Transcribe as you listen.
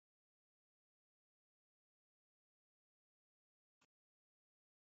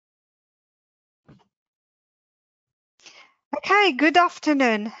Okay, good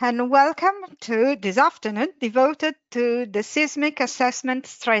afternoon and welcome to this afternoon devoted to the seismic assessment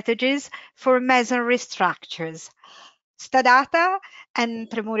strategies for masonry structures. S.T.A and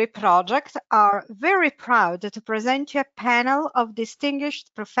Tremuri Project are very proud to present you a panel of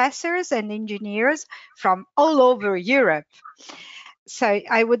distinguished professors and engineers from all over Europe. So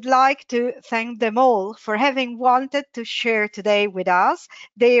I would like to thank them all for having wanted to share today with us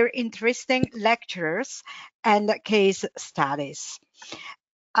their interesting lectures and case studies.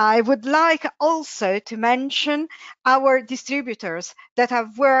 I would like also to mention our distributors that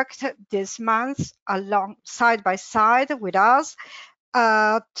have worked this month along side by side with us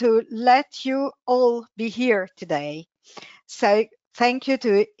to let you all be here today. So thank you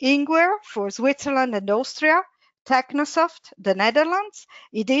to Ingwer for Switzerland and Austria, Technosoft, the Netherlands,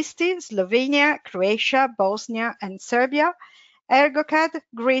 IDISTI, Slovenia, Croatia, Bosnia and Serbia, ErgoCAD,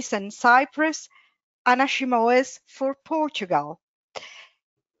 Greece and Cyprus, and Simões for Portugal.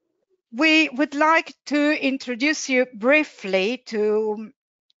 We would like to introduce you briefly to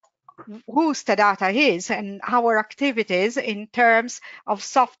who S.T.A is and our activities in terms of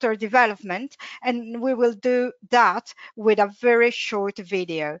software development, and we will do that with a very short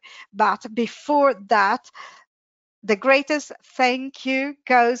video. But before that, the greatest thank you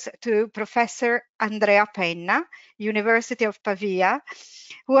goes to Professor Andrea Penna, University of Pavia,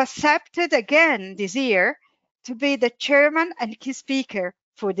 who accepted again this year to be the chairman and key speaker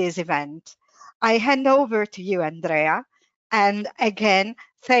for this event. I hand over to you, Andrea, and again,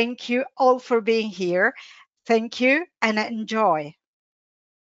 thank you all for being here. Thank you and enjoy.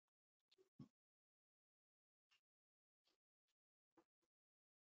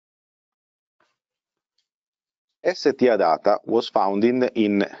 S.T.A data was founded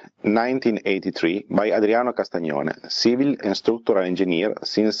in 1983 by Adriano Castagnone, civil and structural engineer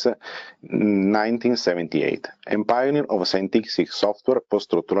since 1978, and pioneer of scientific software for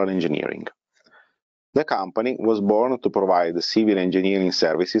structural engineering. The company was born to provide civil engineering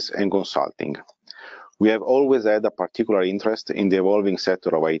services and consulting. We have always had a particular interest in the evolving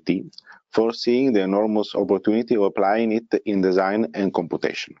sector of IT, foreseeing the enormous opportunity of applying it in design and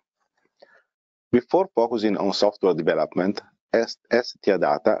computation. Before focusing on software development, S.T.A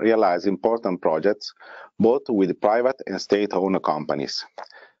data realized important projects both with private and state-owned companies.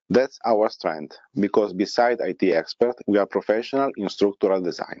 That's our strength, because beside IT expert, we are professional in structural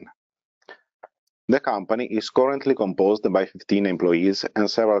design. The company is currently composed by 15 employees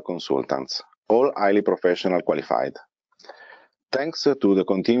and several consultants, all highly professional qualified. Thanks to the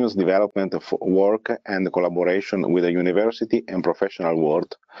continuous development of work and collaboration with the university and professional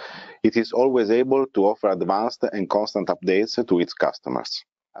world, it is always able to offer advanced and constant updates to its customers.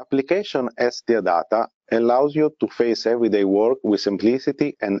 Application S.T.A data allows you to face everyday work with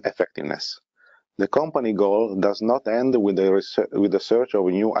simplicity and effectiveness. The company goal does not end with the search of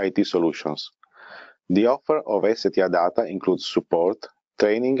new IT solutions. The offer of S.T.A data includes support,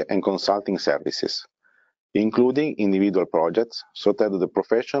 training and consulting services, including individual projects, so that the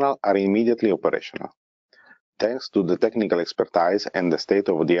professionals are immediately operational. Thanks to the technical expertise and the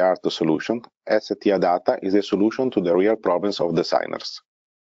state-of-the-art solution, S.T.A data is a solution to the real problems of designers.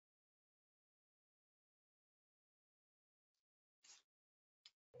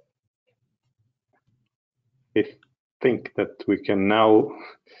 I think that we can now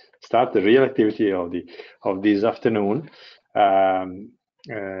start the real activity of this afternoon. My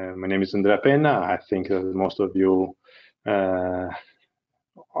name is Andrea Penna. I think that most of you, at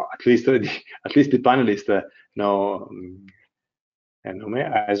least the panelists, know me,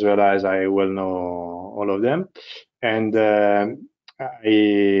 as well as I will know all of them. And I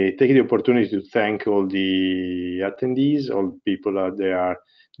take the opportunity to thank all the attendees, all the people out there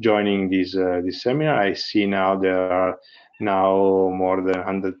joining this seminar. I see now there are more than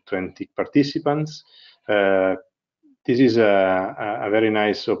 120 participants. This is a very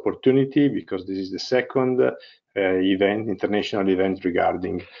nice opportunity because this is the second international event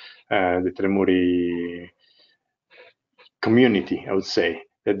regarding the Tremuri community, I would say,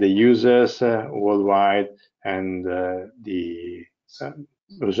 that the users worldwide and the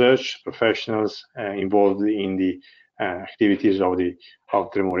research professionals involved in the activities of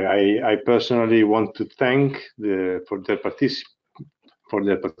Tremuri. I personally want to thank for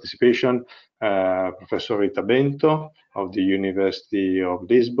their participation Professor Rita Bento of the University of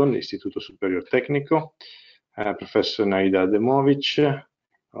Lisbon, Istituto Superior Tecnico, Professor Naida Ademovic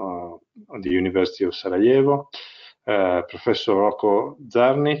of the University of Sarajevo, Professor Roko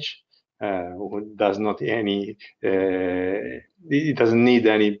Žarnić, who doesn't need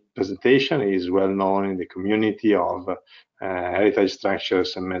any presentation. He is well known in the community of heritage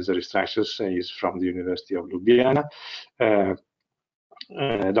structures and masonry structures is from the University of Ljubljana.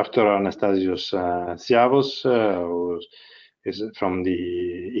 Dr. Anastasios Tsiavos, who is from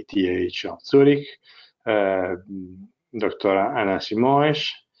the ETH of Zurich. Dr. Anna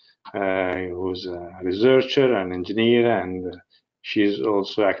Simões, who's a researcher and engineer, and she's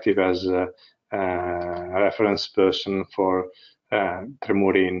also active as a reference person for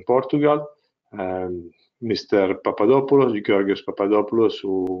Tremuri in Portugal. Mr. Papadopoulos, Georgios Papadopoulos,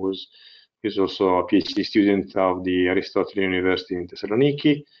 who is also a PhD student of the Aristotle University in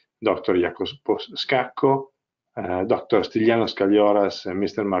Thessaloniki, Dr. Jacopo Scacco, Dr. Stiliano Scaglioras, and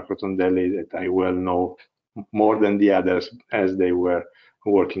Mr. Marco Tondelli, that I well know more than the others, as they were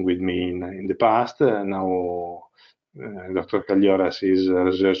working with me in the past. Now, Dr. Scaglioras is a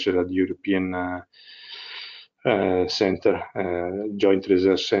researcher at the European Center, Joint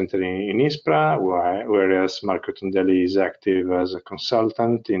Research Center in Ispra, whereas Marco Tondelli is active as a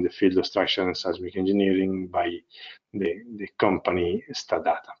consultant in the field of structural and seismic engineering by the company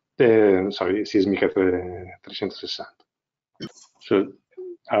S.T.A. Sorry, Seismic 360. So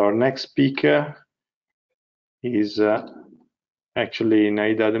our next speaker is actually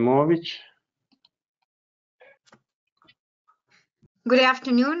Naida Ademovic. Good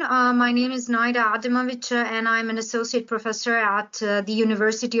afternoon. My name is Naida Ademovic, and I'm an associate professor at the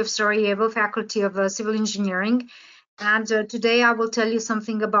University of Sarajevo, Faculty of Civil Engineering. And today I will tell you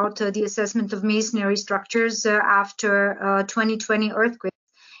something about the assessment of masonry structures after 2020 earthquake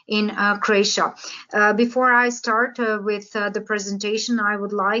in Croatia. Before I start with the presentation, I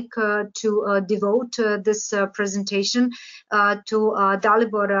would like to devote this presentation to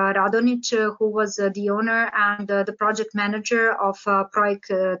Dalibor Radonic, who was the owner and the project manager of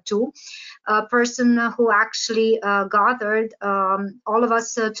Project 2, a person who actually gathered all of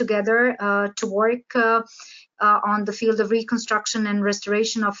us together to work on the field of reconstruction and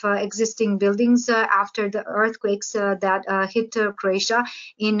restoration of existing buildings after the earthquakes that hit Croatia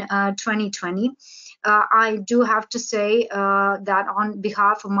in 2020. I do have to say that on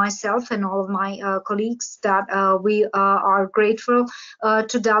behalf of myself and all of my colleagues that we are grateful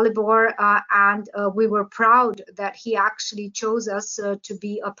to Dalibor and we were proud that he actually chose us to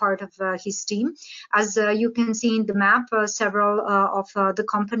be a part of his team. As you can see in the map, several of the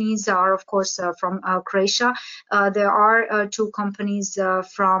companies are of course from Croatia. There are two companies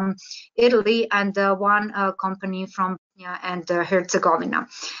from Italy and one company from Bosnia and Herzegovina.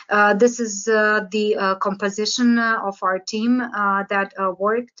 This is the composition of our team that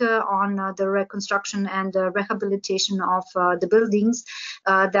worked on the reconstruction and rehabilitation of the buildings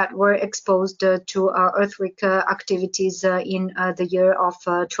that were exposed to earthquake activities in the year of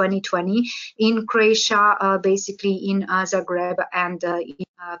 2020 in Croatia, basically in Zagreb and in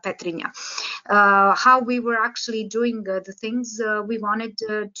Petrinja. How we were actually doing the things, we wanted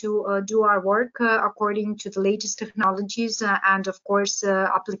to do our work according to the latest technologies and of course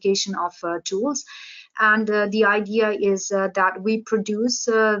application of tools. And the idea is that we produce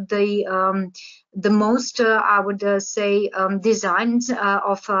the most, I would say, designs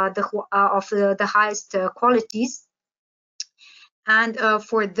of the highest qualities. And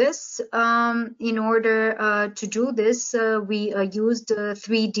for this, in order to do this, we used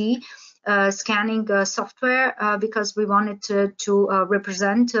 3D scanning software because we wanted to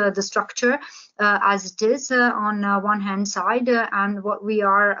represent the structure as it is on one hand side, and what we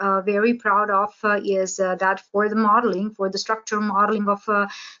are very proud of is that for the modeling, for the structural modeling of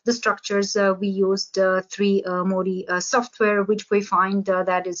the structures, we used 3Modi software, which we find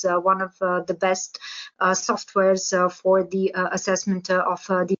that is one of the best softwares for the assessment of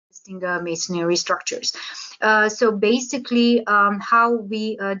the existing masonry structures. So basically, how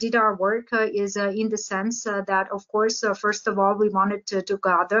we did our work is in the sense that, of course, first of all, we wanted to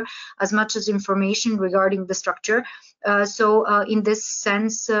gather as much as information regarding the structure. So in this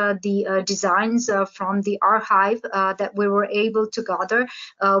sense, the designs from the archive that we were able to gather,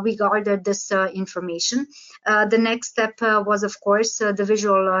 we gathered this information. The next step was, of course, the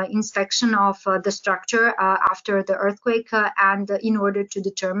visual inspection of the structure after the earthquake, and in order to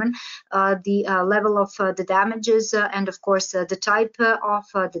determine the level of the damages and, of course, the type of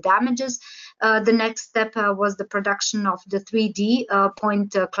the damages. The next step was the production of the 3D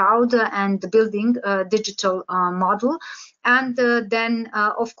point cloud and the building digital model. And then,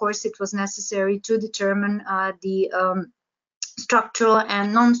 of course, it was necessary to determine the structural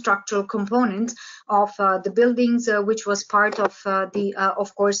and non-structural components of the buildings, which was part of the,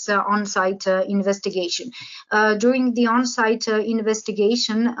 of course, on-site investigation. During the on-site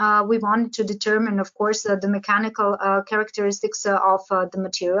investigation, we wanted to determine, of course, the mechanical characteristics of the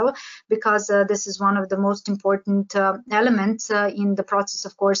material, because this is one of the most important elements in the process,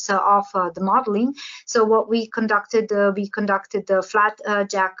 of course, of the modeling. So what we conducted flat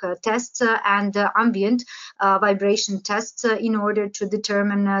jack tests and ambient vibration tests in order to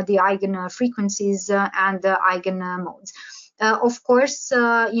determine the eigen frequencies and the eigen modes. Of course,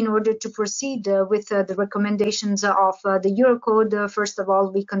 in order to proceed with the recommendations of the Eurocode, first of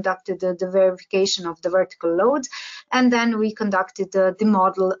all, we conducted the verification of the vertical loads, and then we conducted the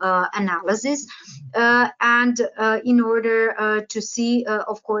model analysis. And in order to see,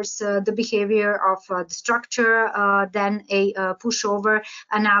 of course, the behavior of the structure, then a pushover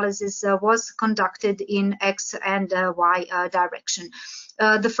analysis was conducted in X and Y direction.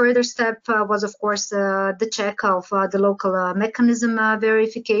 The further step was, of course, the check of the local mechanism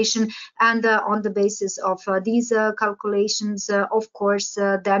verification, and on the basis of these calculations, of course,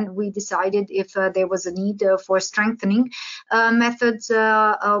 then we decided if there was a need for strengthening methods.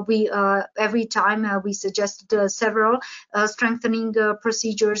 Every time we suggested several strengthening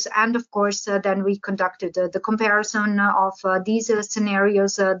procedures, and of course, then we conducted the comparison of these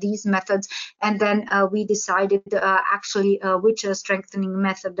scenarios, these methods, and then we decided actually which strengthening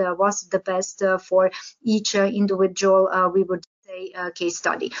method was the best for each individual, we would say, case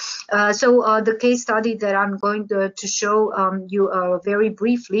study. So the case study that I'm going to show you very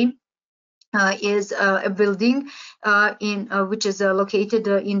briefly is a building which is located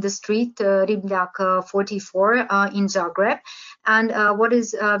in the street Ribljak 44 in Zagreb. And what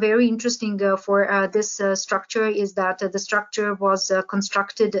is very interesting for this structure is that the structure was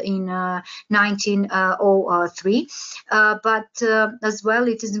constructed in 1903. But as well,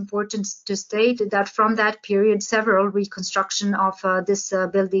 it is important to state that from that period, several reconstruction of this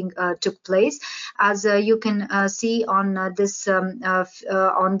building took place. As you can see on this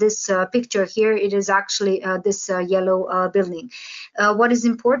picture here, it is actually this yellow building. What is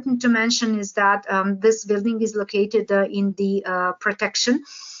important to mention is that this building is located in the protection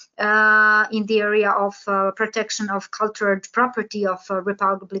in the area of protection of cultural property of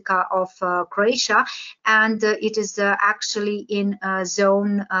Republika of Croatia, and it is actually in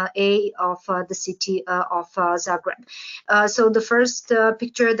zone A of the city of Zagreb. So the first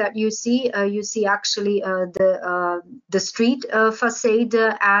picture that you see actually the street facade,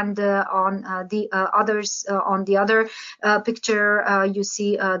 and on the others, on the other picture, you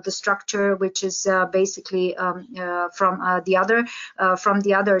see the structure, which is basically from the other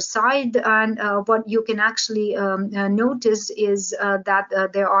side. And what you can actually notice is that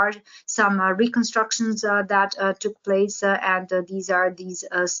there are some reconstructions that took place, and these are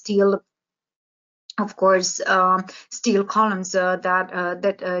steel, of course, steel columns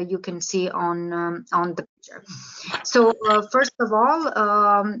that you can see on the picture. So first of all,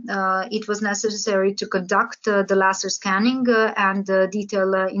 it was necessary to conduct the laser scanning and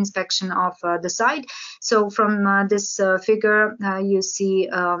detailed inspection of the site. So from this figure, you see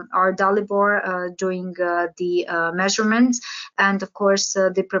our Dalibor doing the measurements, and of course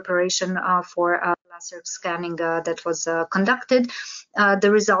the preparation for laser scanning that was conducted.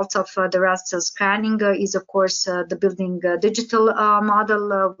 The results of the laser scanning is, of course, the building digital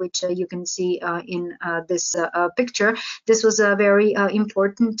model, which you can see in this picture. This was very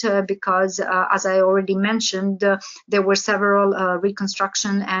important because, as I already mentioned, there were several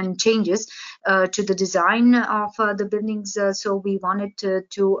reconstruction and changes to the design of the buildings. So we wanted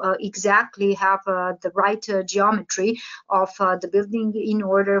to exactly have the right geometry of the building in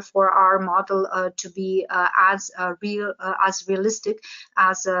order for our model to be as realistic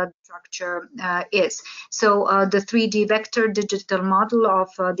as the structure is. So the 3D vector digital model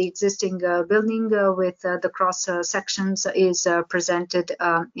of the existing building with the cross sections is presented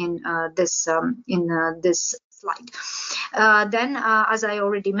in this slide. Then, as I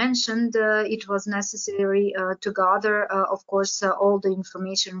already mentioned, it was necessary to gather, of course, all the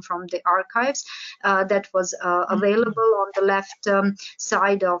information from the archives that was available on the left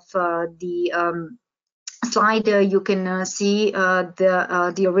side of the slide. You can see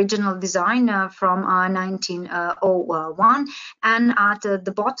the original design from 1901, and at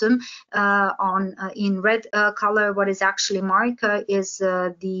the bottom in red color, what is actually marked is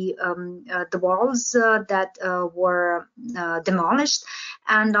the walls that were demolished,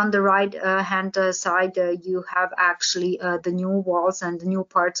 and on the right hand side you have actually the new walls and the new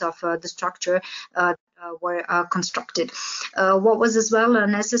parts of the structure were constructed. What was as well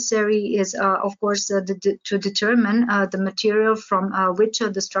necessary is, of course, to determine the material from which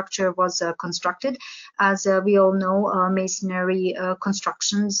the structure was constructed. As we all know, masonry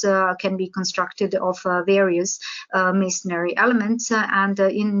constructions can be constructed of various masonry elements, and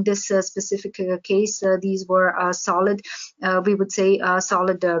in this specific case, these were solid, we would say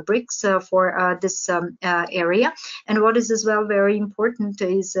solid bricks for this area. And what is as well very important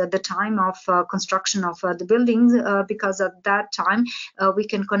is the time of construction of the buildings, because at that time we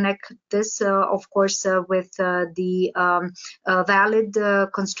can connect this, of course, with the valid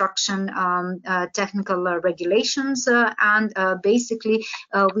construction technical regulations, and basically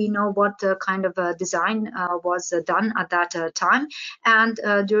we know what kind of design was done at that time. And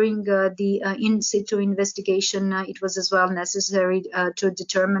during the in situ investigation, it was as well necessary to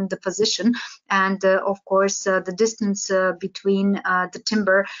determine the position and, of course, the distance between the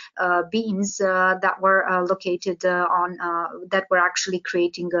timber beams that were located on that were actually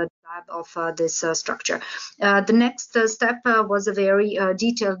creating a slab of this structure. The next step was a very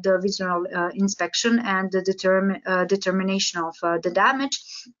detailed visual inspection and the determination of the damage.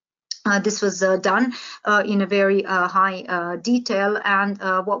 This was done in a very high detail, and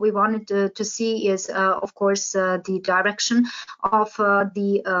what we wanted to see is, of course, the direction of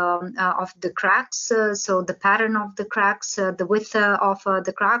the cracks, so the pattern of the cracks, the width of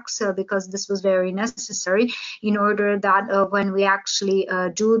the cracks, because this was very necessary in order that when we actually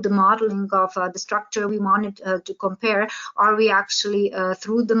do the modeling of the structure, we wanted to compare, are we actually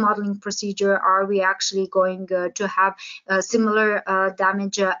through the modeling procedure, are we actually going to have similar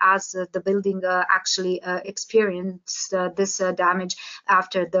damage as the building actually experienced this damage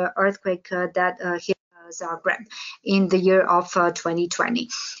after the earthquake that hit Zagreb in the year of 2020.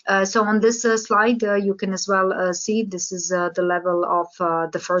 So on this slide, you can as well see this is the level of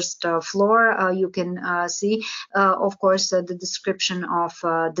the first floor. You can see, of course, the description of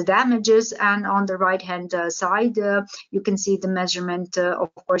the damages, and on the right hand side, you can see the measurement,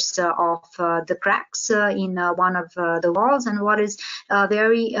 of course, of the cracks in one of the walls. And what is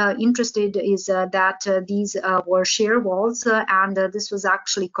very interesting is that these were shear walls, and this was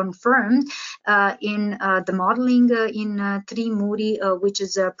actually confirmed in the modeling in 3 muri, which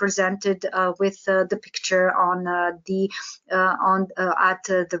is presented with the picture on the at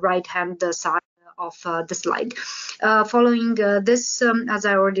the right hand side of the slide. Following this, as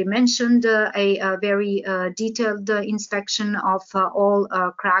I already mentioned, a very detailed inspection of all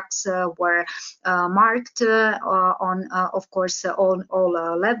cracks were marked on, of course, all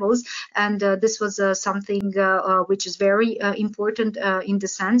levels, and this was something which is very important in the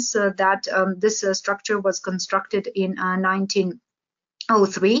sense that this structure was constructed in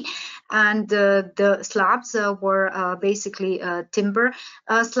 1903, and the slabs were basically timber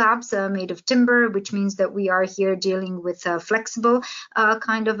slabs made of timber, which means that we are here dealing with flexible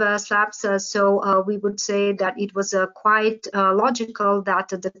kind of slabs. So we would say that it was quite logical that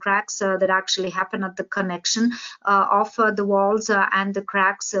the cracks that actually happen at the connection of the walls and the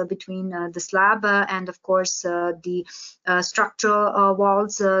cracks between the slab and, of course, the structural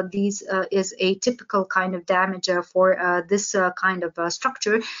walls, these is a typical kind of damage for this kind of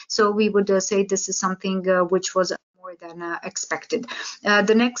structure. So we would say this is something which was more than expected.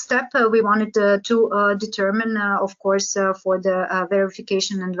 The next step we wanted to determine, of course, for the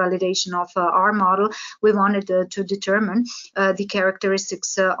verification and validation of our model, we wanted to determine the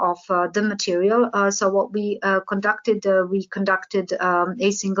characteristics of the material. So what we conducted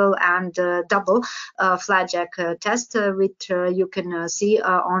a single and double flat jack test, which you can see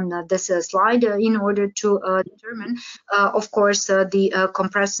on this slide, in order to determine, of course, the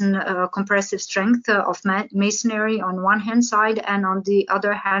compressive strength of masonry on one hand side, and on the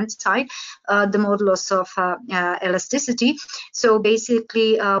other hand side, the modulus of elasticity. So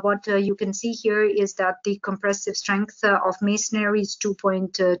basically, what you can see here is that the compressive strength of masonry is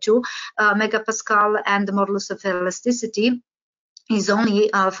 2.2 megapascal, and the modulus of elasticity is only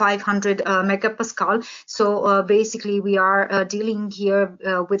 500 megapascal. So basically, we are dealing here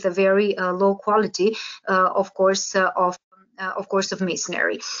with a very low quality, of course, of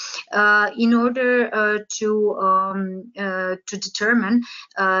masonry. In order to determine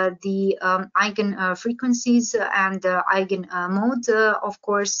the eigen frequencies and eigen modes, of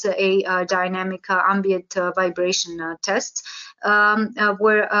course, a dynamic ambient vibration test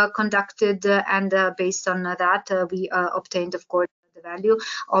were conducted, and based on that, we obtained, of course, the value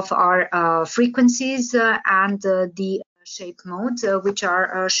of our frequencies and the shape modes, which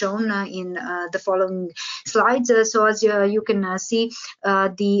are shown in the following slides. So as you can see,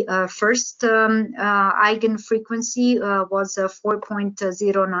 the first eigenfrequency was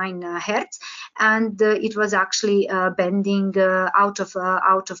 4.09 hertz, and it was actually bending out of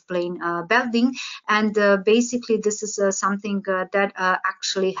plane bending, and basically this is something that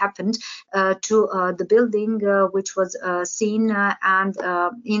actually happened to the building, which was seen, and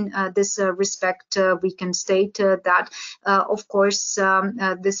in this respect we can state that of course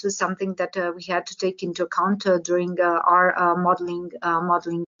this was something that we had to take into account during our modeling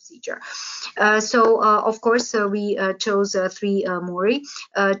procedure. So of course we chose 3 MORI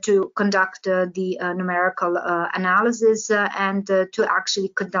to conduct the numerical analysis and to actually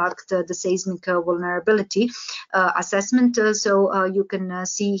conduct the seismic vulnerability assessment. So you can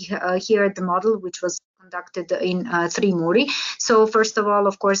see here the model, which was conducted in 3 MORI. So first of all,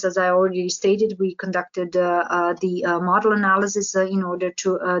 of course, as I already stated, we conducted the model analysis in order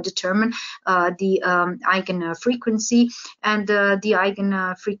to determine the eigenfrequency, and the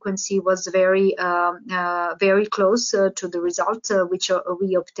eigenfrequency was very close to the result which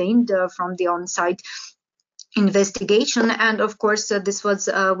we obtained from the on-site investigation. And of course this was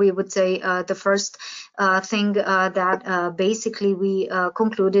we would say the first thing that basically we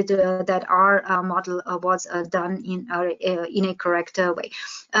concluded that our model was done in a correct way.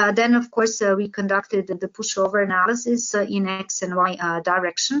 Then of course we conducted the pushover analysis in X and Y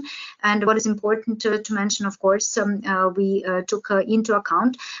direction, and what is important to mention, of course, we took into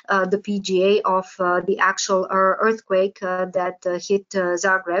account the PGA of the actual earthquake that hit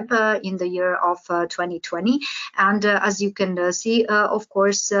Zagreb in the year of 2020. And as you can see, of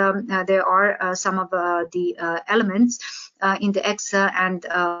course, there are some of the elements in the X and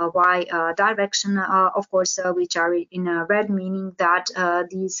Y direction, of course, which are in red, meaning that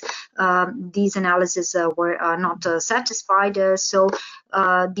these analyses were not satisfied. So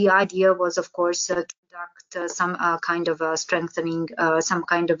the idea was, of course, to conduct some kind of a strengthening,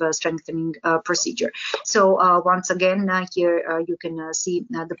 procedure. So once again, here you can see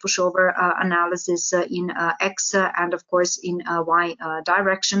the pushover analysis in X and of course in Y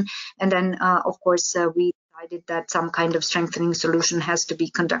direction, and then of course we decided that some kind of strengthening solution has to be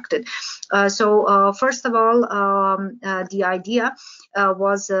conducted. So first of all, the idea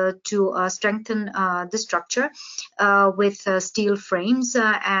was to strengthen the structure with steel frames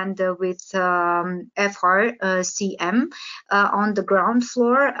and with FRCM on the ground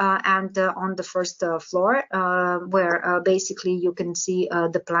floor and on the first floor, where basically you can see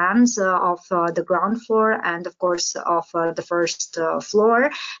the plans of the ground floor and of course of the first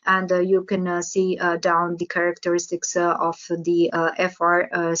floor, and you can see down the characteristics of the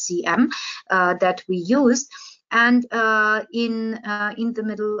FRCM that we used. And in the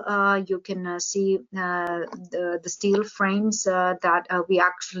middle, you can see the steel frames that we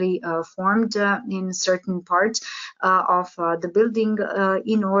actually formed in certain parts of the building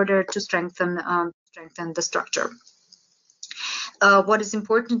in order to strengthen the structure. What is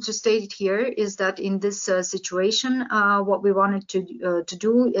important to state here is that in this situation, what we wanted to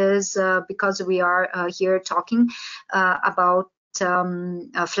do is, because we are here talking about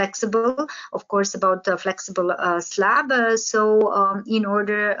flexible, of course, about flexible slab. So in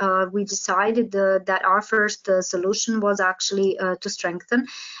order, we decided that our first solution was actually to strengthen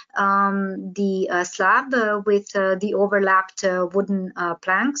the slab with the overlapped wooden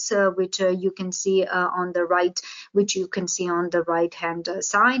planks, which you can see on the right, right hand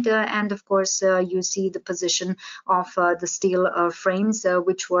side, and of course you see the position of the steel frames,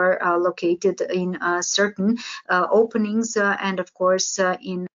 which were located in certain openings and of course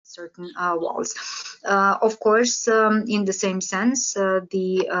in certain walls. Of course, in the same sense,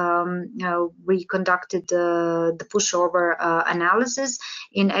 we conducted the pushover analysis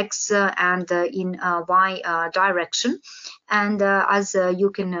in X and in Y direction. And as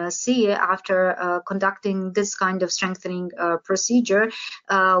you can see, after conducting this kind of strengthening procedure,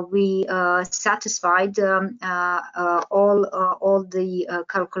 we satisfied all the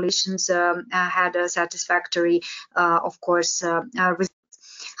calculations had a satisfactory, of course, result.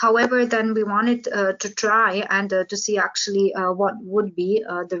 However, then we wanted to try and to see actually what would be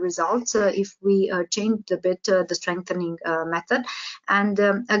the results if we changed a bit the strengthening method. And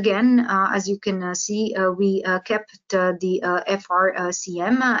again, as you can see, we kept the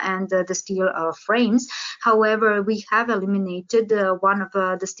FRCM and the steel frames. However, we have eliminated one of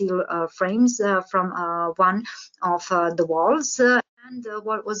the steel frames from one of the walls. And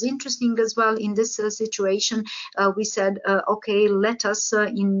what was interesting as well in this situation, we said, okay, let us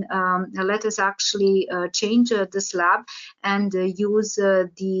actually change the slab and use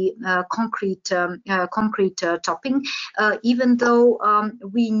the concrete topping, even though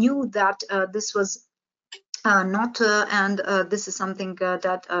we knew that this was this is something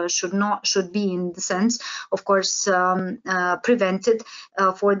that should be, in the sense, of course, prevented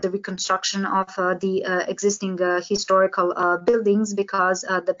for the reconstruction of the existing historical buildings, because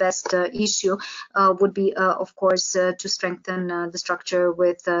the best issue would be, of course, to strengthen the structure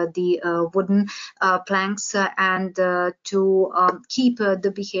with the wooden planks and to keep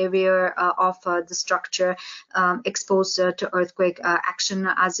the behavior of the structure exposed to earthquake action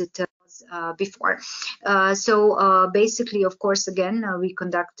as it before. So basically, of course, again, we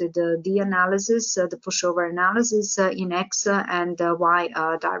conducted the analysis, the pushover analysis in X and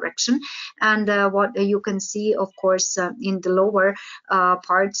Y direction. And what you can see, of course, in the lower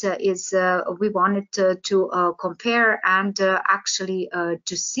part is we wanted to compare and actually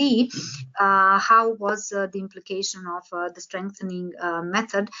to see how was the implication of the strengthening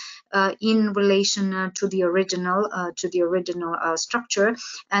method in relation to the original structure.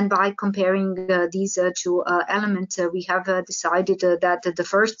 And by comparing these two elements, we have decided that the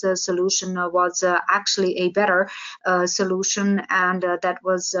first solution was actually a better solution, and that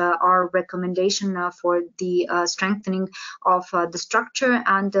was our recommendation for the strengthening of the structure.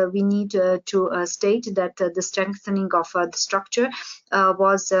 And we need to state that the strengthening of the structure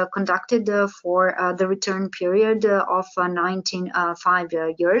was conducted for the return period of 5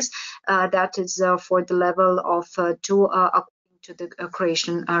 years. That is for the level of 2 to the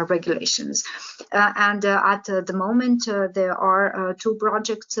Croatian regulations. And at the moment, there are 2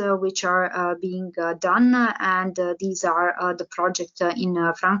 projects which are being done, and these are the project in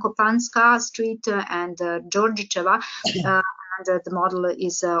Frankopanska Street and Đorđičeva. And the model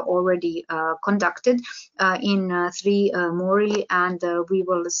is already conducted in 3 Mori, and we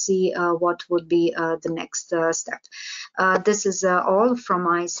will see what would be the next step. This is all from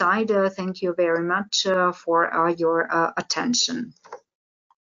my side. Thank you very much for your attention.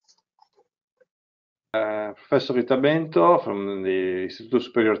 Professor Rita Bento from the Instituto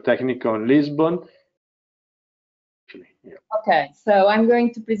Superior Técnico in Lisbon. Okay, so I'm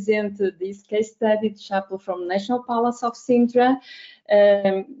going to present this case study, the chapel from National Palace of Sintra.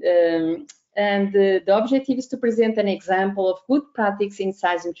 And the objective is to present an example of good practice in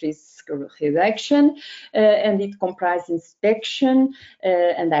seismic risk reduction, and it comprises inspection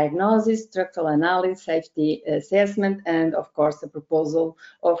and diagnosis, structural analysis, safety assessment, and of course a proposal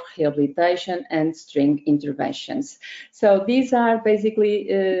of rehabilitation and string interventions. So these are basically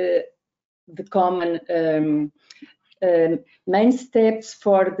the common main steps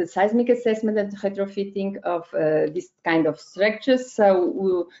for the seismic assessment and retrofitting of this kind of structures.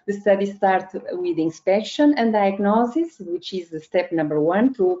 So the study starts with inspection and diagnosis, which is the step number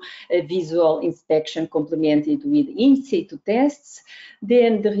 1, through a visual inspection complemented with in situ tests.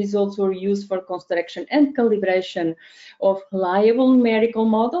 Then the results were used for construction and calibration of reliable numerical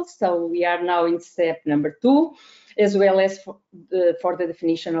models. So we are now in step number 2, as well as for the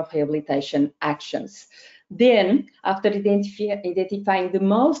definition of rehabilitation actions. Then, after identifying the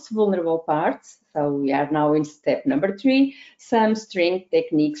most vulnerable parts, so we are now in step number 3, some string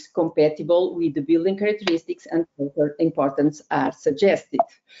techniques compatible with the building characteristics and importance are suggested.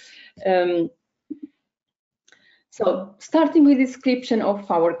 So, starting with description of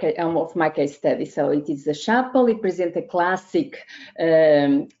my case study. So, it is a chapel. It presents a classic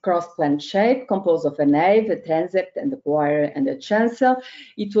cross-plan shape composed of a nave, a transept, and a choir and a chancel.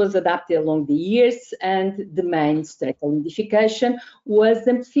 It was adapted along the years, and the main structural modification was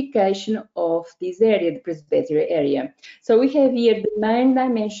the amplification of this area, the presbytery area. So, we have here the main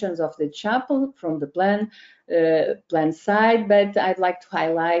dimensions of the chapel from the plan side, but I'd like to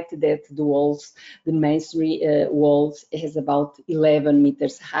highlight that the walls, the masonry walls, is about 11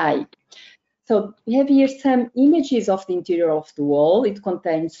 meters high. So we have here some images of the interior of the wall. It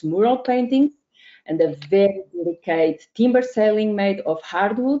contains mural paintings and a very delicate timber ceiling made of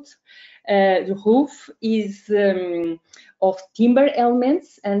hardwood. The roof is of timber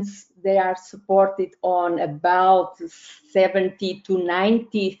elements, and they are supported on about 70 to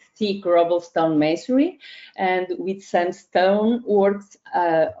 90 thick cobblestone masonry, and with some stone works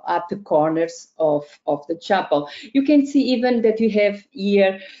at the corners of the chapel. You can see even that you have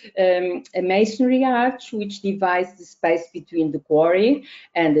here a masonry arch which divides the space between the quarry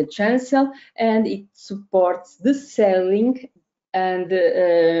and the chancel, and it supports the ceiling and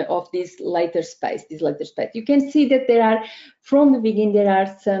of this later space. You can see that there are, from the beginning, there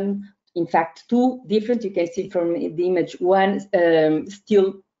are some in fact, two different. You can see from the image one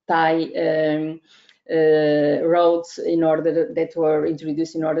steel tie roads in order that were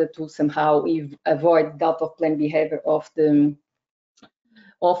introduced in order to somehow avoid the out of plane behavior of the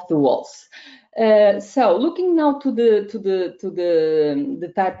walls. So looking now to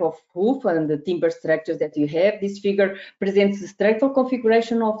the type of roof and the timber structures that you have, this figure presents the structural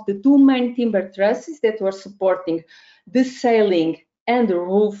configuration of the two main timber trusses that were supporting the ceiling and the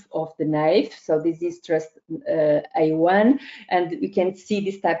roof of the nave. So this is truss A1, and we can see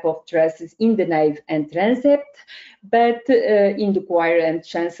this type of trusses in the nave and transept, but in the choir and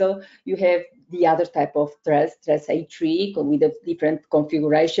chancel you have the other type of truss A3 with a different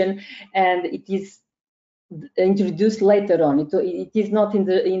configuration, and it is introduced later on. It is not in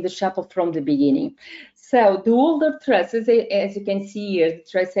the chapel from the beginning. So the older trusses, as you can see here, the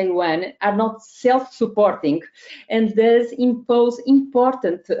truss A1, are not self-supporting and thus impose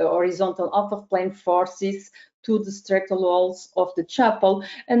important horizontal out-of-plane forces to the structural walls of the chapel.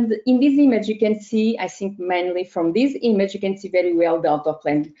 And in this image you can see, I think mainly from this image, you can see very well the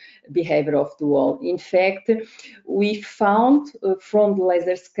out-of-plane behavior of the wall. In fact, we found from the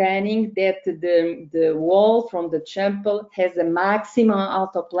laser scanning that the wall from the chapel has a maximum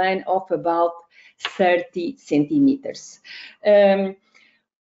out-of-plane of about 30 centimeters.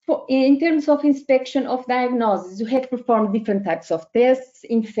 In terms of inspection of diagnosis, you have performed different types of tests.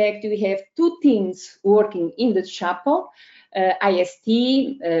 In fact, we have two teams working in the chapel.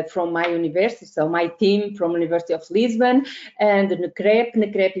 IST from my university, so my team from University of Lisbon, and NCREP.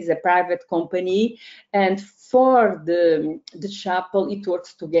 NCREP is a private company, and for the chapel, it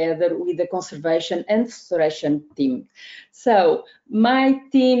works together with the conservation and restoration team. So my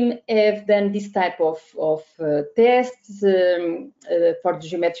team have done this type of tests for the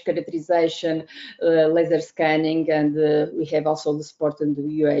geometric characterization, laser scanning, and we have also the support in the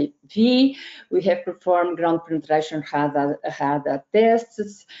UAV. We have performed ground penetration radar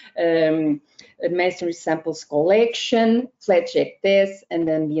tests, masonry samples collection, flat check tests, and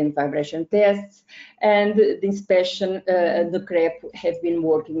ambient vibration tests. And the inspection, the CREP have been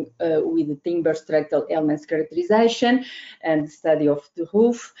working with the timber structural elements characterization and study of the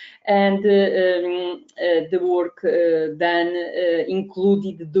roof. And the work done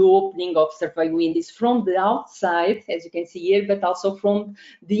included the opening of survey windows from the outside, as you can see here, but also from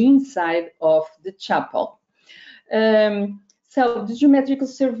the inside of the chapel. So the geometrical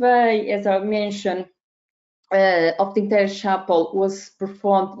survey, as I mentioned, of the entire chapel was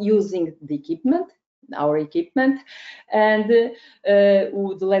performed using the equipment, our equipment, and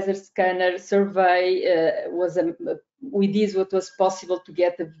with the laser scanner survey was with this what was possible to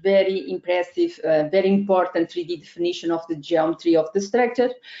get a very impressive, very important 3D definition of the geometry of the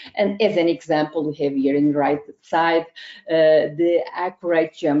structure. And as an example, we have here on the right side the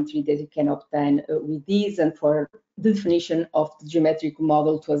accurate geometry that you can obtain with these, and for the definition of the geometric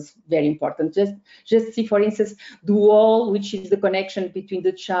model, it was very important. Just see, for instance, the wall, which is the connection between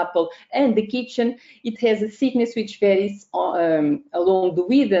the chapel and the kitchen. It has a thickness which varies along the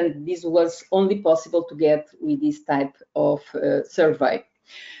width, and this was only possible to get with this type of survey.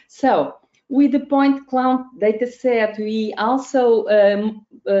 So with the point cloud dataset, we also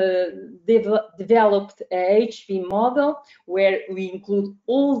developed a HV model where we include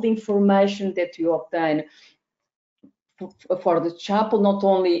all the information that we obtain for the chapel, not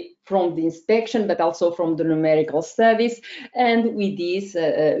only from the inspection, but also from the numerical studies. And with this,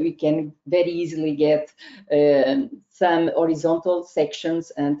 we can very easily get some horizontal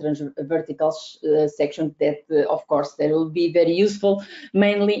sections and vertical sections that, of course, they will be very useful,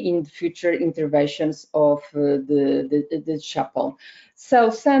 mainly in future interventions of the chapel.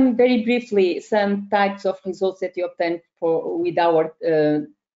 So very briefly, some types of results that you obtain with our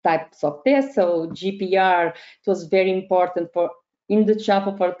types of tests. So GPR, it was very important in the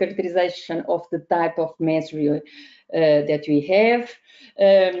chapel for characterization of the type of masonry that we have.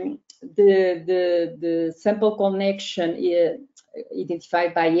 The sample connection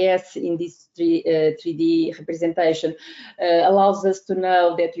identified by S in this 3D representation allows us to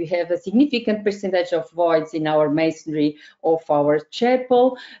know that we have a significant percentage of voids in our masonry of our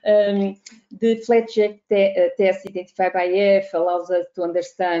chapel. The flat check test identified by F allows us to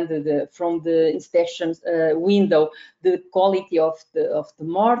understand from the inspection window the quality of the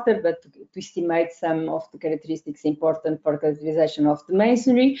mortar, but to estimate some of the characteristics important for characterization of the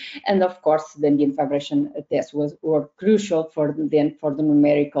masonry. And of course, the ambient vibration tests were crucial for the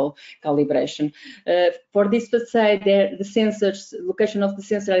numerical calibration. For this facade, the sensors, location of the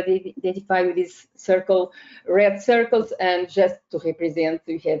sensor identified with these red circles, and just to represent,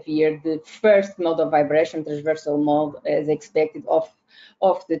 we have here the first mode of vibration, transversal mode, as expected of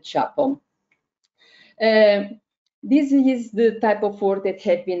the chapel. This is the type of work that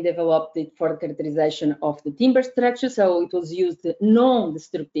had been developed for the characterization of the timber structure. So it was used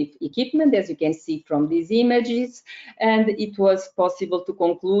non-destructive equipment, as you can see from these images, and it was possible to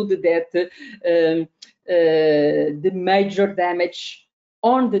conclude that the major damage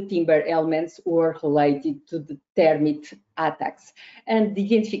on the timber elements were related to the termite attacks. And the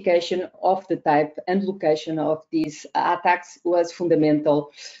identification of the type and location of these attacks was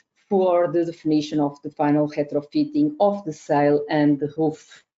fundamental for the definition of the final retrofitting of the sail and the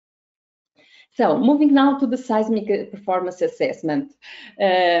roof. So moving now to the seismic performance assessment.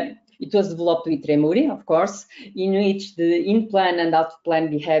 It was developed with Tremuri, of course, in which the in-plan and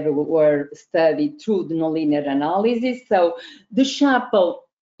out-plan behavior were studied through the nonlinear analysis. So the chapel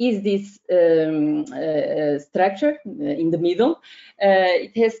is this structure in the middle.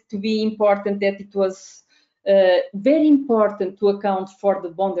 It has to be important that it was very important to account for the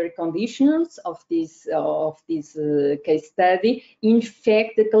boundary conditions of this case study. In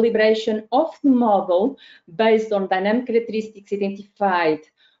fact, the calibration of the model based on dynamic characteristics identified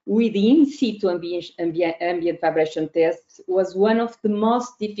with the in situ ambient vibration tests was one of the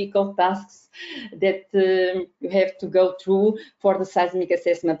most difficult tasks that you have to go through for the seismic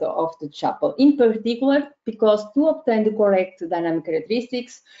assessment of the chapel. In particular, because to obtain the correct dynamic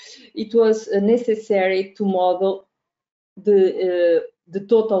characteristics, it was necessary to model the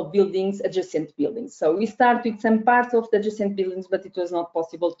total buildings, adjacent buildings. So we start with some parts of the adjacent buildings, but it was not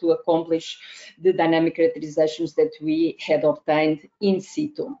possible to accomplish the dynamic characterizations that we had obtained in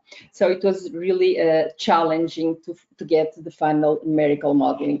situ. So it was really challenging to get the final numerical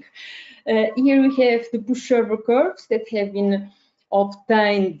modeling. Here we have the pushover curves that have been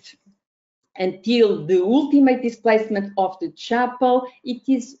obtained until the ultimate displacement of the chapel. It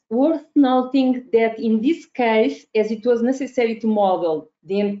is worth noting that in this case, as it was necessary to model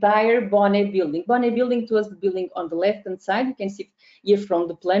the entire Bonnet building. Bonnet building was the building on the left-hand side. You can see here from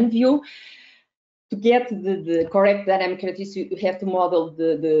the plan view. To get the correct dynamic characteristics, you have to model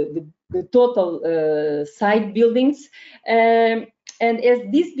the total side buildings. And as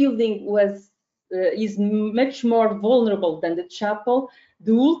this building is much more vulnerable than the chapel,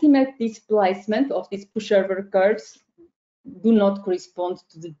 the ultimate displacement of these pushover curves do not correspond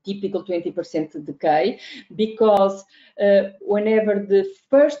to the typical 20% decay, because whenever the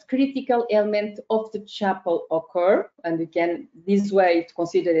first critical element of the chapel occur, and we can this way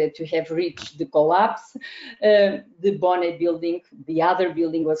consider that you have reached the collapse, the Bonnet building, the other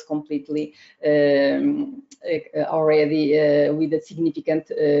building was completely already with a significant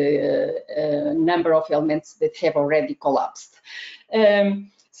number of elements that have already collapsed.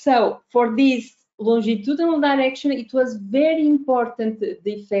 So for this longitudinal direction, it was very important,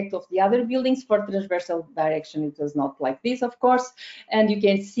 the effect of the other buildings. For transversal direction, it was not like this, of course. And you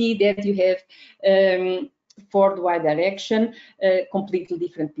can see that you have for the Y direction, completely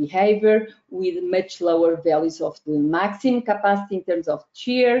different behavior with much lower values of the maximum capacity in terms of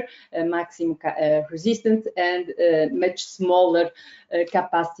shear, maximum resistance, and much smaller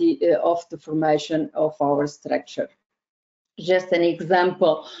capacity of the formation of our structure. Just an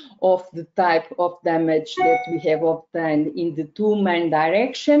example of the type of damage that we have obtained in the two main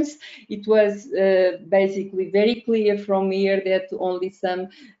directions. It was basically very clear from here that only some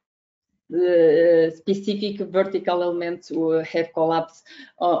specific vertical elements have collapsed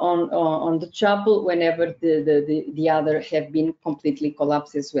on the chapel, whenever the other have been completely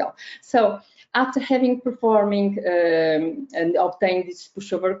collapsed as well. So after having performing and obtained these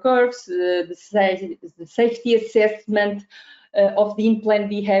pushover curves, the safety assessment of the in-plan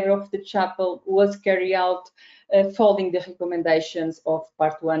behavior of the chapel was carried out following the recommendations of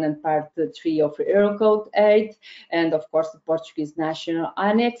Part 1 and Part 3 of Eurocode 8, and of course the Portuguese National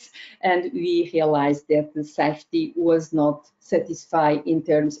Annex, and we realized that the safety was not satisfied in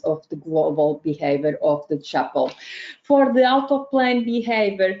terms of the global behavior of the chapel. For the out-of-plane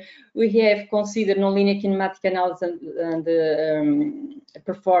behavior, we have considered nonlinear kinematic analysis and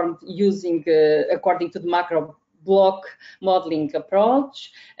performed using according to the macro block modeling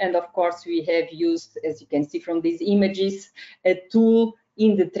approach, and of course we have used, as you can see from these images, a tool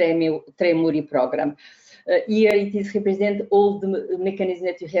in the Tremuri program. here it is represent all the mechanisms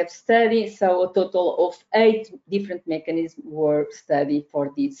that you have studied. So a total of 8 different mechanisms were studied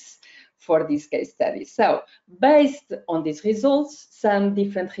for this case study. So based on these results, some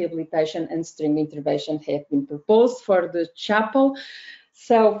different rehabilitation and string intervention have been proposed for the chapel.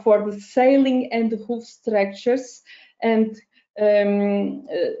 So for the ceiling and the roof structures, and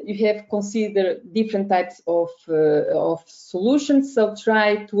you have considered different types of solutions. So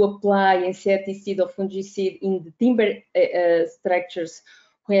try to apply insecticide or fungicide in the timber structures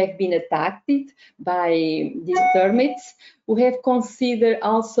who have been attacked by these termites. We have considered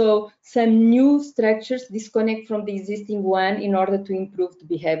also some new structures disconnect from the existing one in order to improve the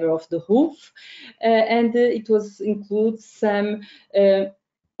behavior of the roof, and it was include some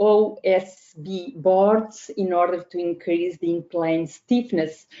OSB boards in order to increase the incline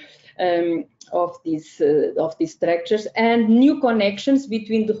stiffness of these structures, and new connections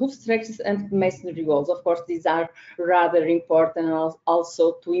between the roof structures and masonry walls. Of course, these are rather important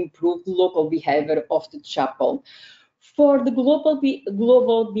also to improve the local behavior of the chapel. For the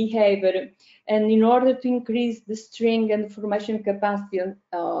global behavior, and in order to increase the strength and formation capacity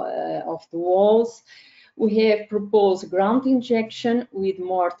of the walls, we have proposed ground injection with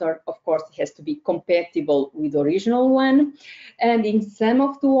mortar. Of course, it has to be compatible with the original one. And in some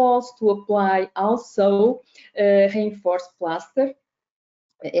of the walls to apply also reinforced plaster,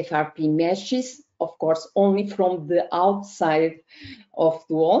 FRP meshes, of course, only from the outside of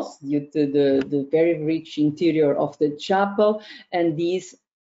the walls due to the very rich interior of the chapel, and these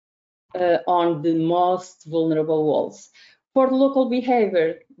on the most vulnerable walls. For local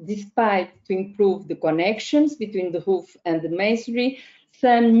behavior, despite to improve the connections between the roof and the masonry,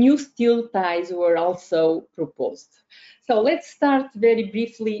 some new steel ties were also proposed. So let's start very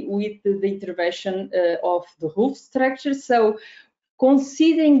briefly with the intervention of the roof structure. So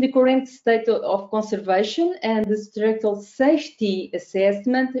considering the current state of conservation and the structural safety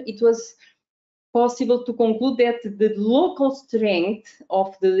assessment, it was possible to conclude that the local strength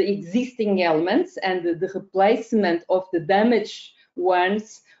of the existing elements and the replacement of the damaged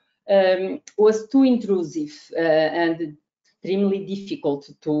ones was too intrusive and extremely difficult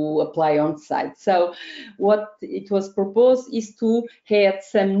to apply on site. So what it was proposed is to add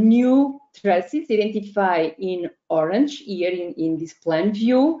some new trusses identified in orange here in this plan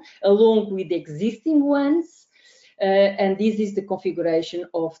view, along with the existing ones. And this is the configuration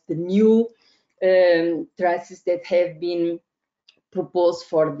of the new trusses that have been proposed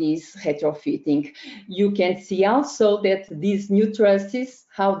for this retrofitting. You can see also that these new trusses,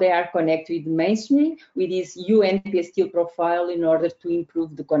 how they are connected with masonry, with this UNP steel profile in order to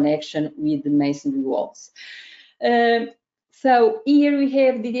improve the connection with the masonry walls. So here we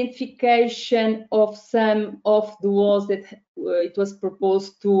have the identification of some of the walls that it was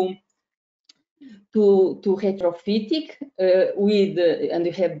proposed to retrofitting with, and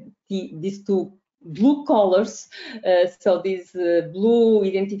you have these two blue colors. So these blue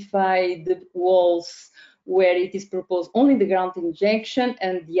identify the walls where it is proposed only the ground injection,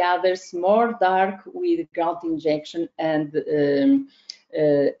 and the others more dark with ground injection and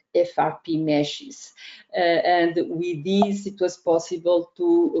FRP meshes. And with these, it was possible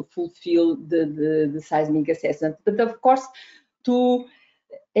to fulfill the seismic assessment. But of course, to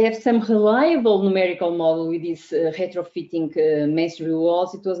have some reliable numerical model with these retrofitting masonry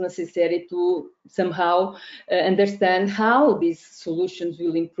walls, it was necessary to somehow understand how these solutions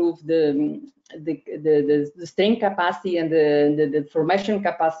will improve the strain capacity and the formation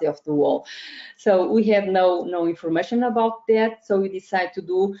capacity of the wall. So we have no information about that. So we decided to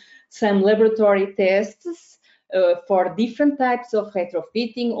do some laboratory tests for different types of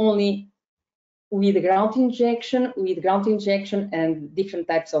retrofitting, only with ground injection, and different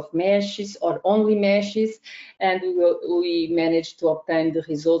types of meshes or only meshes, and we managed to obtain the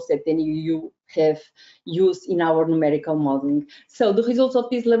results that then you have used in our numerical modeling. So the results of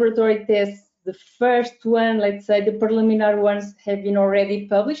these laboratory tests, the first one, let's say the preliminary ones, have been already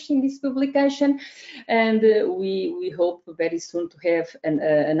published in this publication, and we hope very soon to have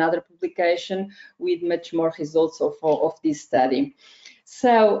another publication with much more results of this study.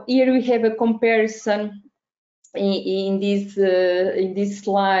 So here we have a comparison in this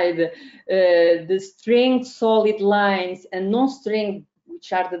slide, the strength solid lines and non-strength,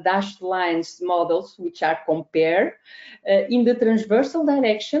 which are the dashed lines models, which are compared in the transversal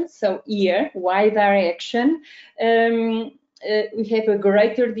direction. So here, Y direction, we have a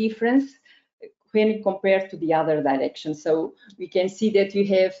greater difference when compared to the other direction. So we can see that we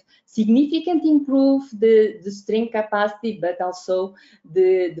have significantly improved the strength capacity, but also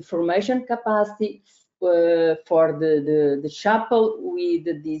the formation capacity for the chapel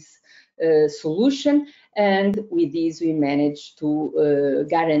with this solution, and with this we managed to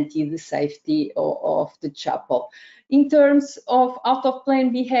guarantee the safety of the chapel. In terms of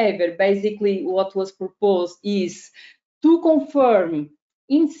out-of-plane behavior, basically what was proposed is to confirm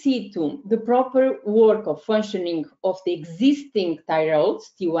in situ the proper work of functioning of the existing tie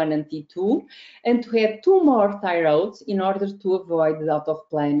roads, T1 and T2, and to have 2 more tie roads in order to avoid the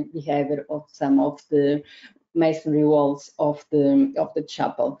out-of-plane behavior of some of the masonry walls of the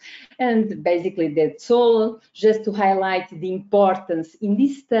chapel. And basically that's all, just to highlight the importance in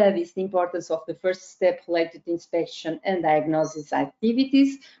these studies, the importance of the first step related to inspection and diagnosis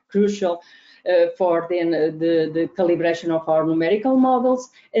activities, crucial for then the calibration of our numerical models.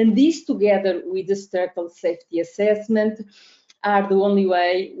 And this, together with the structural safety assessment, are the only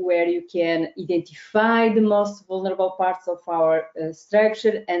way where you can identify the most vulnerable parts of our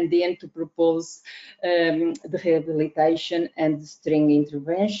structure, and then to propose the rehabilitation and the string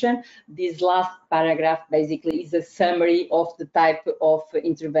intervention. This last paragraph basically is a summary of the type of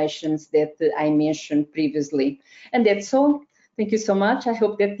interventions that I mentioned previously. And that's all. Thank you so much. I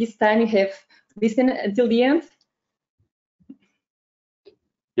hope that this time you have listened until the end.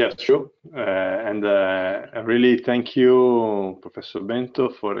 Yes, sure. I really thank you, Professor Bento,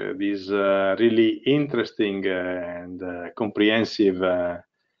 for this really interesting and comprehensive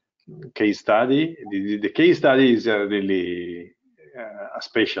case study. The case study is really a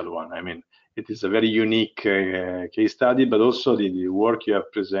special one. I mean, it is a very unique case study, but also the work you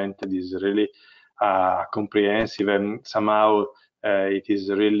have presented is really comprehensive, and somehow it is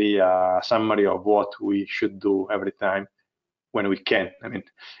really a summary of what we should do every time when we can. I mean,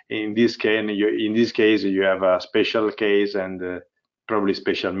 in this case, you have a special case and probably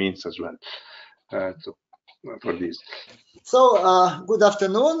special means as well for this. So, good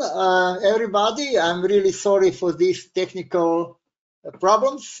afternoon, everybody. I'm really sorry for these technical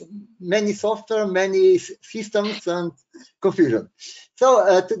problems, many software, many systems, and confusion.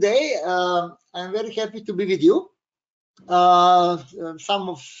 So today, I'm very happy to be with you. Some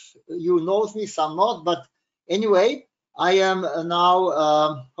of you knows me, some not, but anyway, I am now,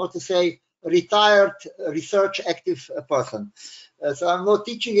 how to say, retired research active person. So I'm not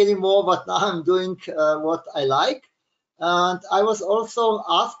teaching anymore, but now I'm doing what I like. And I was also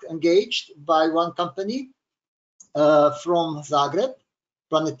engaged by one company from Zagreb,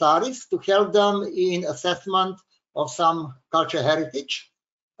 Planetaris, to help them in assessment of some cultural heritage.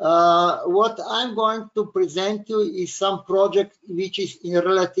 What I'm going to present you is some project which is in a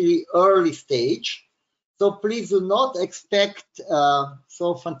relatively early stage. So please do not expect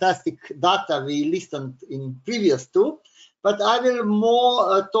so fantastic data we listened in previous two, but I will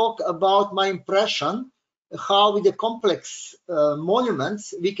more talk about my impression, how with the complex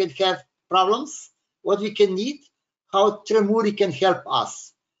monuments we can have problems, what we can need, how Tremuri can help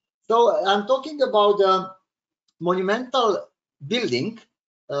us. So I'm talking about a monumental building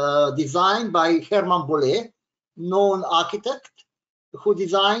designed by Herman Bolle, known architect, who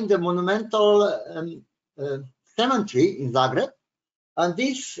designed the monumental cemetery in Zagreb. And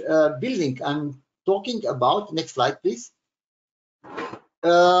this building I'm talking about, next slide please,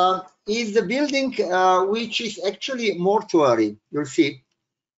 is the building which is actually mortuary, you'll see,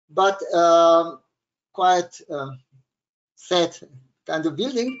 but quite sad kind of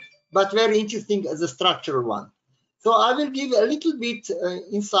building, but very interesting as a structural one. So I will give a little bit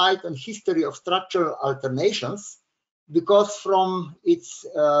insight on history of structural alternations, because from its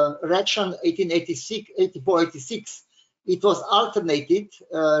erection 1884-86, it was alternated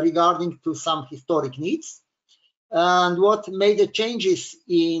regarding to some historic needs, and what made the changes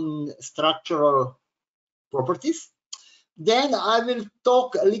in structural properties. Then I will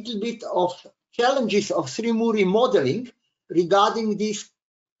talk a little bit of challenges of Tremuri modeling regarding this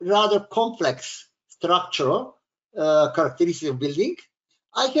rather complex structural characteristics of building.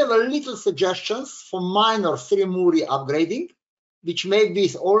 I have a little suggestions for minor Tremuri upgrading, which maybe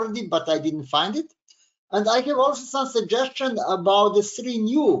is already, but I didn't find it. And I have also some suggestions about the 3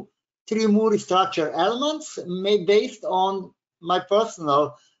 new Tremuri structure elements based on my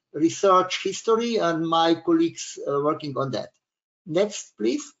personal research history and my colleagues working on that. Next,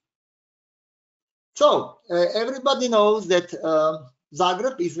 please. So everybody knows that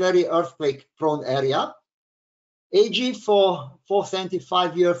Zagreb is very earthquake-prone area. AG for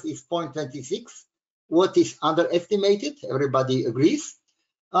 475 years is 0.26, what is underestimated, everybody agrees.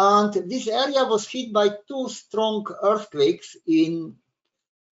 And this area was hit by 2 strong earthquakes in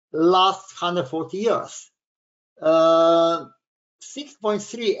last 140 years.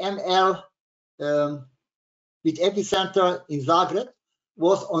 6.3 ml with epicenter in Zagreb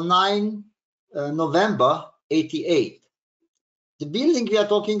was on 9 November 88. The building we are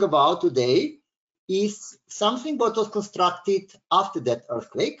talking about today is something what was constructed after that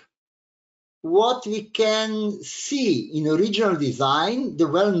earthquake. What we can see in original design, the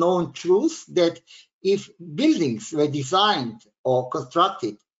well-known truth that if buildings were designed or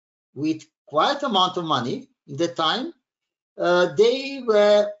constructed with quite amount of money in that time, they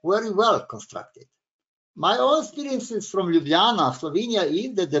were very well constructed. My own experiences from Ljubljana, Slovenia,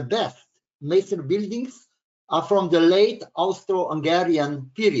 is that the best masonry buildings are from the late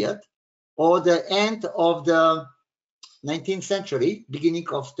Austro-Hungarian period or the end of the 19th century, beginning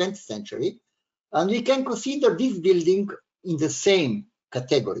of 20th century, and we can consider this building in the same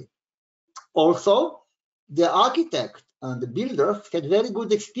category. Also, the architect and the builders had very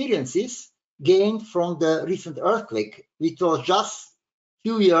good experiences gained from the recent earthquake, which was just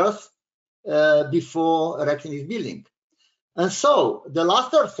few years before erecting this building. And so the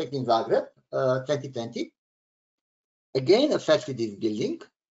last earthquake in Zagreb, 2020, again affected this building,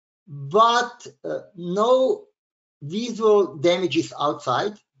 but no visual damages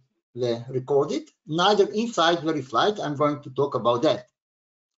outside were recorded, neither inside, very slight. I'm going to talk about that.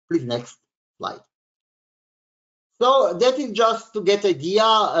 Please, next slide. So that is just to get idea,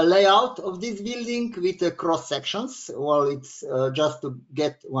 a layout of this building with the cross sections. Well, it's just to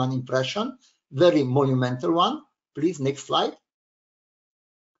get one impression, very monumental one. Please, next slide.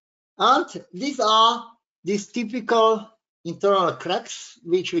 And these are these typical internal cracks,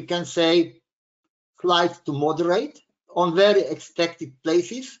 which we can say slight to moderate on very expected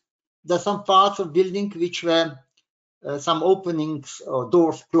places. There are some parts of building which were some openings or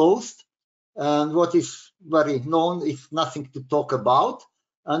doors closed. And what is very known is nothing to talk about.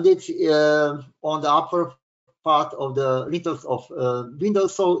 And it's on the upper part of the lintels of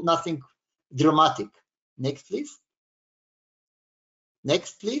windows, so nothing dramatic. Next, please.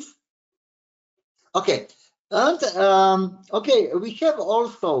 Next, please. Okay. And okay, we have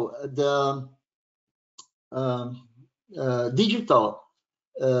also the digital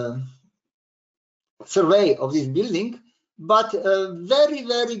survey of this building, but very,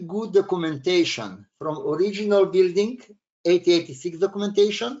 very good documentation from original building, 1886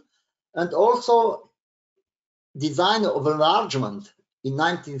 documentation, and also design of enlargement in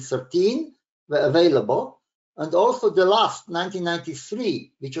 1913 were available, and also the last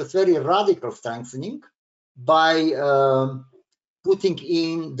 1993, which was very radical strengthening by putting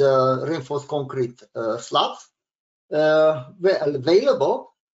in the reinforced concrete slabs, were available,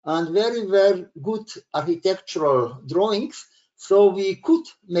 and very, very good architectural drawings. So we could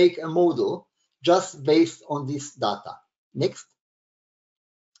make a model just based on this data. Next.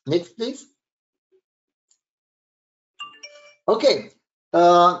 Next, please. Okay.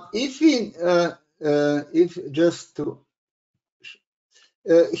 If just to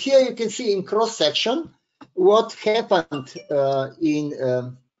here you can see in cross section what happened in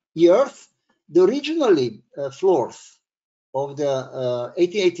years. The originally floors of the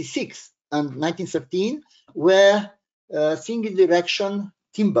 1886 and 1913 were single direction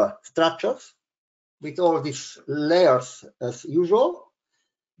timber structures with all these layers as usual.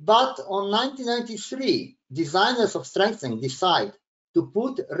 But on 1993, designers of strengthening decide to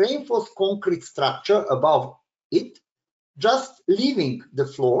put reinforced concrete structure above it, just leaving the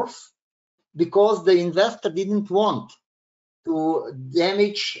floors because the investor didn't want to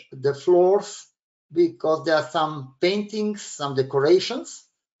damage the floors because there are some paintings, some decorations.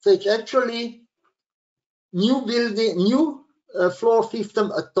 So it's actually new building, new floor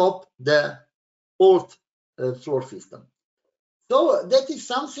system atop the old floor system. So that is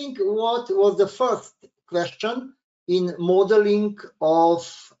something what was the first question in modeling of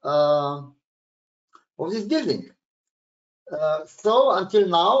this building. So until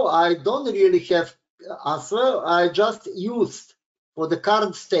now, I don't really have answer. I just used for the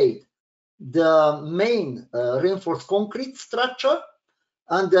current state the main reinforced concrete structure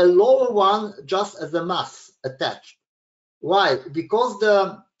and the lower one just as a mass attached. Why? Because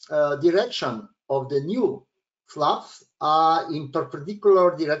the direction of the new slabs are in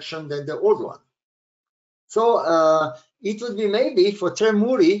perpendicular direction than the old one. So it would be maybe for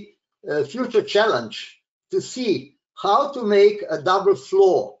Tremuri a future challenge to see how to make a double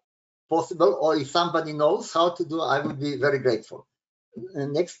floor possible, or if somebody knows how to do, I would be very grateful.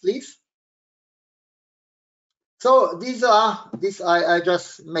 Next, please. So these are I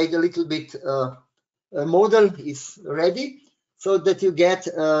just made a little bit a model is ready so that you get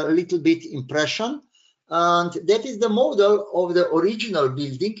a little bit impression, and that is the model of the original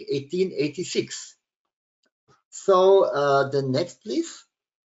building 1886. So the next, please.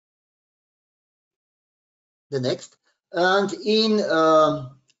 The next. And in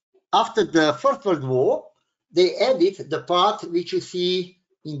after the First World War, they added the part which you see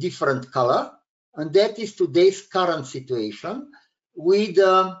in different color, and that is today's current situation with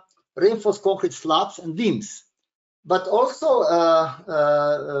reinforced concrete slabs and beams. But also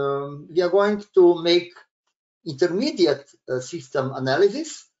we are going to make intermediate system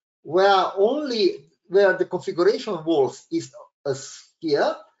analysis where the configuration of walls is a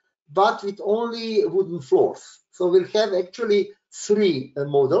sphere, but with only wooden floors. So we'll have actually 3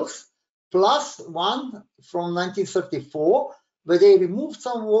 models, plus one from 1934, where they removed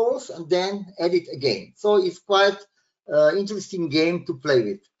some walls and then added again. So it's quite interesting game to play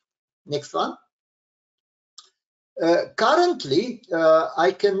with. Next one. Currently,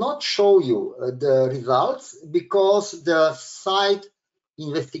 I cannot show you the results because the site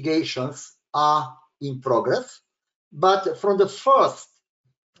investigations are in progress. But from the first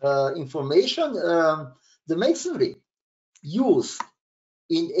information, the masonry used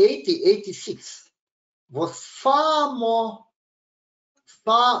in 1886 was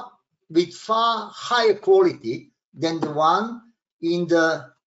with far higher quality than the one in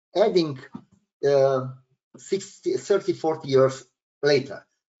the adding 30, 40 years later.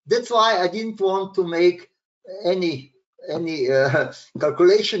 That's why I didn't want to make any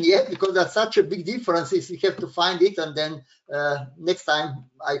calculation yet, because there's such a big difference. We have to find it, and then next time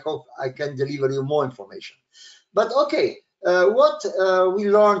I hope I can deliver you more information. But okay, what we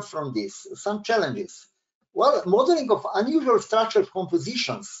learned from this, some challenges. Well, modeling of unusual structural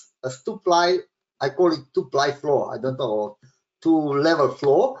compositions as 2-ply, I call it 2-ply floor, I don't know, 2-level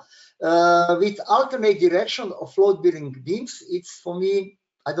floor, with alternate direction of load-bearing beams. It's, for me,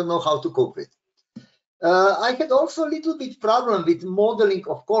 I don't know how to cope with. I had also a little bit problem with modeling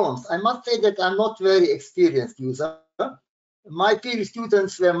of columns. I must say that I'm not very experienced user. My peer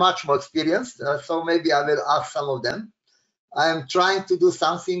students were much more experienced, so maybe I will ask some of them. I am trying to do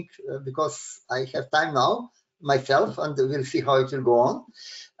something because I have time now myself, and we'll see how it will go on.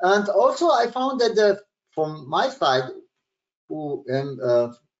 And also I found that from my side, who am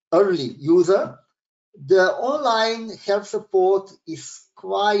early user, the online help support is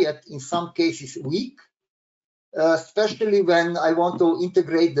quite, in some cases, weak, especially when I want to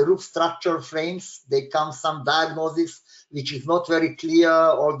integrate the roof structure frames. They come some diagnosis which is not very clear,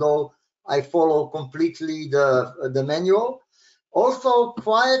 although I follow completely the manual. Also,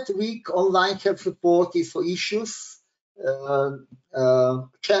 quite weak online help support is for issues found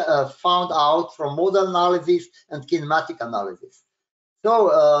out from model analysis and kinematic analysis.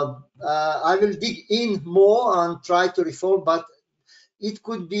 So I will dig in more and try to resolve, but it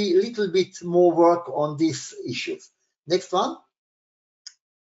could be a little bit more work on these issues. Next one.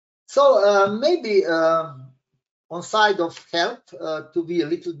 So maybe on side of help to be a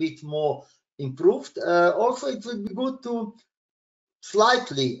little bit more improved. Also, it would be good to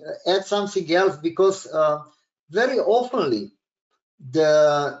slightly add something else, because very oftenly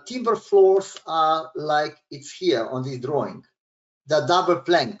the timber floors are like it's here on this drawing. They're double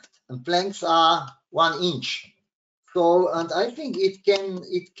planked, and planks are 1 inch. So, and I think it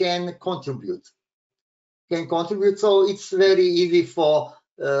can contribute. So it's very easy for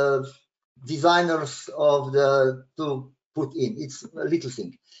designers of to put in. It's a little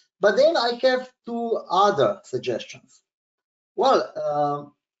thing. But then I have 2 other suggestions.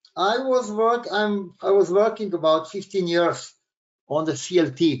 Well, I was working about 15 years on the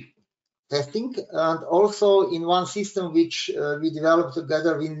CLT testing, and also in one system which we developed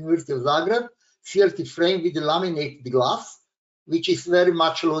together with the University of Zagreb, CLT frame with the laminated glass, which is very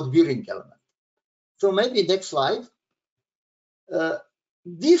much load-bearing element. So maybe next slide.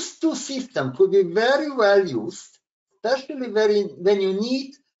 These 2 systems could be very well used, especially when you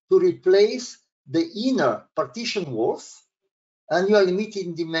need to replace the inner partition walls and you are limited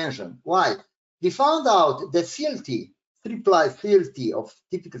in dimension. Why? We found out that CLT, 3-ply CLT of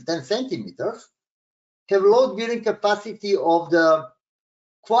typical 10 centimeters, have load-bearing capacity of the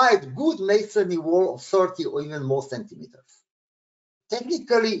quite good masonry wall of 30 or even more centimeters.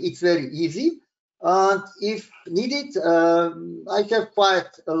 Technically, it's very easy, and if needed, I have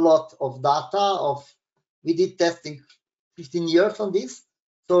quite a lot of data we did testing 15 years on this.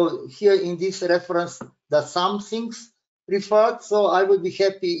 So here in this reference, there are some things referred, so I would be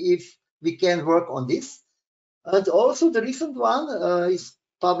happy if we can work on this. And also the recent one is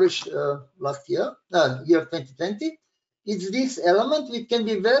published last year, year 2020. It's this element which can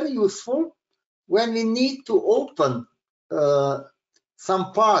be very useful when we need to open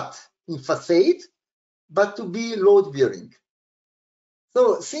some part in facade, but to be load bearing.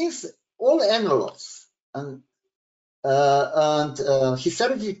 So since all envelopes and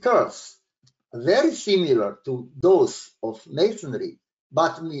hystericity curves are very similar to those of masonry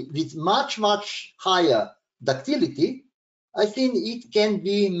but with much, much higher ductility, I think it can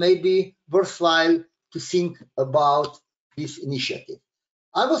be maybe worthwhile to think about this initiative.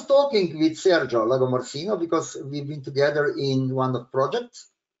 I was talking with Sergio Lagomarsino because we've been together in one of projects,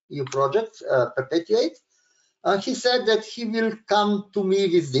 EU projects, Perpetuate. He said that he will come to me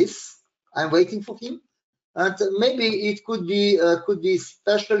with this. I'm waiting for him. And maybe it could be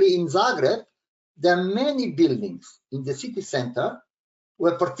especially in Zagreb. There are many buildings in the city center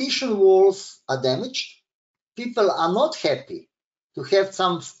where partition walls are damaged. People are not happy to have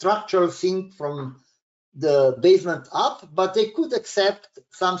some structural thing from the basement up, but they could accept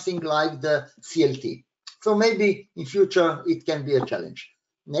something like the CLT. So maybe in future it can be a challenge.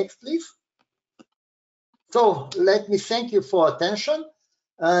 Next, please. So let me thank you for attention.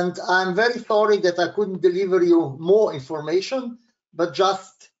 And I'm very sorry that I couldn't deliver you more information, but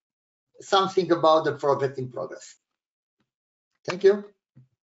just something about the project in progress. Thank you.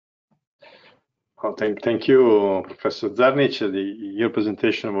 Well, thank you, Professor Žarnić. Your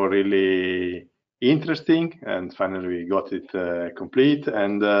presentation was really interesting, and finally we got it complete.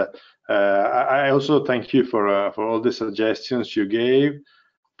 And I also thank you for all the suggestions you gave.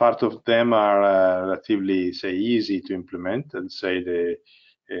 Part of them are relatively, say, easy to implement, and say the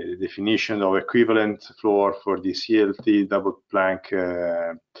definition of equivalent floor for the CLT double plank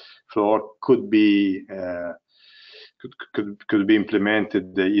floor could be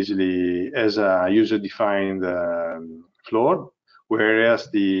implemented easily as a user-defined floor, whereas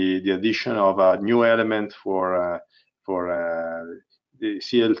the addition of a new element for the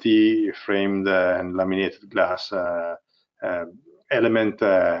CLT framed and laminated glass element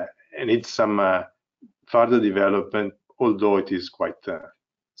needs some further development, although it is quite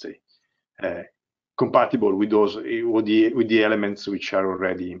compatible with the elements which are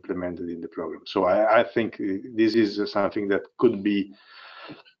already implemented in the program. So I think this is something that could be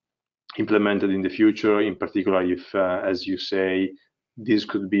implemented in the future, in particular if, as you say, this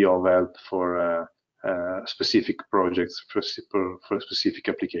could be of help for specific projects, for specific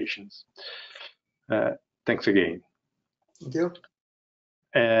applications. Thanks again. Thank you.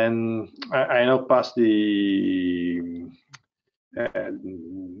 And I now pass the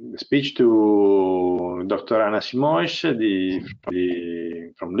speech to Dr. Ana Simões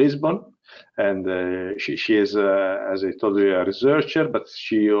from Lisbon, and she is, as I told you, a researcher, but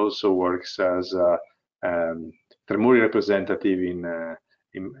she also works as a Tremuri representative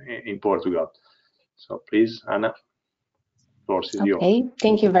in Portugal. So please, Ana, the floor is yours. Okay,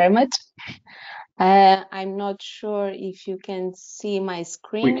 thank you very much. I'm not sure if you can see my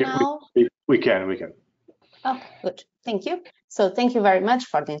screen now. We can. Oh, good. Thank you. So thank you very much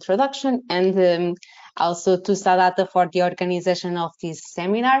for the introduction, and also to S.T.A for the organization of this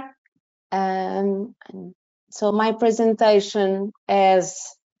seminar. So my presentation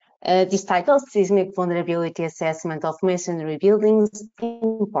has this title, Seismic Vulnerability Assessment of Masonry Buildings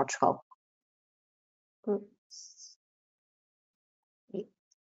in Portugal.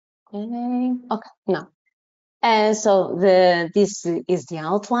 Okay, now. So this is the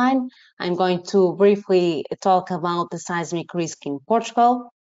outline. I'm going to briefly talk about the seismic risk in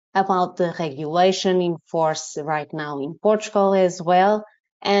Portugal, about the regulation in force right now in Portugal as well,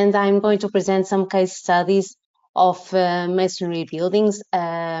 and I'm going to present some case studies of masonry buildings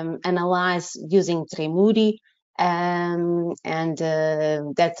analyzed using Tremuri, and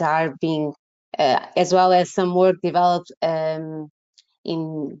that are being, as well as some work developed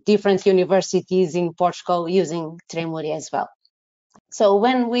in different universities in Portugal using Tremuri as well. So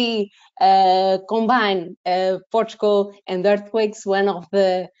when we combine Portugal and earthquakes, one of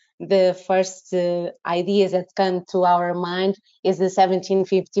the first ideas that come to our mind is the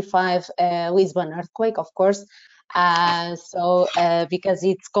 1755 Lisbon earthquake, of course. Because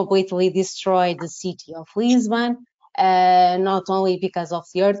it's completely destroyed the city of Lisbon, not only because of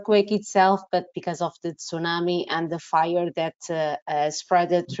the earthquake itself, but because of the tsunami and the fire that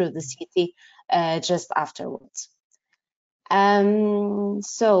spread through the city just afterwards.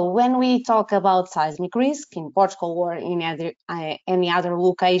 So when we talk about seismic risk in Portugal or in any other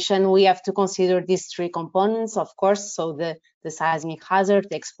location, we have to consider these three components, of course. So the seismic hazard,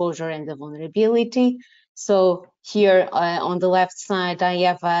 the exposure, and the vulnerability. So here on the left side, I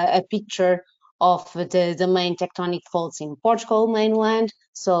have a picture of the main tectonic faults in Portugal mainland.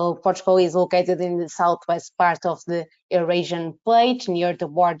 So Portugal is located in the southwest part of the Eurasian plate, near the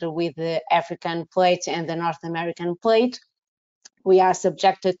border with the African plate and the North American plate. We are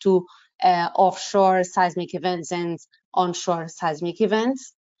subjected to offshore seismic events and onshore seismic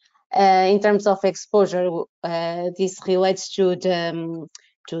events. In terms of exposure, this relates to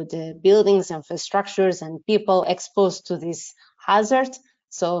the buildings, infrastructures, and people exposed to these hazard.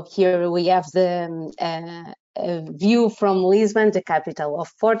 So here we have the view from Lisbon, the capital of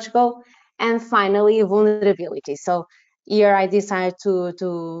Portugal, and finally vulnerability. So here I decided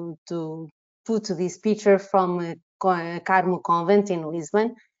to put this picture from Carmo Convent in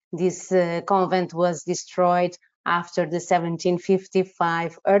Lisbon. This convent was destroyed after the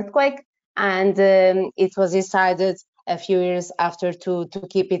 1755 earthquake, and it was decided a few years after to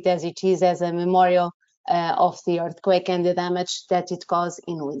keep it as it is, as a memorial of the earthquake and the damage that it caused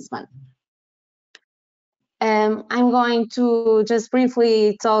in Lisbon. I'm going to just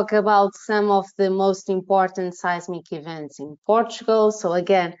briefly talk about some of the most important seismic events in Portugal. So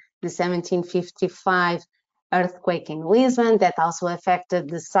again, the 1755 earthquake in Lisbon that also affected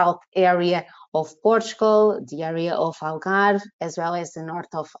the south area of Portugal, the area of Algarve, as well as the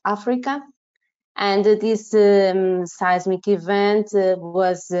north of Africa. And this seismic event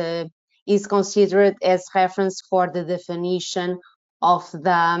is considered as reference for the definition of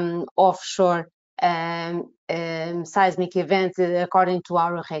the offshore seismic event according to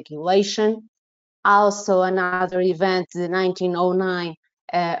our regulation. Also another event, the 1909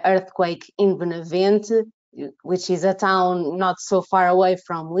 earthquake in Benavente, which is a town not so far away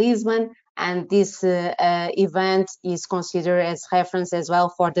from Lisbon, and this event is considered as reference as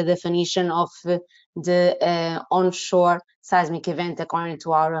well for the definition of the onshore seismic event according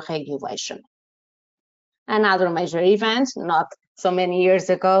to our regulation. Another major event, not so many years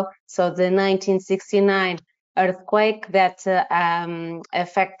ago, so the 1969 earthquake that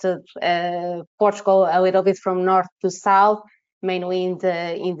affected Portugal a little bit from north to south, mainly in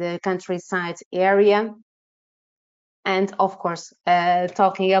the countryside area. And of course,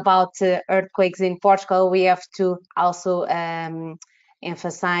 talking about earthquakes in Portugal, we have to also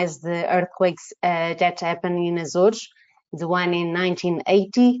emphasize the earthquakes that happened in Azores, the one in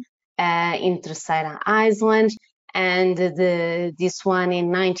 1980 in Terceira Island, and this one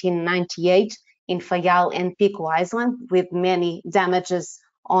in 1998 in Faial and Pico Island, with many damages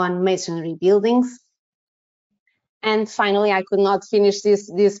on masonry buildings. And finally, I could not finish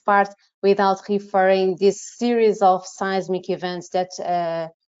this part without referring this series of seismic events that are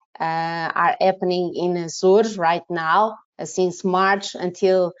happening in Azores right now, since March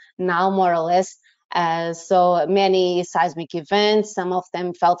until now, more or less. So many seismic events, some of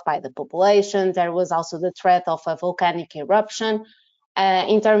them felt by the population. There was also the threat of a volcanic eruption.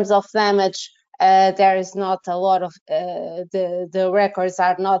 In terms of damage, there is not a lot of, the records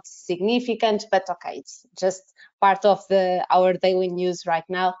are not significant, but okay, it's just part of our daily news right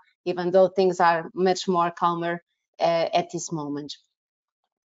now, even though things are much more calmer at this moment.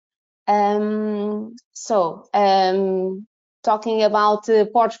 Talking about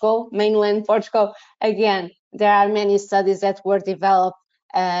Portugal, mainland Portugal, again, there are many studies that were developed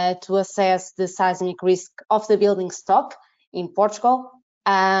to assess the seismic risk of the building stock in Portugal.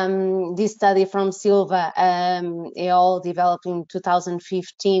 This study from Silva all developed in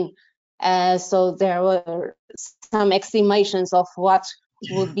 2015. So there were some estimations of what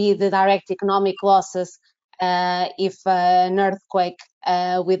would be the direct economic losses if an earthquake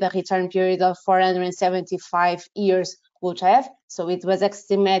with a return period of 475 years would have. So it was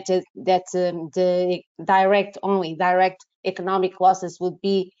estimated that the direct economic losses would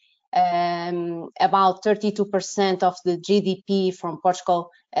be about 32% of the GDP from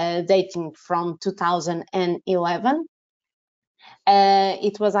Portugal dating from 2011.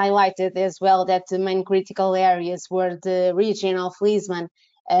 It was highlighted as well that the main critical areas were the region of Lisbon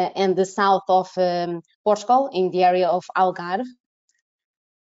and the south of Portugal in the area of Algarve.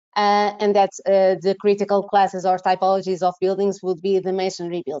 And that the critical classes or typologies of buildings would be the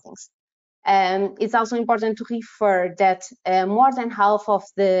masonry buildings. It's also important to refer that more than half of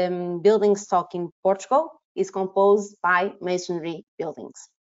the building stock in Portugal is composed by masonry buildings.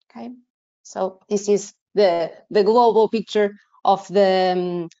 Okay, so this is the global picture of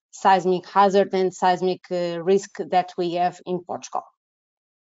the seismic hazard and seismic risk that we have in Portugal.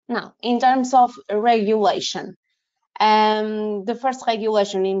 Now, in terms of regulation, the first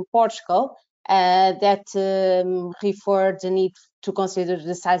regulation in Portugal that referred the need to consider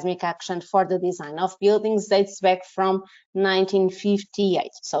the seismic action for the design of buildings dates back from 1958.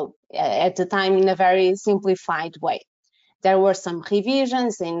 So at the time, in a very simplified way. There were some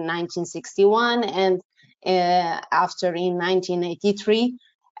revisions in 1961 and after in 1983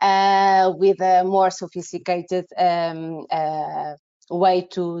 with a more sophisticated way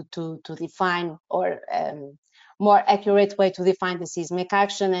to define, or more accurate way to define the seismic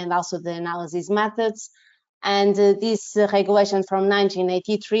action and also the analysis methods. And this regulation from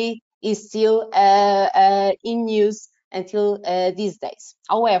 1983 is still in use until these days.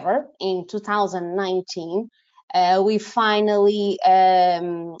 However, in 2019, we finally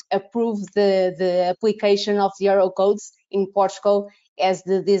approved the application of the Eurocodes in Portugal as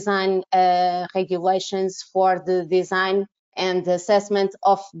the design regulations for the design and the assessment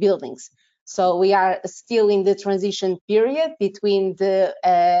of buildings. So we are still in the transition period between the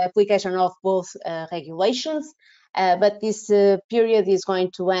application of both regulations, but this period is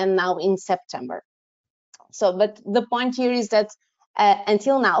going to end now in September. So, but the point here is that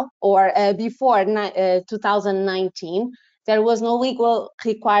until now, or before 2019, there was no legal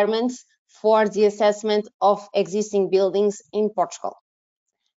requirements for the assessment of existing buildings in Portugal.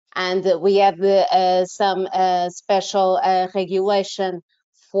 And we have some special regulation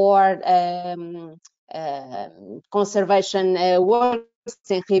for conservation works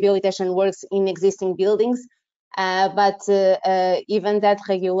and rehabilitation works in existing buildings. But even that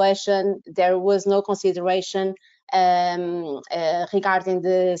regulation, there was no consideration regarding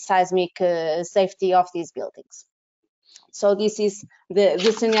the seismic safety of these buildings. So this is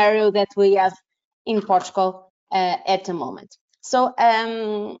the scenario that we have in Portugal at the moment. So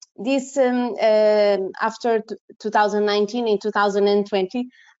this after 2019, in 2020,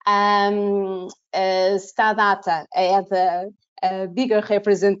 S.T.A had a bigger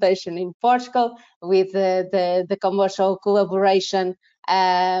representation in Portugal with the commercial collaboration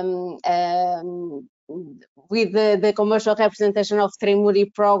with the commercial representation of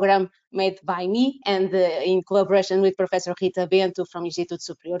Tremuri program made by me and in collaboration with Professor Rita Bento from Instituto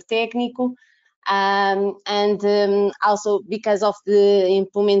Superior Técnico. Also because of the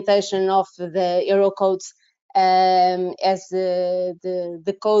implementation of the Eurocodes as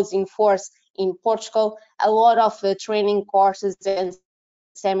the codes in force in Portugal, a lot of training courses and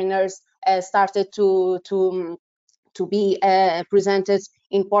seminars started to be presented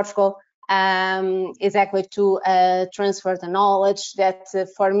in Portugal, exactly to transfer the knowledge that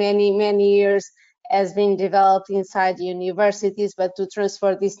for many years has been developed inside the universities, but to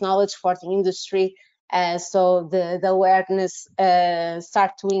transfer this knowledge for the industry, so the awareness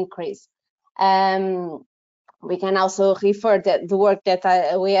start to increase. We can also refer that the work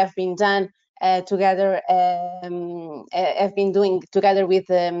that we have been done together, have been doing together with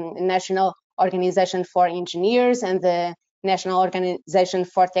the National Organization for Engineers and the National Organization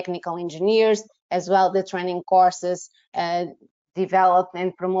for Technical Engineers, as well the training courses developed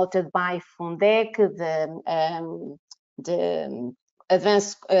and promoted by Fundec, the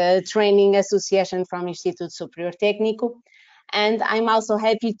Advanced Training Association from Instituto Superior Técnico. And I'm also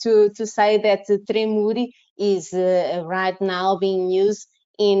happy to say that Tremuri is right now being used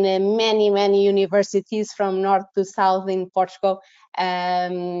in many universities from north to south in Portugal,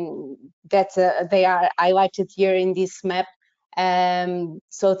 that they are highlighted here in this map.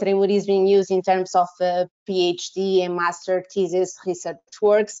 So Tremuri is being used in terms of PhD and master thesis research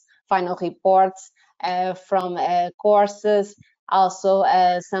works, final reports from courses, also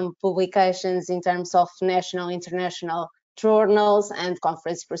some publications in terms of national, international journals and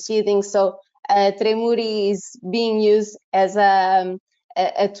conference proceedings. So Tremuri is being used as a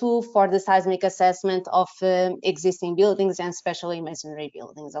tool for the seismic assessment of existing buildings and especially masonry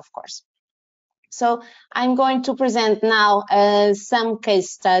buildings, of course. So I'm going to present now some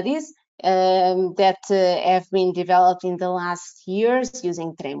case studies that have been developed in the last years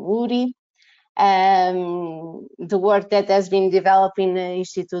using Tremuri. The work that has been developed in the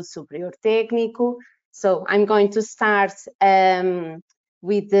Instituto Superior Técnico. So I'm going to start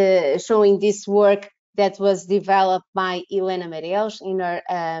with showing this work that was developed by Helena Meirelles in her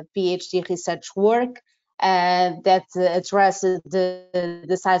PhD research work that addresses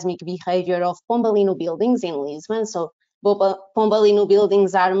the seismic behavior of Pombalino buildings in Lisbon. So Pombalino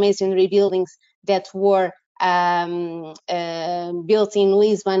buildings are masonry buildings that were built in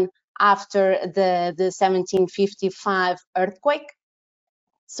Lisbon after the 1755 earthquake.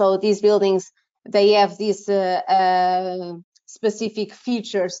 So these buildings, they have these specific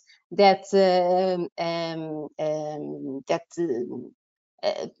features that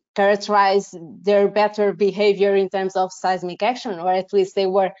characterize their better behavior in terms of seismic action, or at least they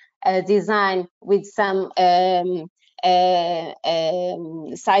were designed with some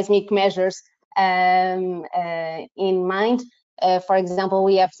seismic measures in mind. For example,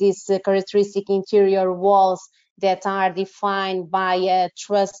 we have these characteristic interior walls that are defined by a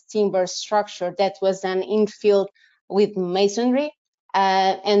truss timber structure that was then infilled with masonry.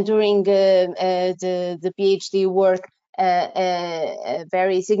 And during the PhD work, a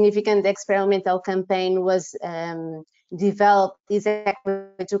very significant experimental campaign was developed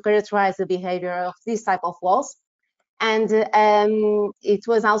exactly to characterize the behavior of this type of walls. And it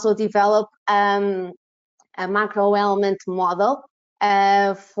was also developed a macro element model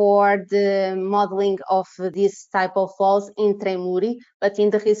for the modeling of this type of walls in Tremuri, but in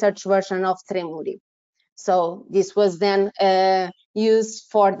the research version of Tremuri. So this was then used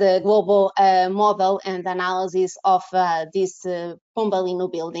for the global model and analysis of this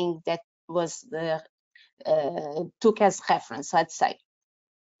Pombalino building that was took as reference, let's say.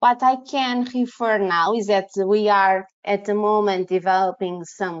 What I can refer now is that we are at the moment developing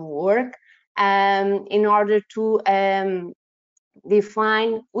some work in order to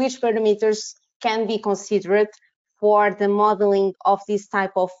define which parameters can be considered for the modeling of this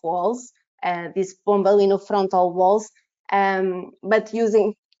type of walls, these Pombalino frontal walls, but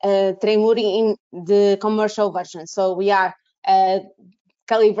using Tremuri in the commercial version. So we are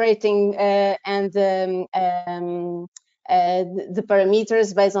calibrating the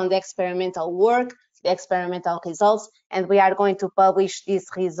parameters based on the experimental work, the experimental results, and we are going to publish these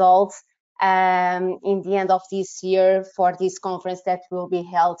results in the end of this year for this conference that will be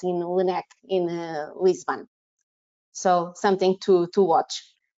held in LUNEC in Lisbon. So something to watch.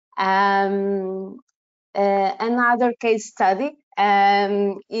 Another case study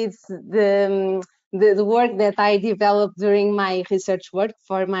is the work that I developed during my research work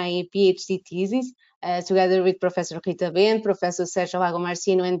for my PhD thesis, together with Professor Rita Bento, Professor Sérgio Lago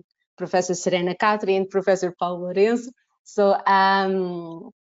Marcino, and Professor Serena Catri, and Professor Paulo Lourenço. So,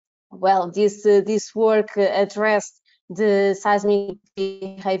 well, this work addressed the seismic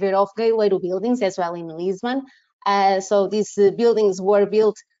behavior of Galeiro buildings as well in Lisbon. So these buildings were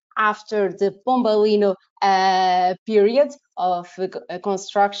built after the Pombalino period of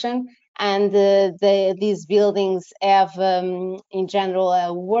construction, and these buildings have, in general,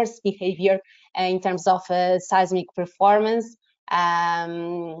 a worse behavior in terms of seismic performance.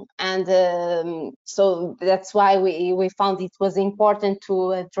 So that's why we found it was important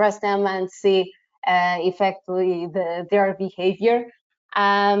to address them and see effectively their behavior.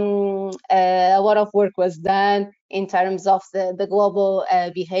 A lot of work was done in terms of the global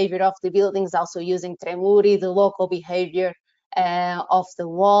behavior of the buildings, also using Tremuri, the local behavior of the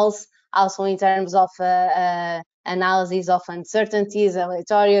walls, also in terms of analysis of uncertainties,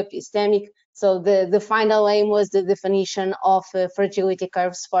 aleatory, epistemic. So the final aim was the definition of fragility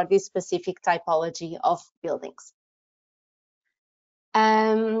curves for this specific typology of buildings.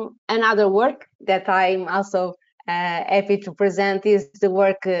 Another work that I'm also happy to present is the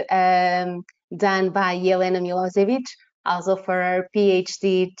work done by Jelena Milosevic, also for her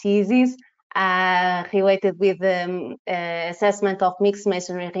PhD thesis, related with the assessment of mixed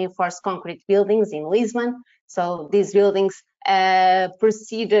masonry reinforced concrete buildings in Lisbon. So these buildings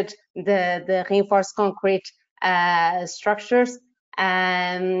preceded the reinforced concrete structures.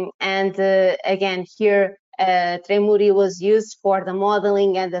 Again, here Tremuri was used for the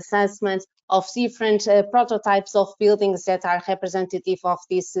modeling and assessment of different prototypes of buildings that are representative of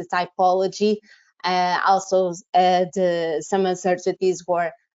this typology. Also, some uncertainties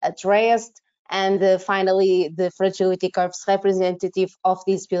were addressed, and finally, the fragility curves representative of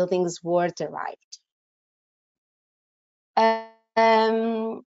these buildings were derived.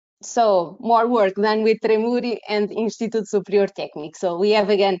 So more work done with Tremuri and Instituto Superior Técnico. So we have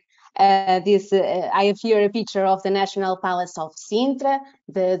again I have here a picture of the National Palace of Sintra,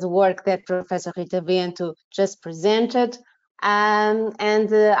 the work that Professor Rita Bento just presented. I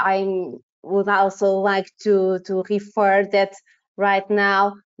would also like to refer that right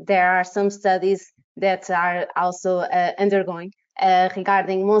now there are some studies that are also undergoing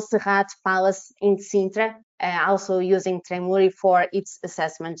regarding Montserrat Palace in Sintra, also using Tremuri for its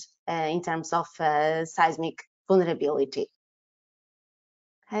assessment in terms of seismic vulnerability.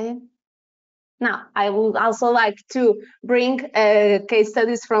 Okay. Now, I would also like to bring case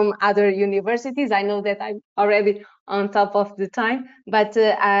studies from other universities. I know that I'm already on top of the time, but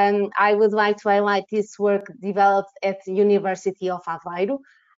I would like to highlight this work developed at the University of Aveiro.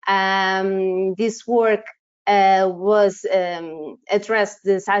 This work was addressed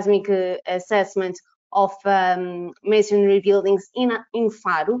the seismic assessment of masonry buildings in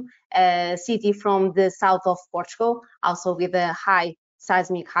Faro, a city from the south of Portugal, also with a high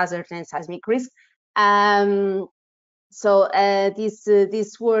seismic hazard and seismic risk.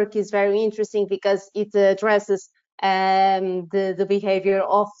 This work is very interesting because it addresses the behavior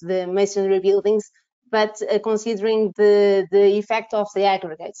of the masonry buildings, but considering the effect of the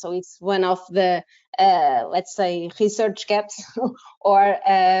aggregate. So it's one of the, let's say, research gaps or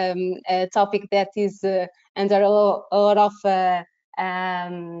a topic that is under a lot of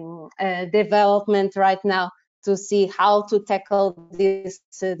development right now to see how to tackle this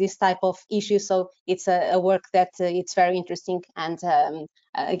type of issue. So it's a work that it's very interesting, and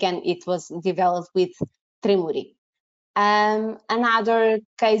again, it was developed with Tremuri. Another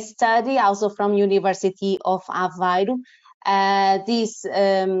case study, also from University of Aveiro, this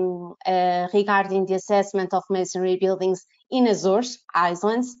regarding the assessment of masonry buildings in Azores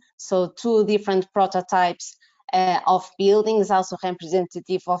Islands. So 2 different prototypes of buildings, also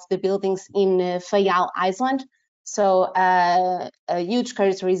representative of the buildings in Faial Island. So a huge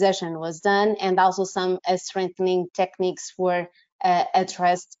characterization was done, and also some strengthening techniques were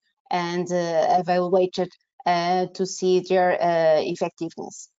addressed and evaluated to see their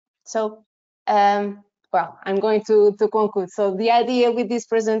effectiveness. So, well, I'm going to conclude. So the idea with this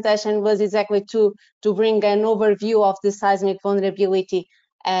presentation was exactly to bring an overview of the seismic vulnerability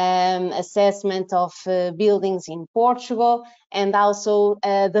assessment of buildings in Portugal, and also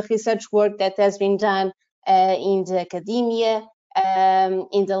the research work that has been done in the academia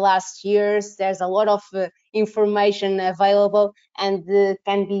in the last years. There's a lot of information available and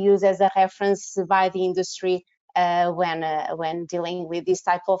can be used as a reference by the industry when dealing with this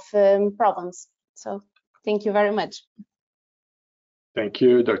type of problems. So thank you very much. Thank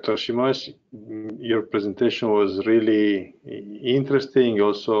you, Dr. Simões. Your presentation was really interesting,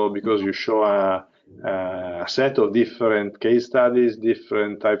 also because you show a set of different case studies,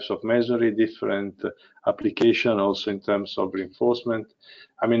 different types of masonry, different application, also in terms of reinforcement.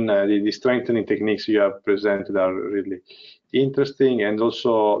 I mean, the strengthening techniques you have presented are really interesting, and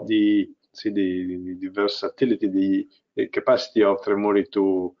also the versatility, the capacity of Tremori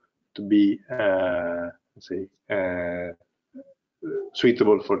to be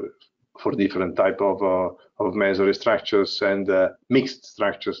suitable for different type of masonry structures and mixed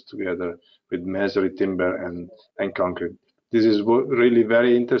structures together with masonry, timber, and concrete. This is really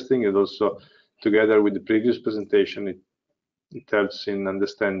very interesting, and also together with the previous presentation, it helps in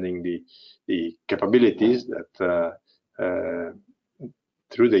understanding the capabilities that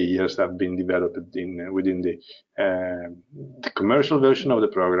through the years have been developed within the commercial version of the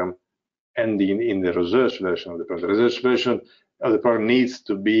program and in the research version of the program. The research version of the program needs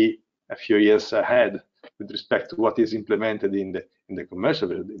to be a few years ahead with respect to what is implemented in the commercial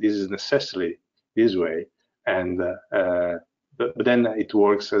version. This is necessarily this way, and but then it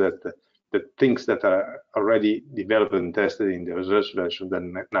works so that the things that are already developed and tested in the research version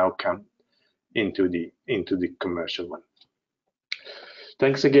then now come into the commercial one.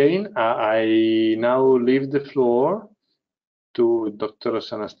 Thanks again. I now leave the floor to Dr.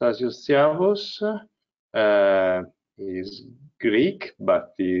 Anastasios Tsiavos. He's Greek,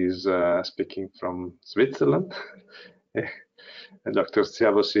 but he's speaking from Switzerland. Dr.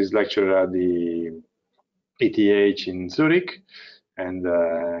 Tsiavos is lecturer at the ETH in Zurich, and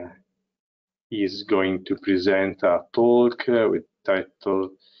he is going to present a talk with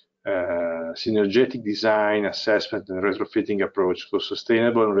title Synergetic Design, Assessment and Retrofitting Approach for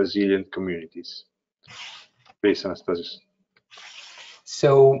Sustainable and Resilient Communities. Please, Anastasios.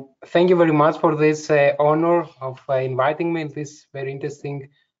 So thank you very much for this honor of inviting me in this very interesting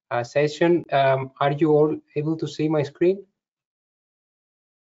session. Are you all able to see my screen?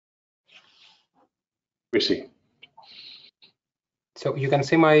 We see. So you can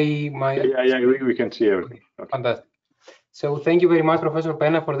see my yeah, we can see everything. Okay. Fantastic. So thank you very much, Professor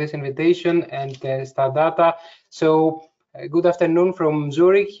Penna, for this invitation, and S.T.A. So good afternoon from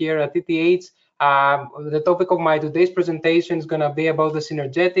Zurich here at ETH. The topic of my today's presentation is going to be about the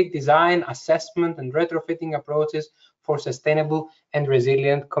synergetic design, assessment, and retrofitting approaches for sustainable and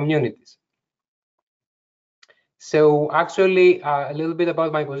resilient communities. So actually, a little bit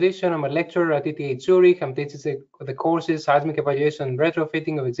about my position. I'm a lecturer at ETH Zurich. I'm teaching the courses Seismic Evaluation and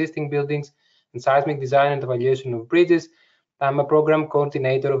Retrofitting of Existing Buildings and Seismic Design and Evaluation of Bridges. I'm a program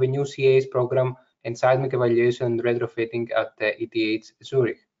coordinator of a new CA's program in Seismic Evaluation and Retrofitting at ETH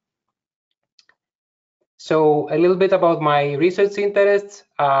Zurich. So a little bit about my research interests.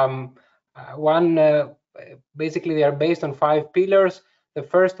 Basically, they are based on 5 pillars. The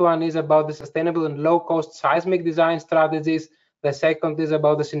first one is about the sustainable and low-cost seismic design strategies. The second is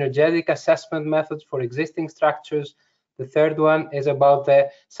about the synergetic assessment methods for existing structures. The third one is about the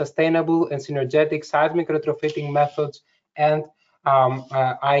sustainable and synergetic seismic retrofitting methods. And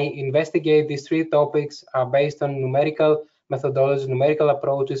I investigate these 3 topics based on numerical methodologies, numerical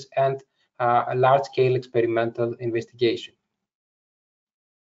approaches, and a large-scale experimental investigation.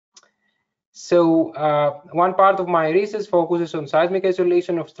 So one part of my research focuses on seismic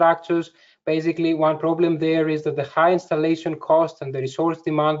isolation of structures. Basically, one problem there is that the high installation cost and the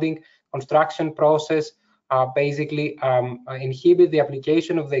resource-demanding construction process basically inhibit the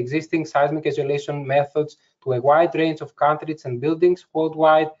application of the existing seismic isolation methods to a wide range of countries and buildings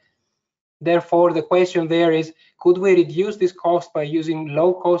worldwide. Therefore, the question there is, could we reduce this cost by using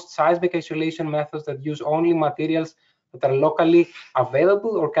low-cost seismic isolation methods that use only materials that are locally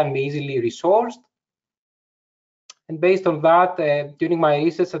available or can be easily resourced. And based on that, during my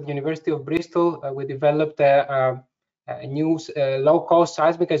research at the University of Bristol, we developed a new low-cost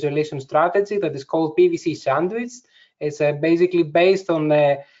seismic isolation strategy that is called PVC sandwich. It's basically based on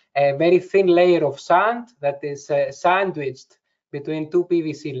a very thin layer of sand that is sandwiched between two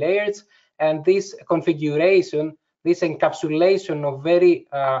PVC layers, and this configuration, this encapsulation of very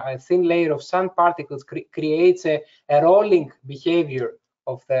thin layer of sand particles creates a rolling behavior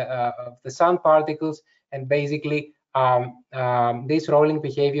of the sand particles, and basically this rolling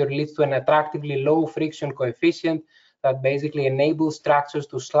behavior leads to an attractively low friction coefficient that basically enables structures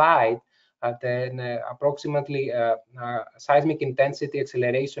to slide at an approximately seismic intensity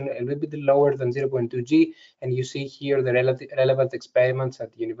acceleration a little bit lower than 0.2 g, and you see here the relevant experiments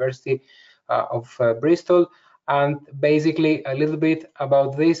at the University of Bristol. And basically a little bit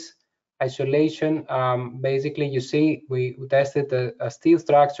about this isolation. Basically, you see we tested a steel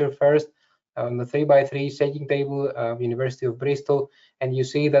structure first on the 3x3 shaking table of University of Bristol, and you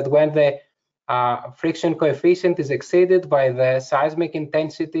see that when the friction coefficient is exceeded by the seismic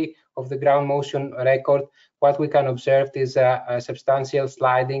intensity of the ground motion record, what we can observe is a substantial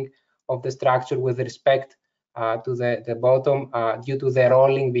sliding of the structure with respect to the bottom due to the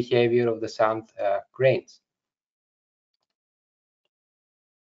rolling behavior of the sand grains.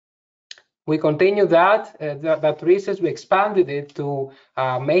 We continued that research. We expanded it to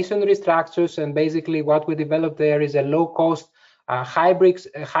masonry structures, and basically what we developed there is a low-cost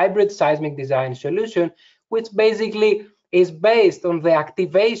hybrid seismic design solution, which basically is based on the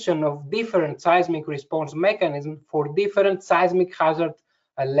activation of different seismic response mechanisms for different seismic hazard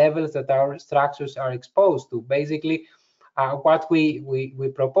levels that our structures are exposed to. Basically, what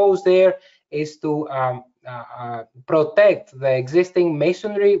we propose there is to protect the existing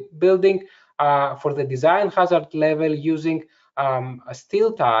masonry building for the design hazard level using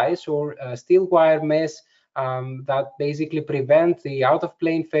steel ties or steel wire mesh that basically prevent the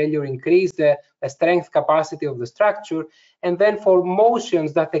out-of-plane failure, increase the strength capacity of the structure. And then for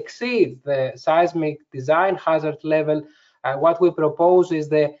motions that exceed the seismic design hazard level, what we propose is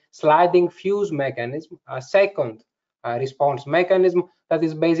the sliding fuse mechanism, a second response mechanism that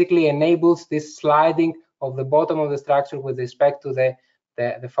is basically enables this sliding of the bottom of the structure with respect to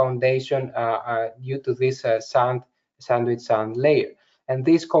the foundation due to this sandwich sand layer. And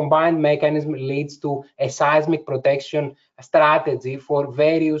this combined mechanism leads to a seismic protection strategy for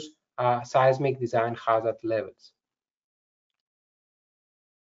various seismic design hazard levels.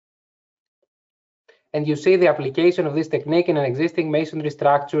 And you see the application of this technique in an existing masonry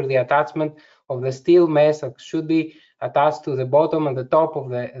structure, the attachment of the steel mesh that should be attached to the bottom and the top of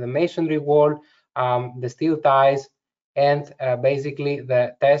the masonry wall, the steel ties, and basically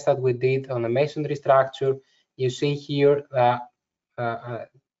the test that we did on the masonry structure. You see here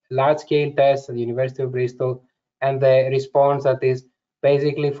large-scale test at the University of Bristol, and the response that is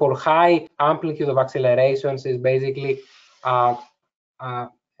basically for high amplitude of accelerations is basically a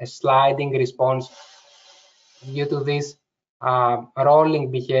sliding response due to this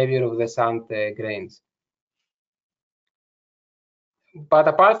rolling behavior of the sand grains. But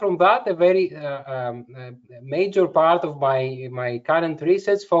apart from that, a very major part of my current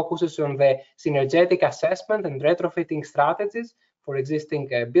research focuses on the synergetic assessment and retrofitting strategies for existing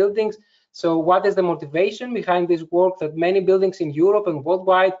buildings. So what is the motivation behind this work? That many buildings in Europe and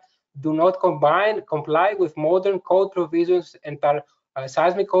worldwide do not comply with modern code provisions and are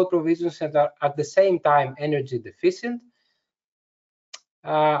seismic code provisions that are at the same time energy deficient.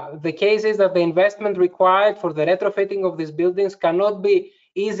 The case is that the investment required for the retrofitting of these buildings cannot be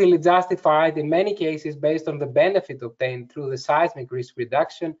easily justified in many cases based on the benefit obtained through the seismic risk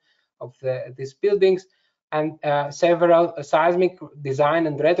reduction of these buildings, and several seismic design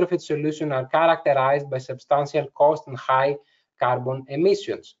and retrofit solutions are characterized by substantial cost and high carbon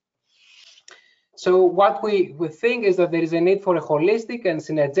emissions. So what we think is that there is a need for a holistic and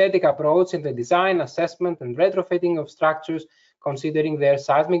synergetic approach in the design, assessment, and retrofitting of structures, considering their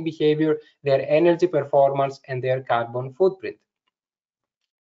seismic behavior, their energy performance, and their carbon footprint.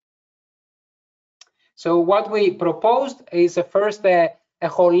 So what we proposed is first a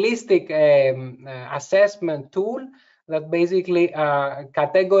holistic assessment tool that basically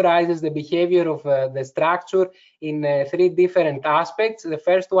categorizes the behavior of the structure in three different aspects. The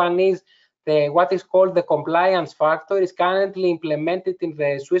first one is what is called the compliance factor. Is currently implemented in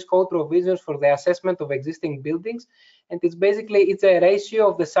the Swiss code provisions for the assessment of existing buildings, and it's a ratio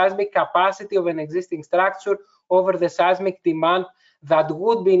of the seismic capacity of an existing structure over the seismic demand that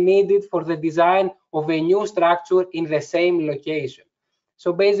would be needed for the design of a new structure in the same location.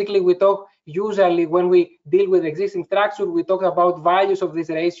 So basically, we talk usually when we deal with existing structure, we talk about values of this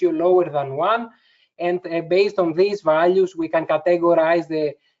ratio lower than 1, and based on these values, we can categorize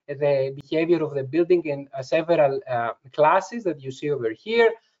the behavior of the building in several classes that you see over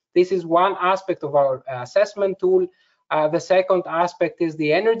here. This is one aspect of our assessment tool. The second aspect is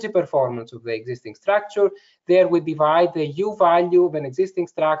the energy performance of the existing structure. There we divide the U value of an existing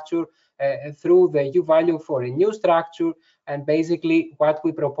structure through the U value for a new structure, and basically what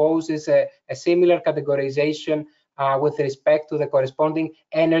we propose is a similar categorization with respect to the corresponding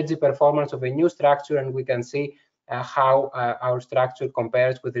energy performance of a new structure, and we can see how our structure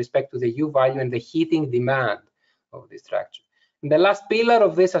compares with respect to the U value and the heating demand of the structure. And the last pillar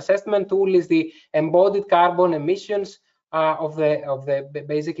of this assessment tool is the embodied carbon emissions of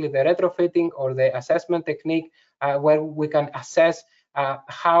basically the retrofitting or the assessment technique, where we can assess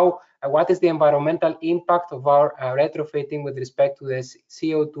what is the environmental impact of our retrofitting with respect to the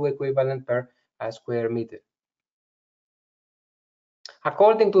CO2 equivalent per square meter.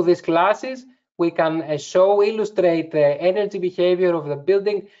 According to these classes, we can illustrate the energy behavior of the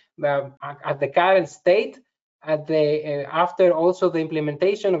building at the current state, after also the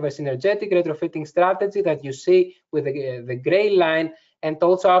implementation of a synergetic retrofitting strategy that you see with the gray line, and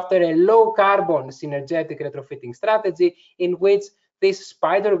also after a low carbon synergetic retrofitting strategy in which this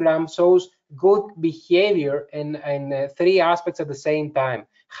spidergram shows good behavior in three aspects at the same time: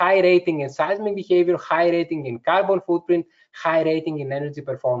 high rating in seismic behavior, high rating in carbon footprint, high rating in energy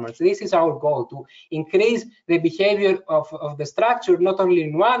performance. This is our goal, to increase the behavior of the structure, not only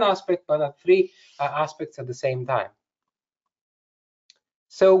in one aspect, but at three aspects at the same time.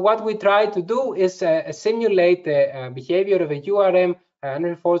 So what we try to do is simulate the behavior of a URM,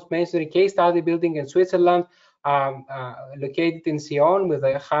 unreinforced masonry case study building in Switzerland, located in Simões with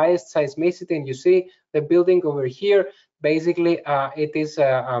the highest seismicity. And you see the building over here. Basically, it is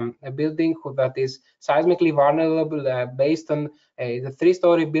a building that is seismically vulnerable based on the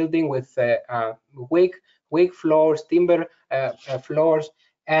three-story building with weak floors, timber floors.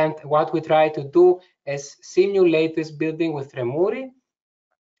 And what we try to do is simulate this building with Remuri.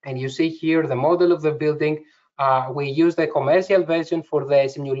 And you see here the model of the building. We use the commercial version for the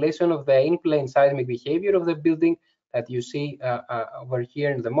simulation of the in-plane seismic behavior of the building that you see over here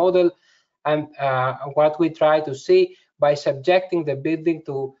in the model. And what we try to see by subjecting the building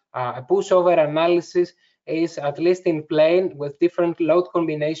to a pushover analysis is, at least in plane with different load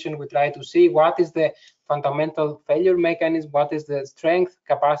combination, we try to see what is the fundamental failure mechanism, what is the strength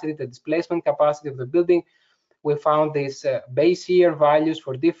capacity, the displacement capacity of the building. We found these base shear values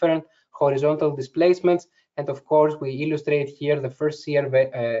for different horizontal displacements. And of course, we illustrate here the first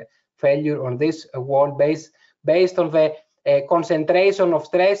shear failure on this wall based on the concentration of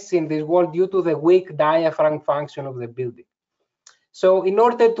stress in this wall due to the weak diaphragm function of the building. So in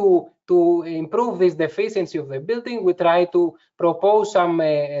order to improve this efficiency of the building, we try to propose some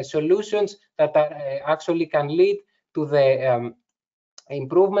solutions that actually can lead to the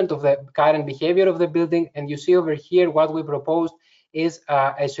improvement of the current behavior of the building. And you see over here what we proposed is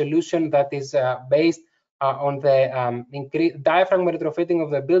a solution that is based on the increased diaphragm retrofitting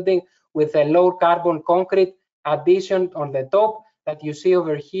of the building with a low carbon concrete addition on the top that you see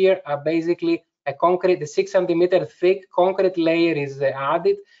over here. Basically a concrete, the 6 centimeter thick concrete layer is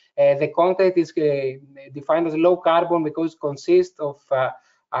added. The concrete is defined as low carbon because it consists of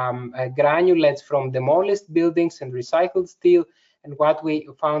granulates from demolished buildings and recycled steel. And what we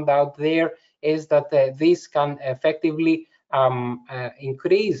found out there is that this can effectively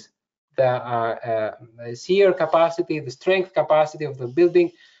increase the shear capacity, the strength capacity of the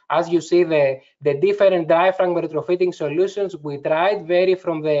building. As you see, the different diaphragm retrofitting solutions we tried vary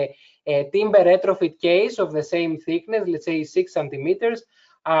from the timber retrofit case of the same thickness, let's say 6 centimeters,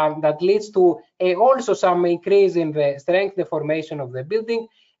 that leads to also some increase in the strength deformation of the building,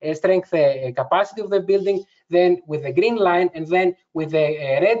 strength capacity of the building. Then with the green line, and then with the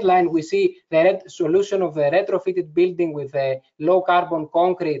red line, we see the red solution of the retrofitted building with a low carbon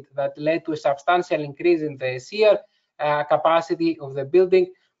concrete that led to a substantial increase in the shear capacity of the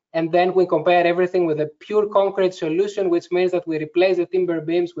building. And then we compare everything with a pure concrete solution, which means that we replace the timber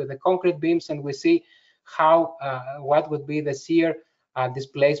beams with the concrete beams, and we see how what would be the shear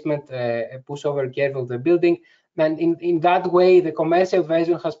displacement pushover curve of the building. And in that way, the commercial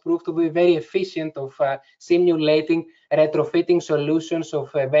version has proved to be very efficient of simulating retrofitting solutions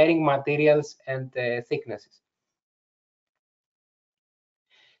of varying materials and thicknesses.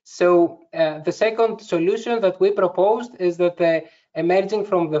 So the second solution that we proposed is that emerging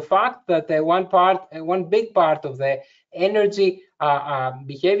from the fact that one big part of the energy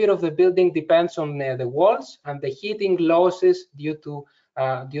behavior of the building depends on the walls and the heating losses due to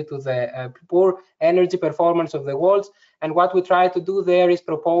due to the poor energy performance of the walls. And what we try to do there is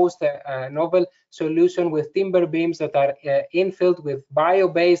propose a novel solution with timber beams that are infilled with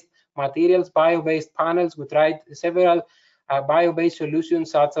bio-based materials, bio-based panels. We tried several bio-based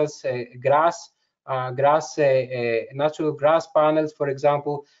solutions such as natural grass panels, for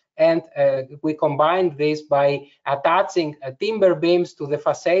example, and we combined this by attaching timber beams to the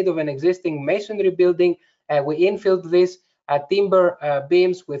facade of an existing masonry building. We infilled this timber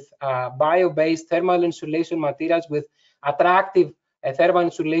beams with bio-based thermal insulation materials with attractive thermal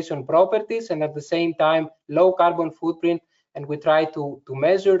insulation properties, and at the same time low carbon footprint. And we try to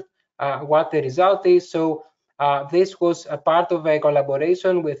measure what the result is. So this was a part of a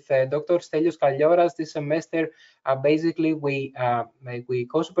collaboration with Dr. Stelios Kallioras this semester. Basically, we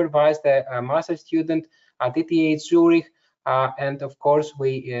co-supervised a master student at ETH Zurich, and of course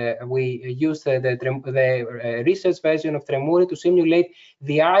we used the research version of Tremuri to simulate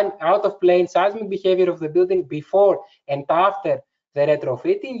the out-of-plane seismic behavior of the building before and after the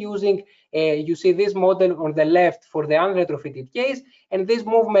retrofitting, using you see this model on the left for the unretrofitted case, and this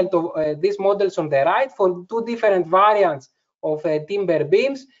movement of these models on the right for two different variants of timber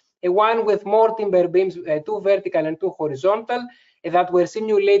beams, one with more timber beams, two vertical and two horizontal, that were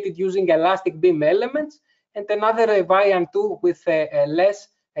simulated using elastic beam elements, and another variant two with less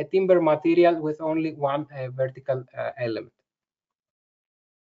timber material with only one vertical element.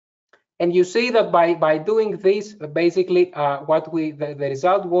 And you see that by doing this, basically, what the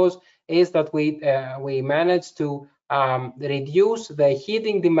result is that we managed to reduce the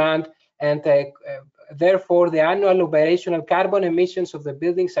heating demand, and therefore the annual operational carbon emissions of the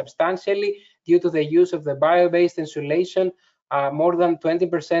building substantially due to the use of the bio-based insulation, more than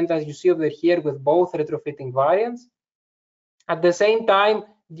 20%, as you see over here, with both retrofitting variants. At the same time,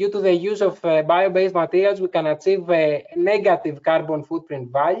 due to the use of bio-based materials, we can achieve negative carbon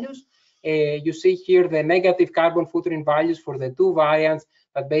footprint values. You see here the negative carbon footprint values for the two variants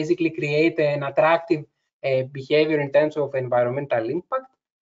that basically create an attractive behavior in terms of environmental impact.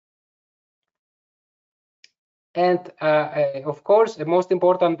 And of course, the most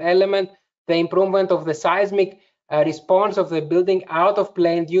important element, the improvement of the seismic response of the building out of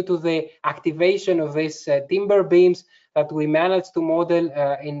plane due to the activation of these timber beams that we managed to model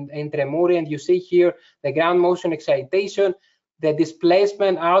in Tremuri. And you see here the ground motion excitation, the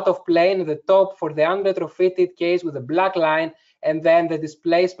displacement out of plane at the top for the unretrofitted case with the black line, and then the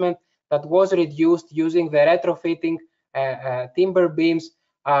displacement that was reduced using the retrofitting timber beams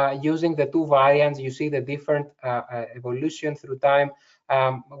using the two variants. You see the different evolution through time.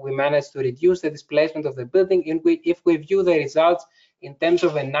 We managed to reduce the displacement of the building. And if we view the results in terms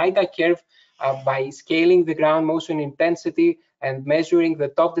of a Naida curve, by scaling the ground motion intensity and measuring the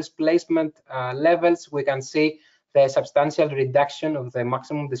top displacement levels, we can see the substantial reduction of the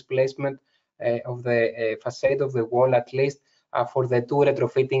maximum displacement of the facade of the wall, at least for the two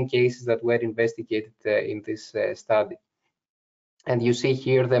retrofitting cases that were investigated in this study. And you see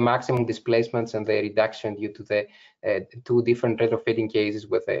here the maximum displacements and the reduction due to the two different retrofitting cases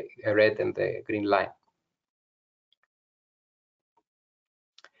with a red and the green line.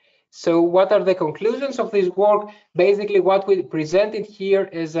 So what are the conclusions of this work? Basically, what we presented here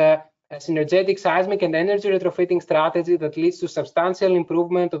is a synergetic seismic and energy retrofitting strategy that leads to substantial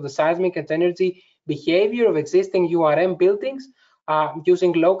improvement of the seismic and energy behavior of existing URM buildings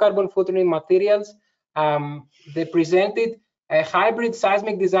using low carbon footprint materials. They presented a hybrid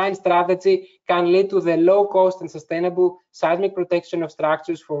seismic design strategy can lead to the low cost and sustainable seismic protection of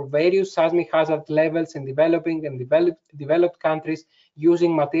structures for various seismic hazard levels in developing and developed countries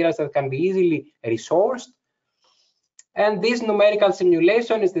using materials that can be easily resourced. And this numerical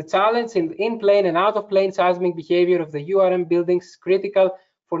simulation is the challenge in plane and out of plane seismic behavior of the URM buildings, critical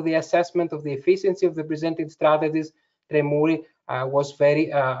for the assessment of the efficiency of the presented strategies. Tremuri was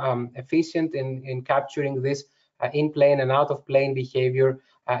very efficient in capturing this in-plane and out-of-plane behavior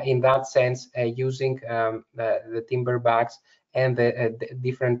in that sense, using the timber bags and the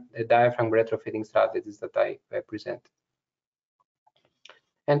different diaphragm retrofitting strategies that I present.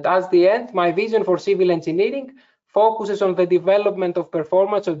 And as the end, my vision for civil engineering focuses on the development of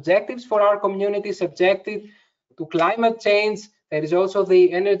performance objectives for our community subjected to climate change. There is also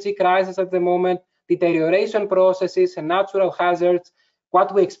the energy crisis at the moment, deterioration processes and natural hazards,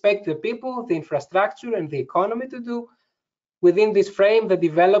 what we expect the people, the infrastructure, and the economy to do. Within this frame, the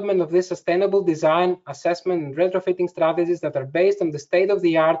development of this sustainable design, assessment, and retrofitting strategies that are based on the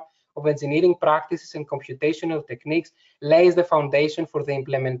state-of-the-art of engineering practices and computational techniques lays the foundation for the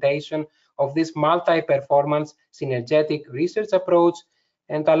implementation of this multi-performance synergetic research approach.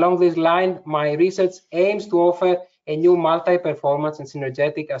 And along this line, my research aims to offer a new multi-performance and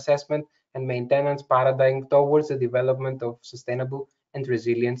synergetic assessment and maintenance paradigm towards the development of sustainable and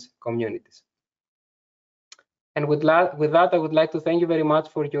resilient communities. And with that, I would like to thank you very much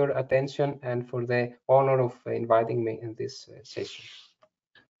for your attention and for the honor of inviting me in this session.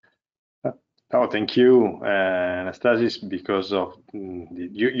 Oh, thank you, Anastasis, because of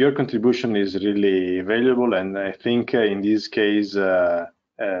your contribution is really valuable, and I think in this case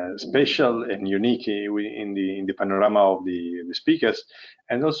special and unique in the panorama of the speakers.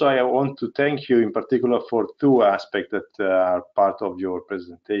 And also, I want to thank you in particular for two aspects that are part of your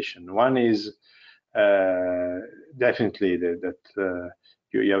presentation. One is definitely that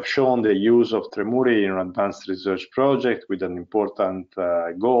you have shown the use of Tremuri in an advanced research project with an important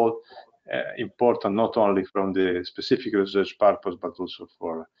goal. Important not only from the specific research purpose, but also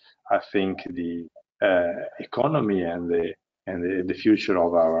for, I think, the economy and the future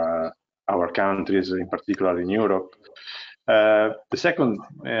of our countries, in particular in Europe. The second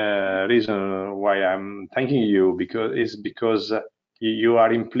reason why I'm thanking you is because you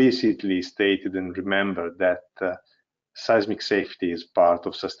are implicitly stated and remember that seismic safety is part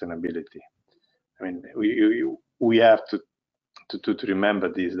of sustainability. I mean, we have to remember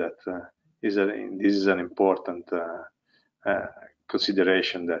this, that this is an important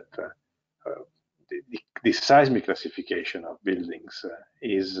consideration, that the seismic classification of buildings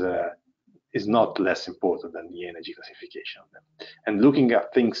is not less important than the energy classification of them. And looking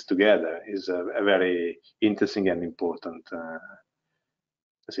at things together is a very interesting and important,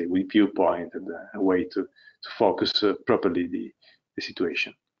 let's say, viewpoint and a way to focus properly the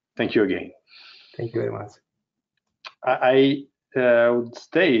situation. Thank you again. Thank you very much. I would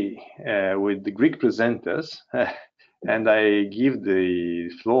stay with the Greek presenters, and I give the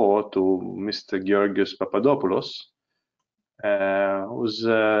floor to Mr. Georgios Papadopoulos, who's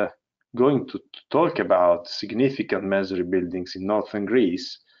going to talk about significant masonry buildings in northern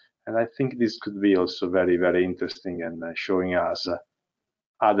Greece. And I think this could be also very, very interesting, and showing us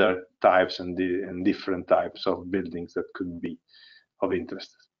other types and different types of buildings that could be of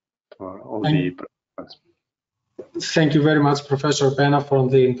interest for all the participants. Thank you very much, Professor Penna, for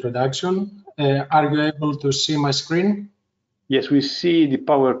the introduction. Are you able to see my screen? Yes, we see the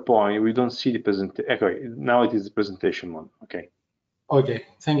PowerPoint. We don't see the presentation. Okay, now it is the presentation one. Okay. Okay,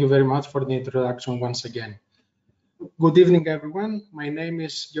 thank you very much for the introduction once again. Good evening, everyone. My name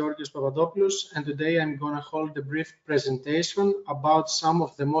is Georgios Papadopoulos, and today I'm going to hold a brief presentation about some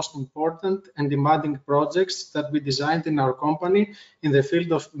of the most important and demanding projects that we designed in our company in the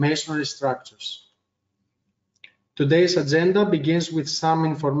field of masonry structures. Today's agenda begins with some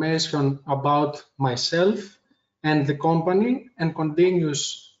information about myself and the company, and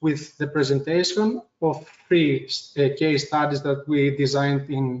continues with the presentation of three case studies that we designed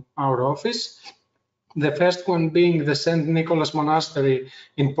in our office. The first one being the St. Nicholas Monastery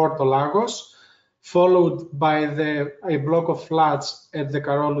in Porto Lagos, followed by a block of flats at the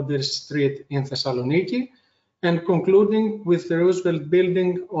Karoloudir Street in Thessaloniki, and concluding with the Roosevelt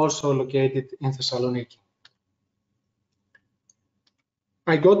Building, also located in Thessaloniki.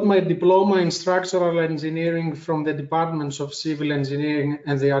 I got my diploma in structural engineering from the departments of civil engineering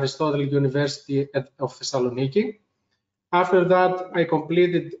and the Aristotle University of Thessaloniki. After that, I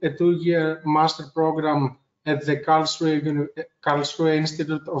completed a 2-year master program at the Karlsruhe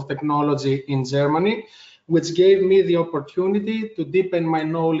Institute of Technology in Germany, which gave me the opportunity to deepen my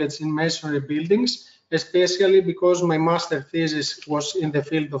knowledge in masonry buildings, especially because my master thesis was in the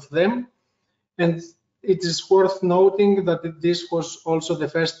field of them. And it is worth noting that this was also the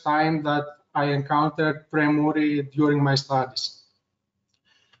first time that I encountered Tremuri during my studies.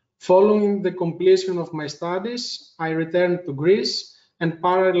 Following the completion of my studies, I returned to Greece, and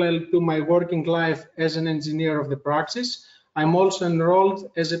parallel to my working life as an engineer of the praxis, I'm also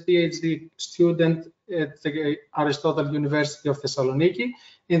enrolled as a Ph.D. student at the Aristotle University of Thessaloniki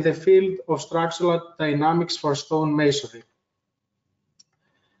in the field of structural dynamics for stone masonry.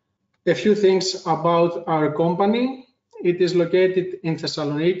 A few things about our company. It is located in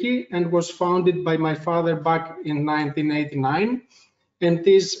Thessaloniki and was founded by my father back in 1989, and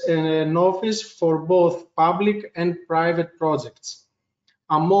is an office for both public and private projects.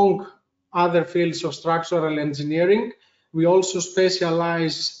 Among other fields of structural engineering, we also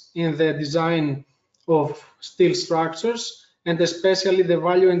specialize in the design of steel structures, and especially the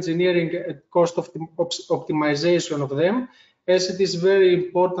value engineering and cost optimization of them, as it is very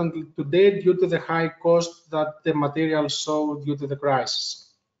important today due to the high cost that the materials saw due to the crisis.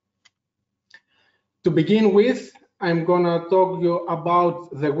 To begin with, I'm going to talk to you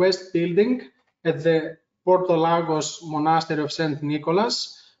about the West Building at the Porto Lagos Monastery of St.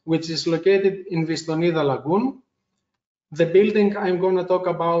 Nicholas, which is located in Vistonida Lagoon. The building I'm going to talk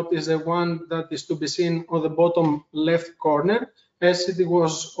about is the one that is to be seen on the bottom left corner, as it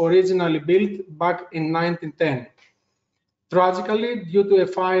was originally built back in 1910. Tragically, due to a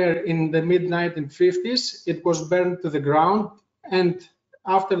fire in the mid-1950s, it was burned to the ground, and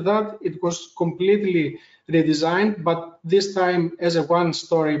after that it was completely redesigned, but this time as a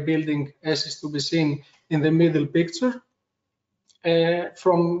one-story building, as is to be seen in the middle picture,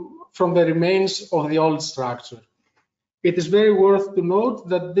 from the remains of the old structure. It is very worth to note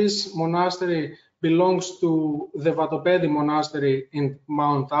that this monastery belongs to the Vatopedi monastery in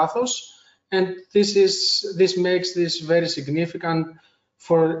Mount Athos, and this makes this very significant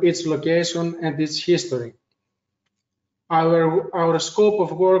for its location and its history. Our scope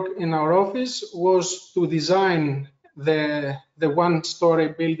of work in our office was to design the one-story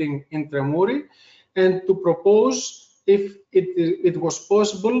building in Tremuri and to propose if it was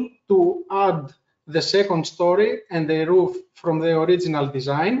possible to add the second story and the roof from the original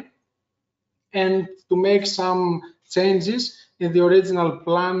design, and to make some changes in the original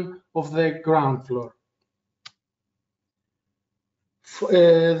plan of the ground floor.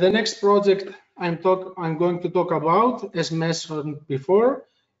 The next project I'm going to talk about, as mentioned before,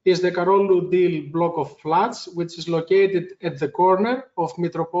 is the Karolu Dil block of flats, which is located at the corner of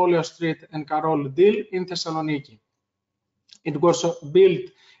Mitropolio Street and Karolu Dil in Thessaloniki. It was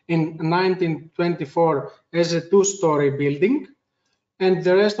built in 1924 as a two-story building, and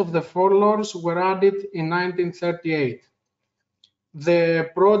the rest of the floors were added in 1938. The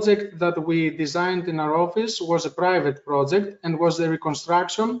project that we designed in our office was a private project and was the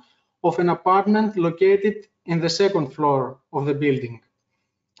reconstruction of an apartment located in the second floor of the building.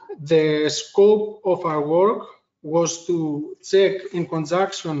 The scope of our work was to check in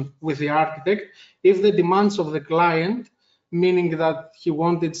conjunction with the architect if the demands of the client, meaning that he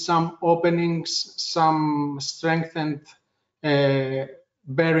wanted some openings, some strengthened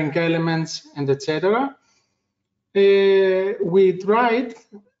bearing elements, and etc. We tried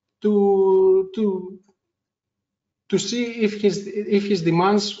to see if his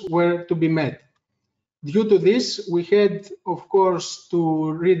demands were to be met. Due to this, we had, of course, to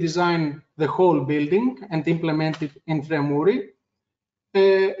redesign the whole building and implement it in Tremuri.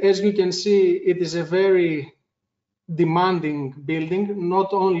 As you can see, it is a very demanding building,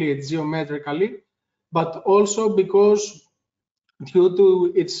 not only geometrically, but also because due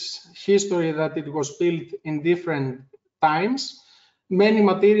to its history that it was built in different times, many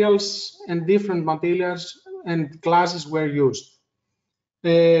materials and different materials and classes were used.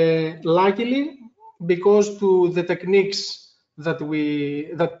 Luckily, because to the techniques that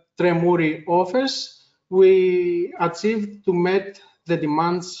Tremuri offers, we achieved to meet the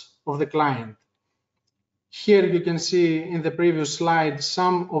demands of the client. Here you can see in the previous slide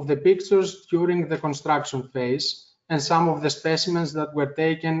some of the pictures during the construction phase and some of the specimens that were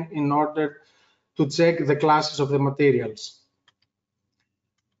taken in order to check the classes of the materials.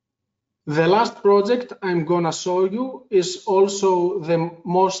 The last project I'm gonna show you is also the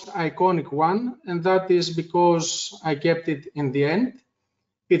most iconic one, and that is because I kept it in the end.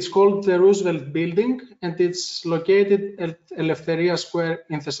 It's called the Roosevelt Building, and it's located at Eleftheria Square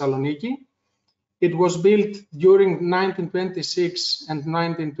in Thessaloniki. It was built during 1926 and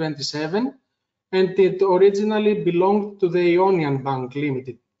 1927, and it originally belonged to the Ionian Bank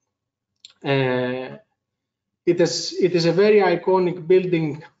Limited. It is a very iconic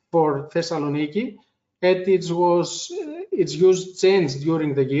building for Thessaloniki, and its use changed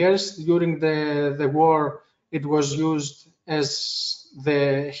during the years. During the war, it was used as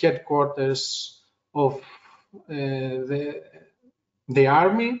the headquarters of the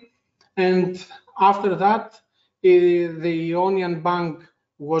army, and after that, the Ionian Bank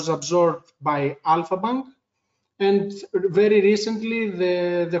was absorbed by Alpha Bank, and very recently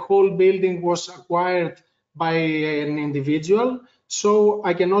the whole building was acquired by an individual. So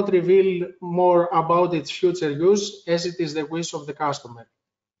I cannot reveal more about its future use, as it is the wish of the customer.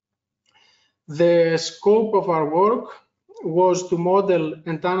 The scope of our work was to model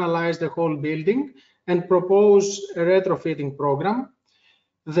and analyze the whole building and propose a retrofitting program.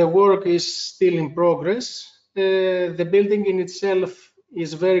 The work is still in progress. The building in itself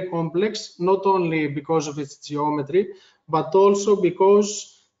is very complex, not only because of its geometry, but also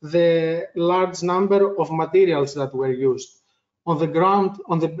because the large number of materials that were used. On the ground,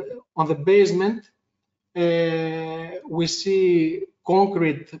 on the basement, we see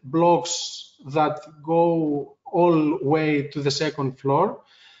concrete blocks that go all the way to the second floor.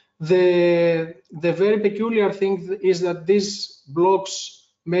 The very peculiar thing is that these blocks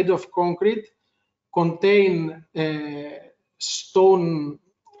made of concrete contain stone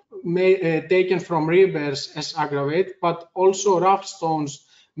taken from rivers as aggravate, but also rough stones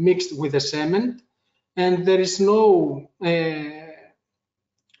mixed with the cement, and there is no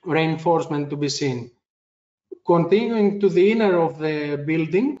reinforcement to be seen. Continuing to the inner of the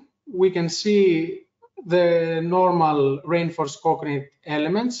building, we can see the normal reinforced concrete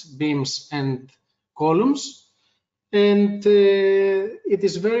elements, beams and columns. And it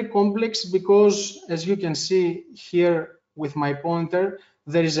is very complex because, as you can see here with my pointer,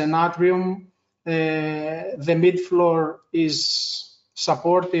 there is an atrium. The mid-floor is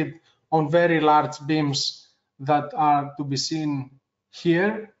supported on very large beams that are to be seen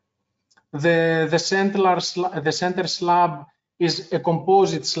here. The center slab is a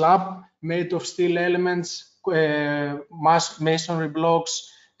composite slab made of steel elements, masonry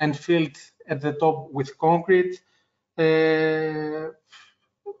blocks, and filled at the top with concrete. The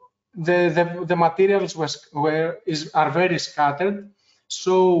materials are very scattered,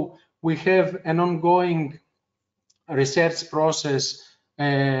 so we have an ongoing research process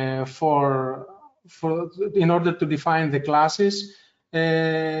in order to define the classes.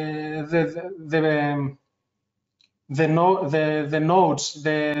 The notes,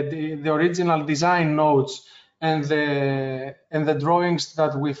 the original design notes, and the drawings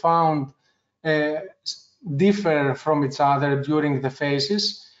that we found differ from each other during the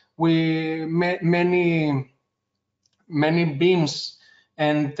phases. Many beams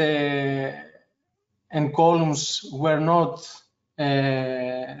and columns were not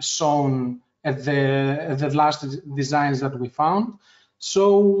shown at the last designs that we found.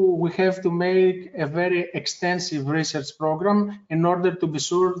 So we have to make a very extensive research program in order to be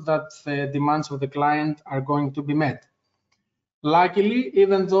sure that the demands of the client are going to be met. Luckily,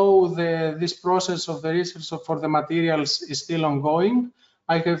 even though this process of the research for the materials is still ongoing,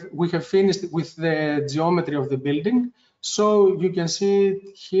 we have finished with the geometry of the building. So you can see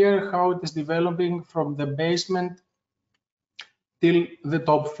here how it is developing from the basement till the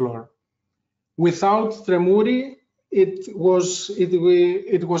top floor. Without Tremuri, it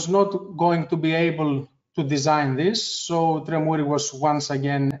was not going to be able to design this. So Tremuri was once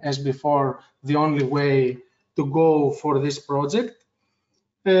again, as before, the only way to go for this project.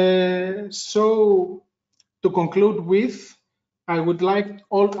 So to conclude with, I would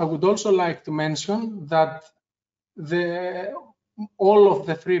also like to mention that all of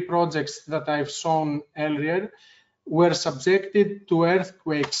the three projects that I've shown earlier were subjected to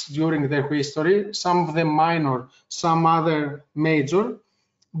earthquakes during their history, some of them minor, some other major.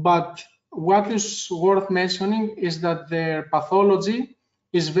 But what is worth mentioning is that their pathology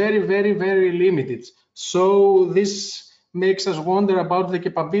is very, very, very limited. So this makes us wonder about the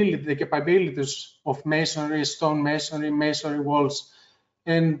capabilities of masonry, stone masonry, masonry walls.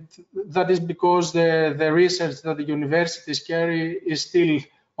 And that is because the research that the universities carry is still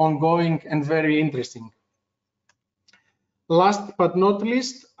ongoing and very interesting. Last but not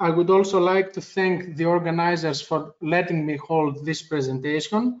least, I would also like to thank the organizers for letting me hold this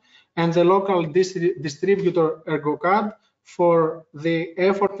presentation and the local distributor ErgoCAD for the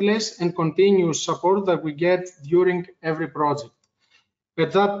effortless and continuous support that we get during every project.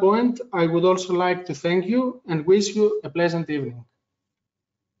 At that point, I would also like to thank you and wish you a pleasant evening.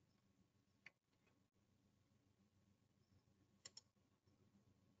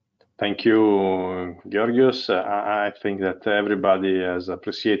 Thank you, Georgios. I think that everybody has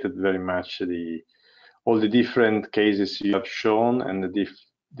appreciated very much all the different cases you have shown and the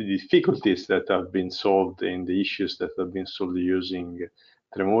difficulties that have been solved in the issues that have been solved using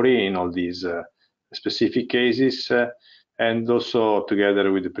Tremuri in all these specific cases. And also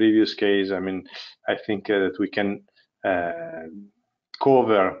together with the previous case, I mean, I think that we can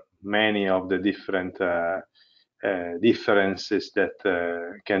cover many of the different differences that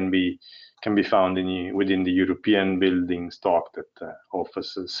can be found within the European building stock that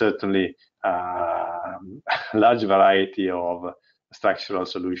offers certainly a large variety of structural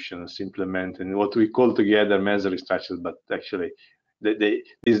solutions implementing what we call together masonry structures, but actually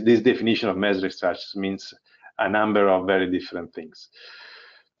this definition of masonry structures means a number of very different things.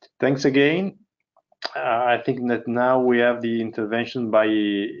 Thanks again. I think that now we have the intervention by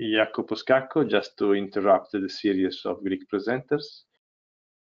Jacopo Scacco, just to interrupt the series of Greek presenters.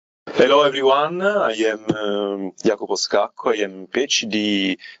 Hello everyone, I am Jacopo Scacco. I am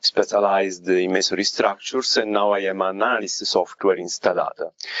Ph.D. specialized in masonry structures, and now I am an analyst software in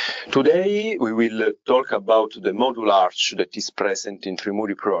S.T.A. Today we will talk about the module arch that is present in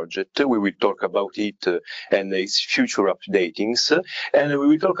Tremuri project. We will talk about it and its future updatings, and we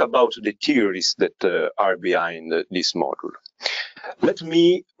will talk about the theories that are behind this module. Let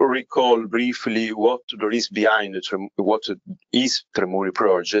me recall briefly what there is behind what is Tremuri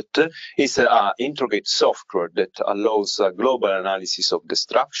project. It's an integrated software that allows a global analysis of the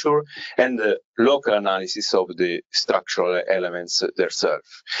structure and a local analysis of the structural elements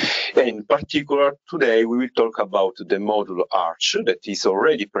themselves. In particular, today we will talk about the module arch that is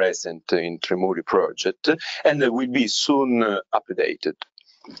already present in Tremuri project and will be soon updated.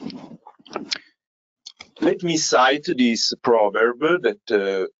 Let me cite this proverb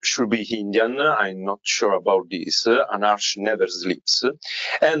that should be Indian. I'm not sure about this. An arch never sleeps.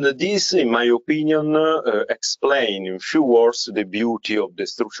 And this, in my opinion, explains in few words the beauty of the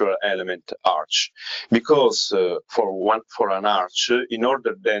structural element arch. Because for an arch, in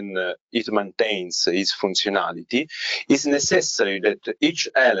order then it maintains its functionality, it's necessary that each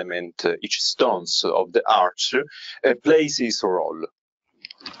element, each stones of the arch plays its role.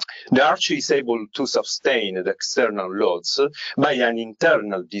 The arch is able to sustain the external loads by an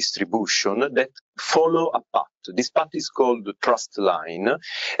internal distribution that follow a path. This path is called the thrust line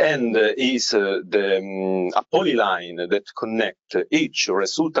and is a polyline that connects each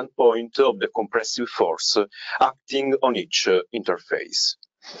resultant point of the compressive force acting on each interface.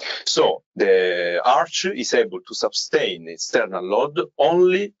 So the arch is able to sustain external load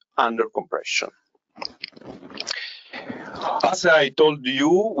only under compression. As I told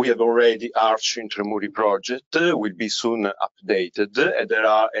you, we have already arch in Tremuri project, will be soon updated.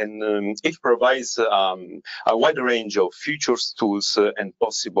 It provides a wide range of features, tools, and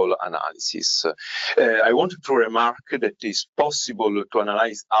possible analysis. I wanted to remark that it is possible to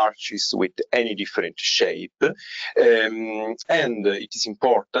analyze arches with any different shape, and it is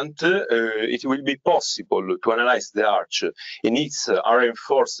important, it will be possible to analyze the arch in its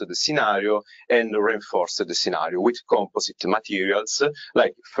reinforced scenario and reinforced scenario with composite materials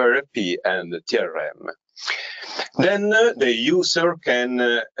like FRP and TRM. Then the user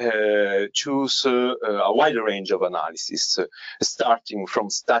can choose a wide range of analysis, starting from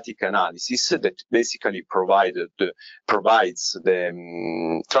static analysis that basically provides the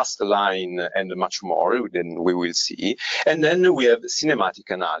thrust line and much more, then we will see. And then we have cinematic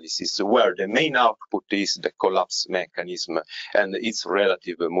analysis, where the main output is the collapse mechanism and its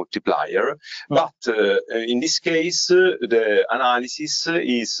relative multiplier. But in this case, the analysis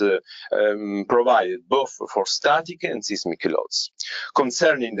is provided both for static and seismic loads.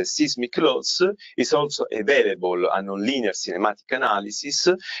 Concerning the seismic loads, is also available a nonlinear cinematic analysis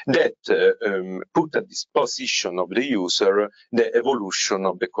that put at disposition of the user the evolution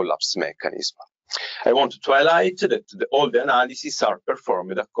of the collapse mechanism. I want to highlight that all the analyses are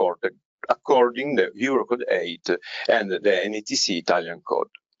performed according to Eurocode 8 and the NETC Italian code.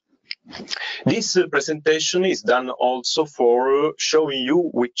 This presentation is done also for showing you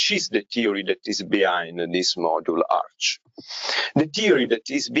which is the theory that is behind this module arch. The theory that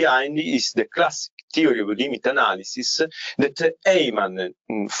is behind is the classic theory of limit analysis that Eyman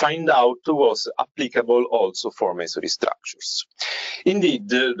found out was applicable also for masonry structures. Indeed,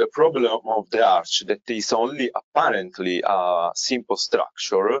 the problem of the arch that is only apparently a simple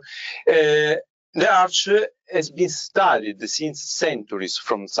structure, the arch has been studied since centuries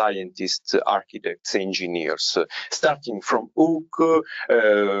from scientists, architects, engineers, starting from Hooke,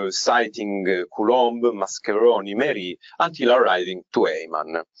 citing Coulomb, Mascheroni, Méry, until arriving to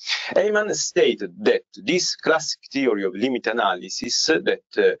Eyman. Eyman stated that this classic theory of limit analysis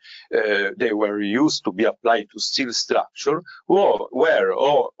that they were used to be applied to steel structure were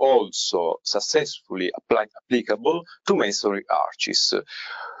also successfully applicable to masonry arches,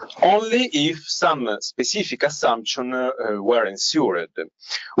 only if some specific assumptions were ensured.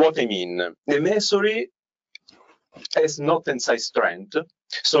 What I mean, the masonry has no tensile strength,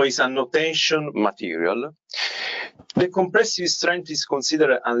 so it's a no-tension material. The compressive strength is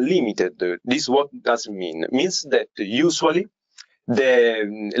considered unlimited. This what does it mean? It means that usually the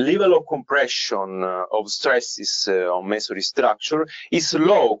level of compression of stresses on masonry structure is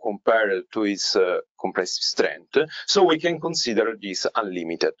low compared to its compressive strength, so we can consider this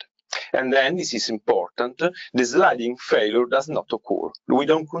unlimited. And then, this is important, the sliding failure does not occur. We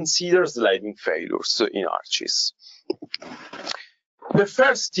don't consider sliding failures in arches. The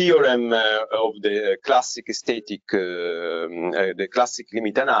first theorem of the classic static, the classic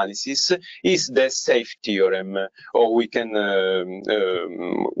limit analysis is the safe theorem, or we can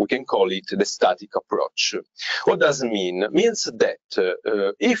call it the static approach. What does it mean? It means that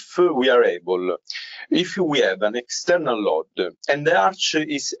if we have an external load and the arch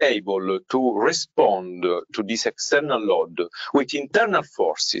is able to respond to this external load with internal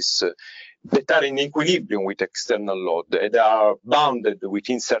forces, that are in equilibrium with external load and are bounded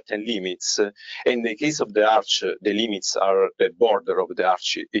within certain limits. In the case of the arch, the limits are the border of the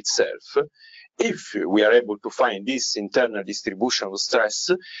arch itself. If we are able to find this internal distribution of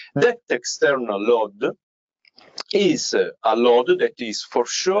stress, that external load is a load that is for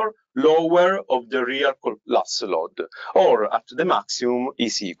sure lower of the real collapse load, or at the maximum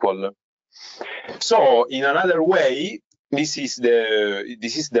is equal. So in another way, this is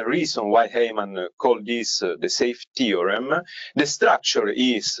the reason why Heyman called this the safe theorem. The structure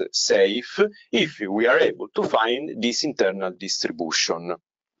is safe if we are able to find this internal distribution.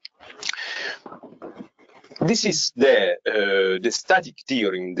 This is the static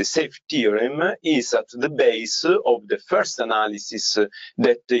theorem. The safe theorem is at the base of the first analysis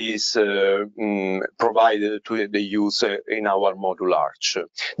that is provided to the user in our module arch.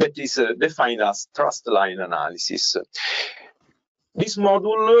 That is defined as thrust line analysis. This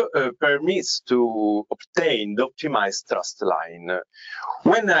module permits to obtain the optimized thrust line.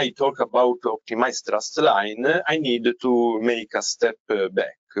 When I talk about optimized thrust line, I need to make a step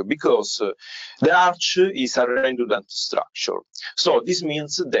back, because the arch is a redundant structure. So this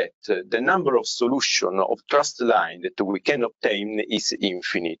means that the number of solutions of thrust line that we can obtain is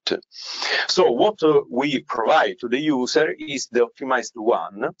infinite. So what we provide to the user is the optimized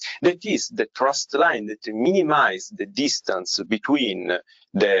one, that is the thrust line that minimizes the distance between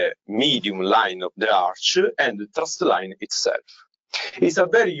the medium line of the arch and the thrust line itself. It's a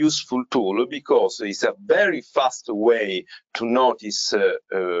very useful tool because it's a very fast way to notice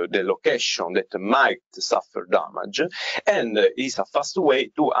the location that might suffer damage, and it's a fast way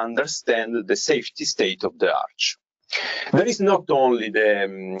to understand the safety state of the arch. There is not only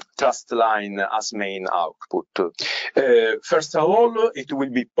the thrust line as main output. First of all, it will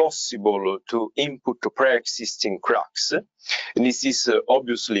be possible to input pre-existing cracks. And this is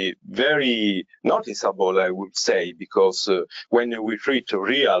obviously very noticeable, I would say, because when we treat a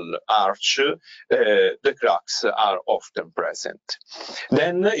real arch, the cracks are often present.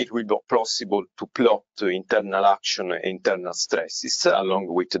 Then it will be possible to plot internal action and internal stresses along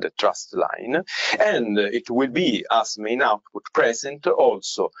with the thrust line, and it will be as main output present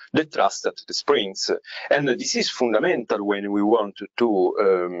also the thrust at the springs. And this is fundamental when we want to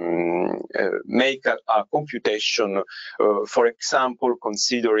make a computation, for example,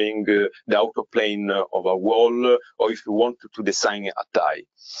 considering the autoplane of a wall, or if you want to design a tie.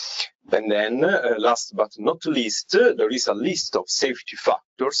 And then, last but not least, there is a list of safety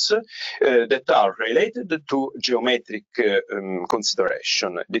factors that are related to geometric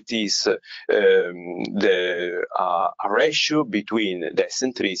consideration. That is a ratio between the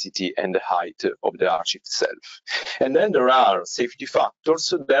eccentricity and the height of the arch itself. And then there are safety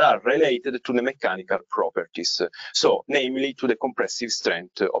factors that are related to the mechanical properties, so namely to the compressive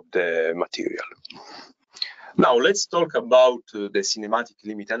strength of the material. Now let's talk about the kinematic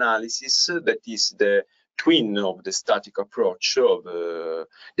limit analysis, that is the twin of the static approach of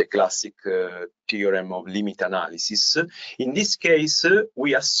the classic theorem of limit analysis. In this case,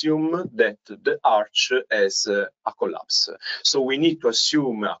 we assume that the arch has a collapse. So we need to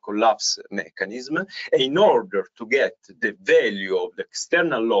assume a collapse mechanism. And in order to get the value of the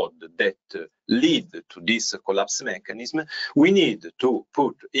external load that lead to this collapse mechanism, we need to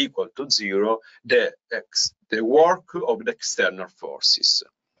put equal to 0 the work of the external forces.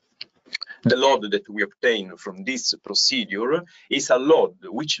 The load that we obtain from this procedure is a load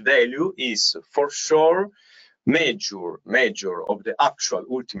which value is for sure measure of the actual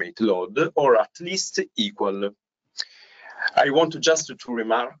ultimate load, or at least equal. I want just to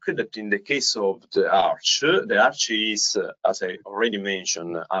remark that in the case of the arch is, as I already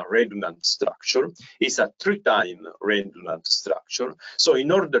mentioned, a redundant structure. It's a 3-time redundant structure. So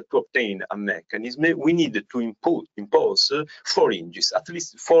in order to obtain a mechanism, we need to impose 4 hinges, at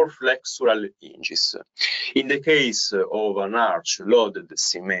least 4 flexural hinges. In the case of an arch loaded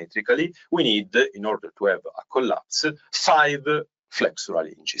symmetrically, we need, in order to have a collapse, 5 flexural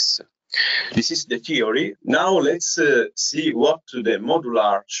hinges. This is the theory. Now let's see what the modular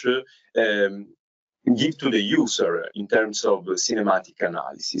arch give to the user in terms of kinematic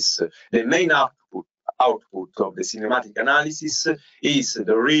analysis. The main output of the kinematic analysis is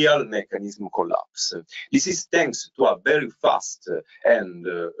the real mechanism collapse. This is thanks to a very fast and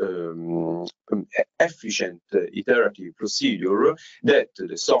efficient iterative procedure that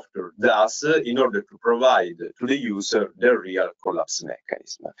the software does in order to provide to the user the real collapse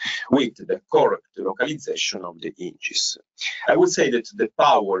mechanism with the correct localization of the hinges. I would say that the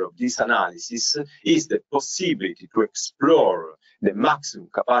power of this analysis is the possibility to explore the maximum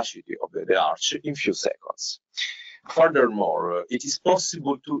capacity of the arch in few seconds. Furthermore, it is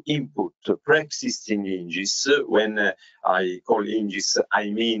possible to input pre-existing hinges. When I call hinges, I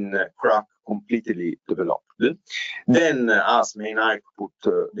mean crack completely developed. Then, as main output,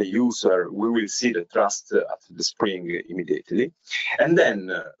 the user, we will see the thrust at the spring immediately. And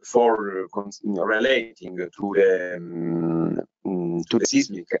then, for relating to the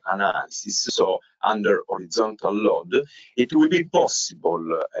seismic analysis, so under horizontal load, it will be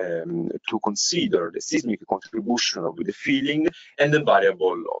possible to consider the seismic contribution of the filling and the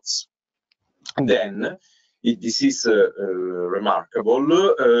variable loads. And then, this is remarkable,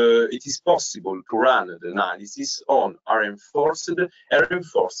 it is possible to run the analysis on reinforced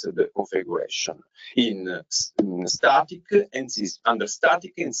configuration in static and under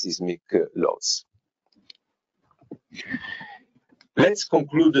static and seismic loads. Let's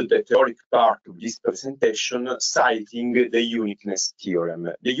conclude the theoric part of this presentation citing the uniqueness theorem.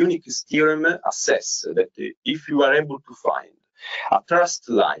 The uniqueness theorem assesses that if you are able to find a thrust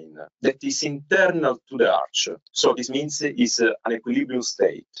line that is internal to the arch, so this means it's an equilibrium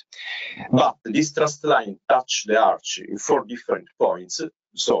state, but this thrust line touches the arch in 4 different points,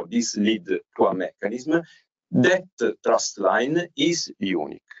 so this leads to a mechanism, that thrust line is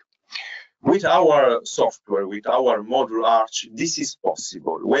unique. With our software, with our module arch, this is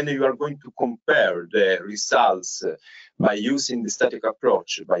possible. When you are going to compare the results by using the static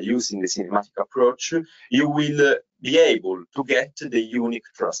approach, by using the cinematic approach, you will be able to get the unique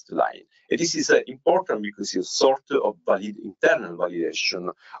thrust line. And this is important because it's sort of internal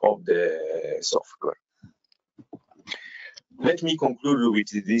validation of the software. Let me conclude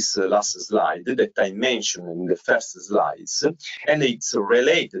with this last slide that I mentioned in the first slides, and it's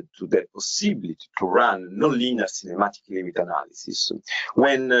related to the possibility to run nonlinear cinematic limit analysis.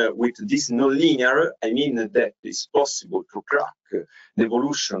 When with this nonlinear, I mean that it's possible to track the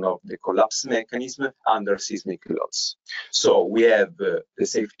evolution of the collapse mechanism under seismic loads. So we have the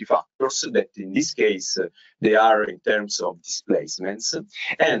safety factors that in this case, they are in terms of displacements,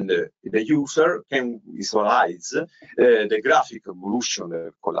 and the user can visualize the graphic evolution of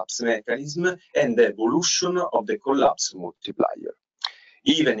the collapse mechanism and the evolution of the collapse multiplier.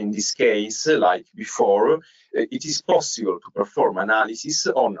 Even in this case, like before, it is possible to perform analysis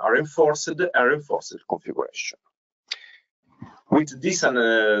on reinforced configuration. With this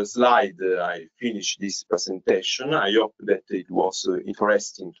slide, I finish this presentation. I hope that it was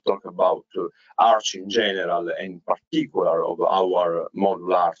interesting to talk about arch in general and in particular of our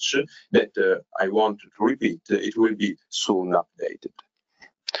module arch that I want to repeat. It will be soon updated.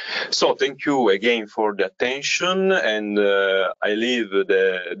 So thank you again for the attention, and I leave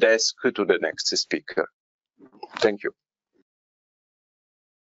the desk to the next speaker. Thank you.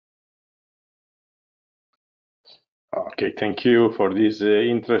 Okay, thank you for this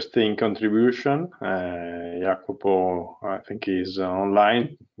interesting contribution. Jacopo, I think, is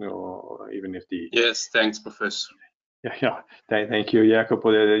online, even if the... Yes, thanks, Professor. Yeah. Thank you,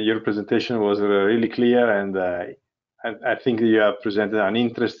 Jacopo. Your presentation was really clear, and I think you have presented an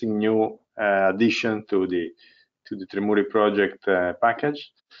interesting new addition to the Tremuri project package,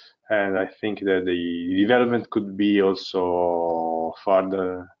 and I think that the development could be also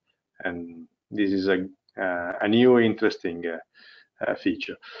further, and this is a new interesting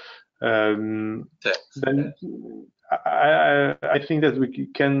feature. Then I think that we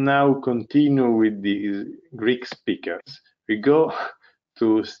can now continue with the Greek speakers. We go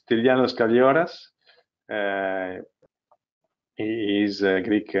to Stylianos Kallioras. He is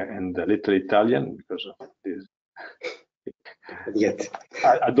Greek and a little Italian because of this.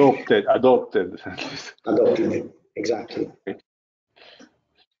 Adopted, exactly.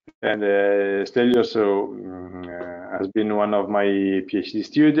 And Stelios has been one of my PhD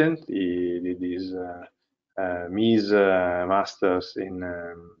students. He did his MIS masters in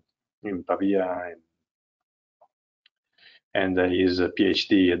Pavia, and his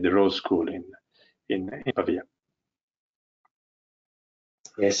PhD at the Rose School in Pavia.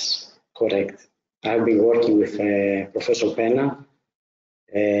 Yes, correct. I've been working with Professor Penna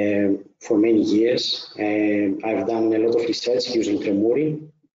for many years, and I've done a lot of research using Tremuri.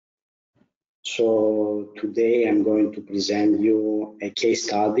 So today I'm going to present you a case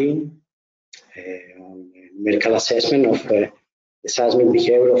study on numerical assessment of the seismic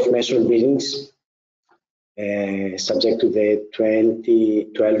behavior of masonry buildings subject to the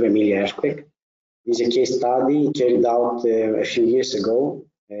 2012 Emilia earthquake. This is a case study carried out a few years ago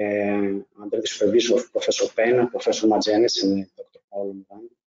under the supervision of Professor Penna, Professor Magenes, and Dr. Paolo Morani.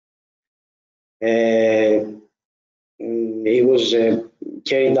 It was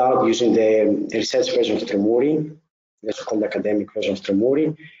carried out using the research version of Tremuri, the so-called academic version of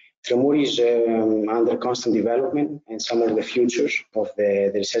Tremuri, Tremor is under constant development, and some of the features of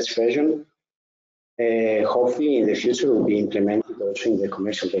the research version hopefully in the future will be implemented also in the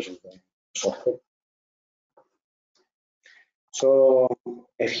commercial version of the software. So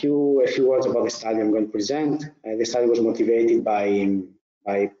a few words about the study I'm going to present. The study was motivated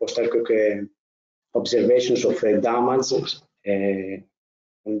by post-earthquake observations of damage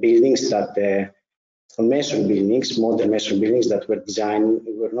on buildings that on masonry buildings, modern masonry buildings that were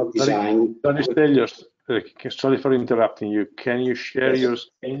not designed. Sorry for interrupting you. Can you share your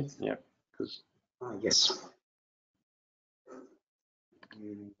screen? Yeah. Yes.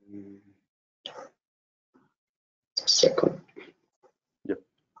 A second. Yep.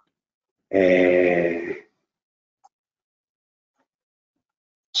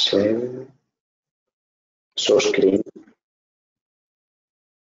 So screen.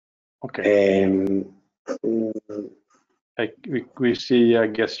 Okay. We see, I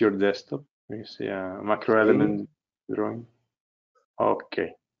guess, your desktop. We see a macro element drawing.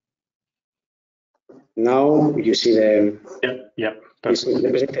 Okay. Now you see the the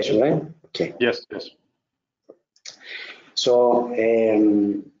presentation, right? Okay. Yes. So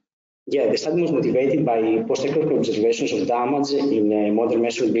yeah, the study was motivated by post-earthquake observations of damage in modern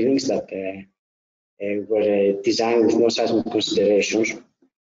masonry buildings that were designed with no seismic considerations.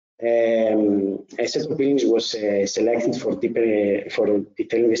 A set of buildings was selected for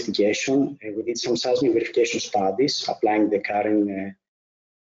detailed investigation. We did some seismic verification studies applying the current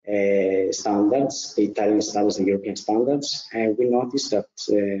standards, the Italian standards, the European standards, and we noticed that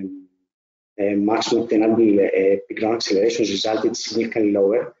maximum obtainable peak ground accelerations resulted significantly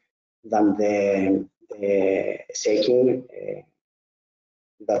lower than the shaking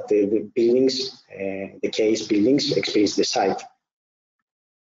that the buildings, the case buildings, experienced the site.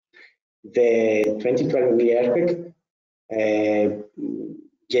 The 2012 earthquake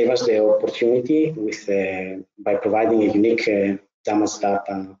gave us the opportunity by providing a unique damage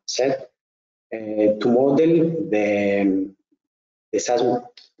data set to model the seismic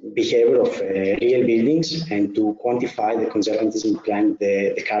behavior of real buildings and to quantify the conservatism behind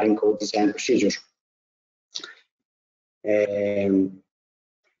the current code design procedures.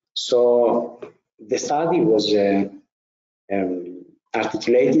 So the study was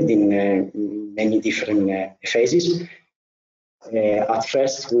articulated in many different phases. At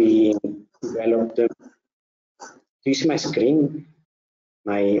first, we developed. Do you see my screen?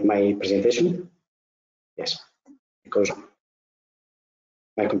 My presentation? Yes, because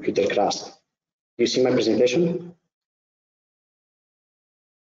my computer crashed. Do you see my presentation?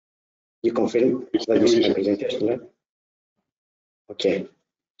 You confirm that you see my presentation, right? Okay.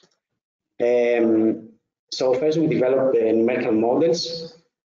 So first we developed numerical models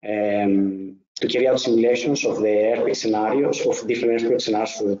to carry out simulations of the earthquake scenarios, of different earthquake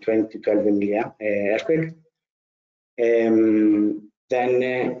scenarios for the 2012 earthquake.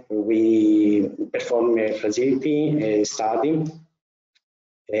 Then we performed a fragility study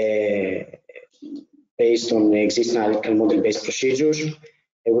based on existing analytical model-based procedures.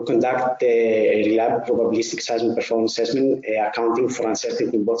 We conduct a reliable probabilistic seismic performance assessment, accounting for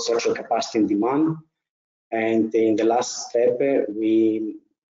uncertainty in both structural capacity and demand. And in the last step, we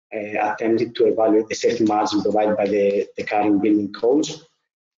attempted to evaluate the safety margin provided by the current building codes.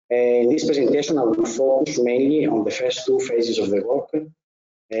 In this presentation, I will focus mainly on the first two phases of the work,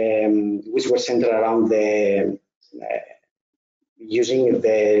 which were centered around using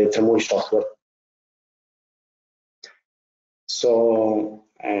the Tremor software. So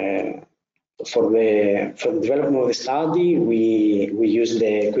for the development of the study, we used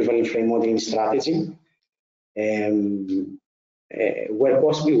the equivalent frame modeling strategy. Where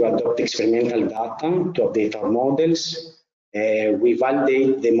possible, we adopt experimental data to update our models. We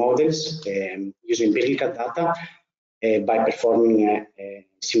validate the models using empirical data by performing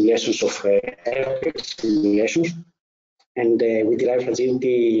simulations of earthquake simulations, and we derive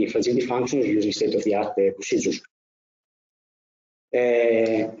fragility functions using state-of-the-art procedures.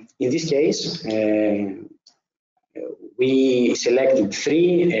 In this case, we selected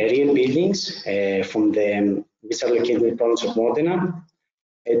three real buildings from which are located in the province of Modena.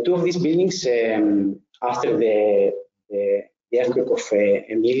 Two of these buildings, after the earthquake of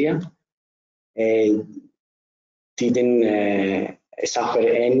Emilia, didn't suffer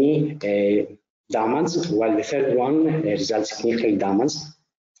any damage, while the third one results significantly damaged.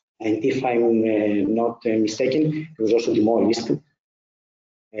 And if I'm not mistaken, it was also demolished.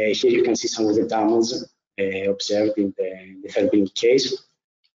 Here you can see some of the damage observed in the third building case,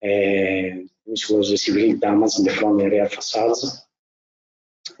 which was severely damaged in the front and rear facades,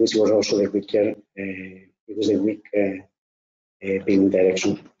 which was also the weaker, it was a weak building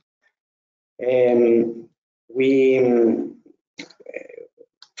direction.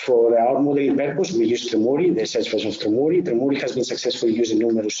 For our modeling purpose, we use Tremuri, the search version of Tremuri. Tremuri has been successfully used in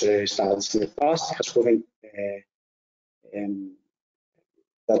numerous studies in the past. It has proven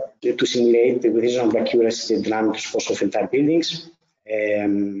that to simulate with reasonable accuracy the dynamic response of entire buildings.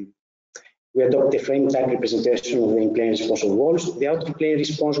 We adopt a frame type representation of the in-plane response of walls. The out-of-plane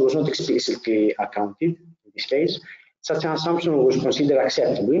response was not explicitly accounted in this case. Such an assumption was considered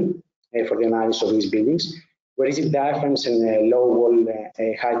acceptable for the analysis of these buildings, whereas if diaphragms and low wall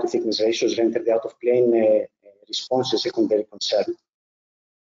height to thickness ratios render the out-of-plane response a secondary concern.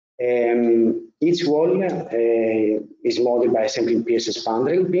 Each wall is modeled by assembling piers as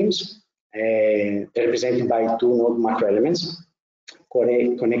spandrel beams, represented by two node macro elements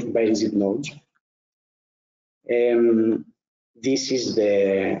connected by rigid nodes. This is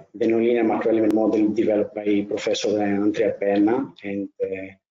the nonlinear macro element model developed by Professor Andrea Penna and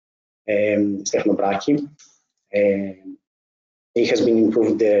S.T.A. It has been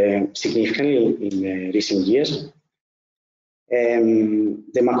improved significantly in recent years.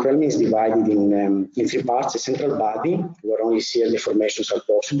 The macro element is divided in three parts: a central body, where only shear deformations are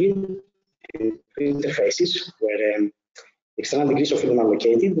possible, and three interfaces, where external degrees of freedom are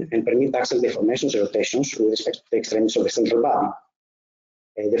located and permit axial deformations and rotations with respect to the extremities of the central body.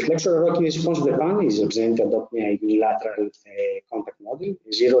 The flexural rocking response of the panel is represented adopting a unilateral contact model.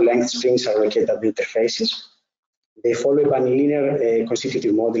 Zero-length springs are located at the interfaces. They follow a bilinear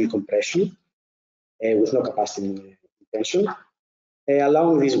constitutive model compression with no capacity tension,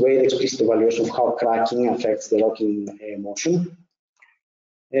 allowing this way the explicit evaluation of how cracking affects the rocking motion.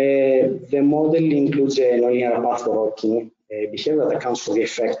 The model includes a nonlinear path for rocking behavior that accounts for the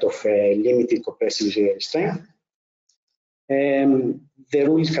effect of limited compressive strength. The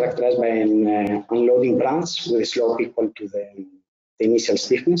rule is characterized by an unloading branch with a slope equal to the initial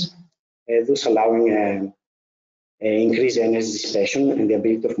stiffness, thus allowing increased energy dissipation and the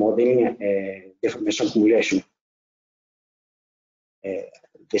ability of modeling deformation accumulation.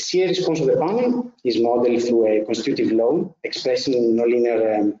 The shear response of the panel is modeled through a constitutive law expressing a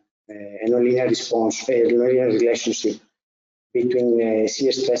nonlinear response, a nonlinear relationship between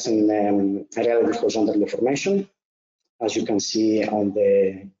shear stress and relative horizontal deformation, as you can see on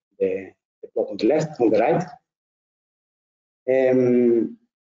the plot on the right.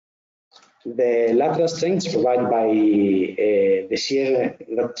 The lateral strengths provided by the shear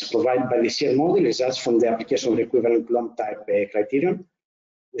model results from the application of the equivalent Coulomb type criterion,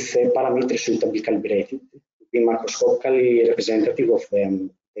 with parameters suitably calibrated to be macroscopically representative of the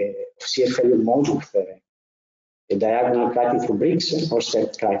shear failure modes with a diagonal cracking through bricks or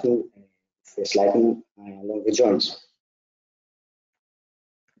stepped cracking with sliding along the joints.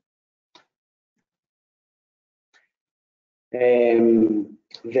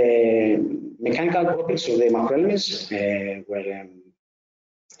 The mechanical properties of the macroelements were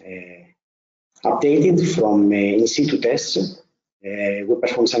updated from in situ tests. We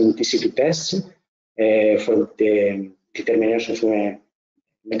performed some in situ tests for the determination of the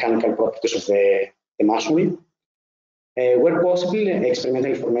mechanical properties of the masonry. Where possible,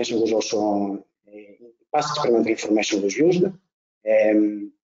 experimental information was also past experimental information was used.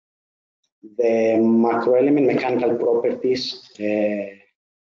 The macroelement mechanical properties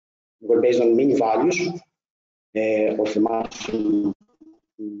were based on mean values of the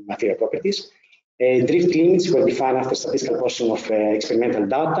material properties. Drift limits were defined after statistical processing of experimental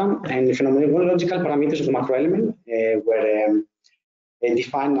data, and the phenomenological parameters of the macroelement were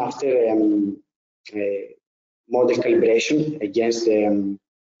defined after model calibration against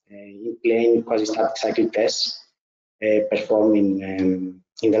in-plane quasi-static cycle tests performed in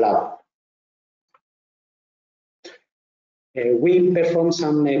the lab. We performed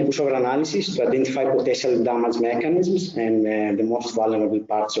some pushover analysis to identify potential damage mechanisms and the most vulnerable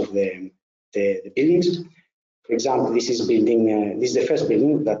parts of the buildings. For example, this is the first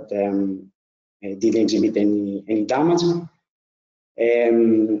building that didn't exhibit any damage.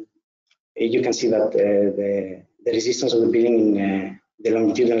 You can see that the resistance of the building in the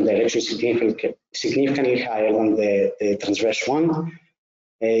longitudinal direction is significantly higher than the transverse one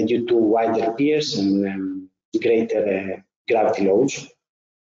due to wider piers and greater gravity loads.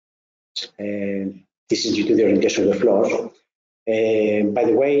 This is due to the orientation of the floors. By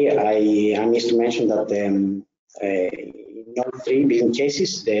the way, I missed to mention that in all three building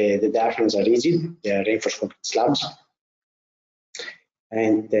cases, the diaphragms are rigid, they are reinforced concrete slabs.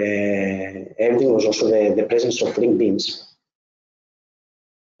 And everything was also the presence of ring beams.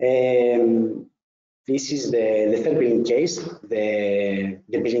 This is the third building case, the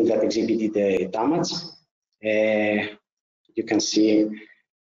building that exhibited damage. You can see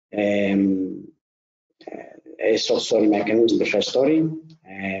a soft story mechanism, the first story,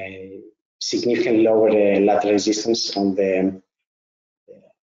 significantly lower lateral resistance on the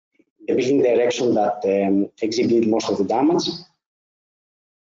building direction that exhibited most of the damage.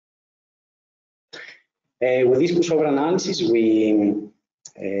 With this pushover analysis, we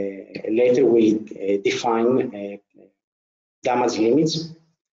later we define damage limits,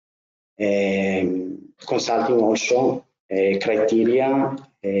 consulting also criteria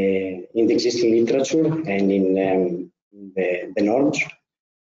in the existing literature and in the norms.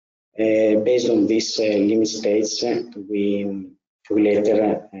 Based on these limit states, we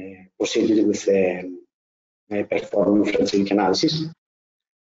later proceeded with performing fragility analysis.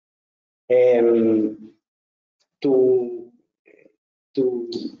 To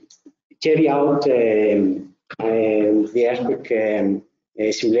carry out the earthquake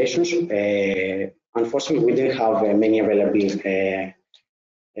simulations, unfortunately, we didn't have many available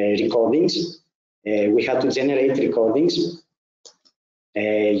recordings. We had to generate recordings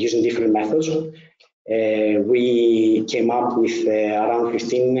using different methods. We came up with around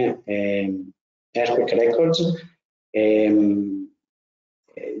 15 earthquake records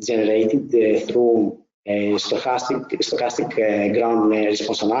generated through stochastic ground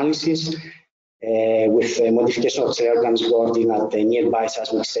response analysis with modification of accelerogram recording at nearby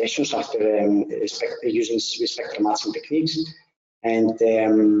seismic stations after using spectral matching techniques. And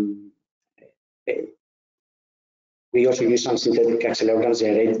we also use some synthetic accelerogram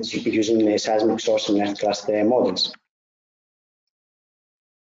generated using seismic source and earth-class models.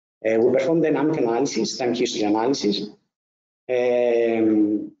 We performed dynamic analysis, time history analysis.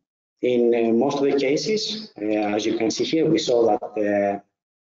 In most of the cases, as you can see here, we saw that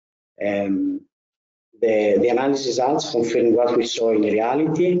the analysis results confirm what we saw in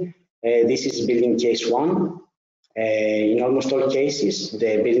reality. This is building case 1. In almost all cases,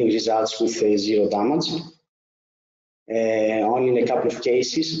 the building results with 0 damage. Only in a couple of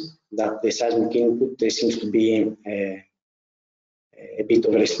cases that the seismic input seems to be a bit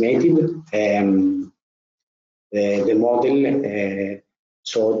overestimated. The model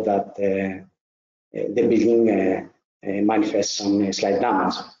showed that the building manifests some slight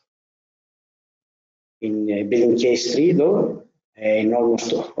damage. In building case 3, though, in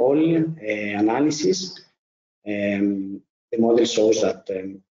almost all analysis, the model shows that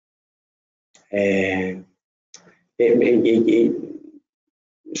the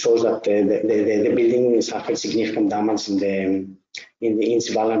building suffered significant damage in its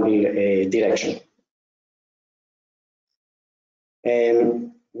vulnerable direction.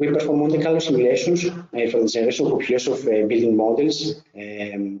 We performed Monte Carlo simulations for the generation of population of building models.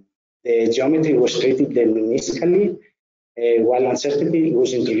 The geometry was treated deterministically, while uncertainty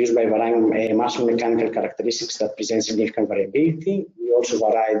was introduced by varying mass mechanical characteristics that present significant variability. We also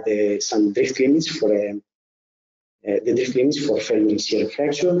varied some drift limits for the drift limits for failure shear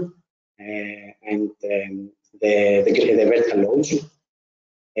fracture and the vertical loads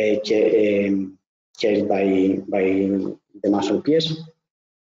carried by the masonry piers.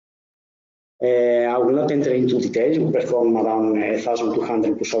 I will not enter into details. We performed around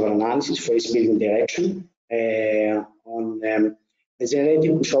 1,200 pushover analysis for each building direction. On the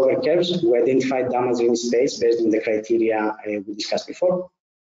generated pushover curves, we identified damage limit states based on the criteria we discussed before.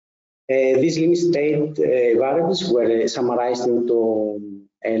 These limit state variables were summarized into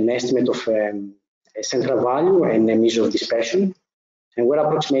an estimate of a central value and a measure of dispersion, and were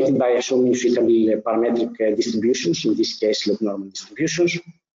approximated by assuming suitable parametric distributions, in this case, log normal distributions.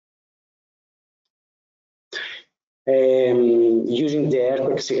 Using the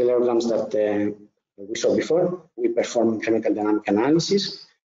earthquake accelerograms that we saw before, we performed incremental dynamic analysis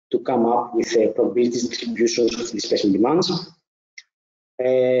to come up with probability distributions of displacement demands.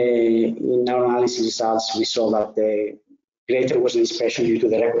 In our analysis results, we saw that greater was the dispersion due to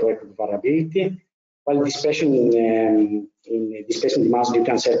the record variability, while dispersion in displacement demands due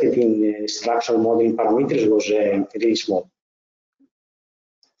to uncertainty in structural modeling parameters was really small.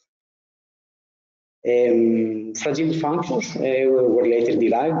 Fragility functions were later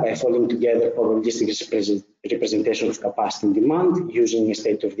derived by folding together probabilistic representation of capacity and demand using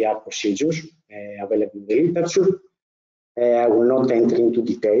state-of-the-art procedures available in the literature. I will not enter into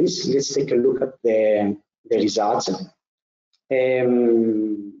details. Let's take a look at the results.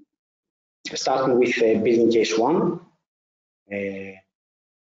 Starting with building case 1, the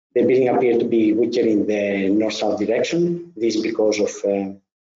building appeared to be weaker in the north-south direction. This is because of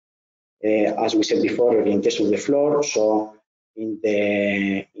as we said before, orientation of the floor. So in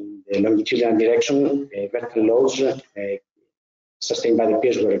the longitudinal direction, vertical loads sustained by the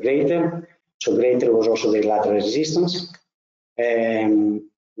piers were greater. So greater was also the lateral resistance. The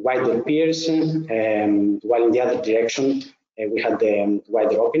wider piers, while in the other direction we had the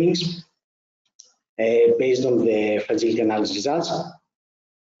wider openings. Based on the fragility analysis results,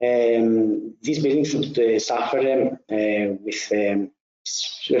 this building should suffer with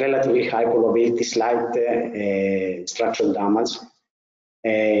relatively high probability slight structural damage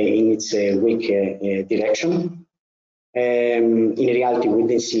in its weak direction. In reality, we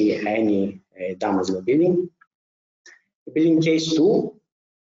didn't see any damage in the building. Building case 2,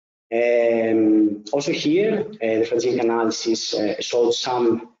 also here, the fragility analysis showed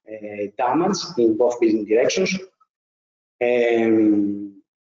some damage in both building directions,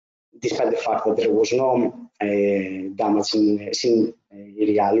 despite the fact that there was no damage seen in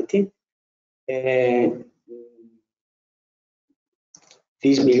reality.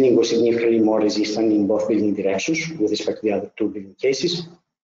 This building was significantly more resistant in both building directions with respect to the other 2 building cases.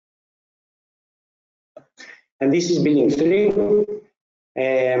 And this is building 3.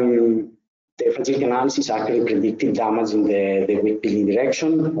 The fragility analysis actually predicted damage in the weak building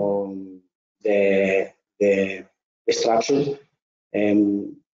direction on the structure.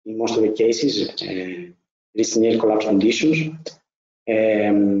 In most of the cases, reached near collapse conditions,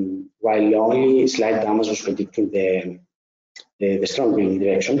 while only slight damage was predicting the strong building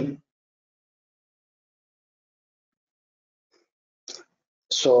direction.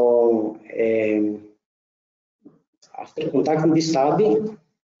 So after conducting this study,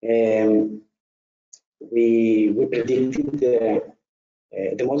 we predicted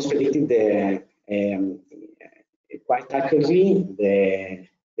the models predicted quite accurately the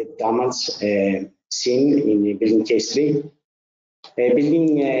damage seen in building case 3.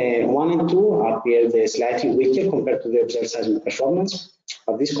 Building 1 and 2 appeared slightly weaker compared to the observed seismic performance,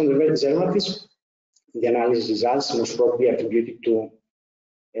 but this conservatives, the analysis results most probably attributed to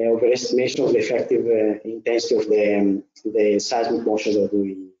overestimation of the effective intensity of the seismic motions that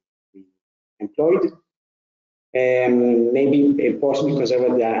we employed. Maybe possibly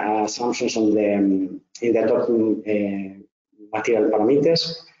conservative assumptions on in the adopted material parameters,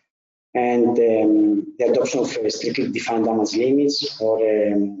 and the adoption of strictly defined damage limits or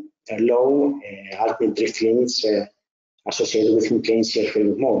low ultimate drift limits associated with in-plane shear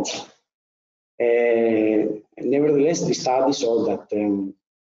failure modes. Nevertheless, the study showed that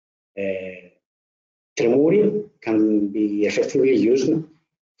tremuri can be effectively used for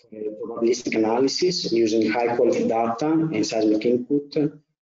probabilistic analysis using high quality data and seismic input.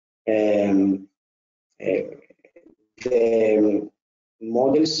 The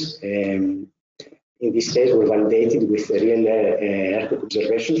models in this case were validated with real earthquake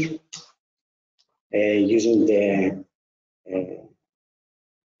observations using the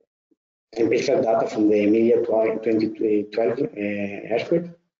empirical data from the Emilia 2012 earthquake,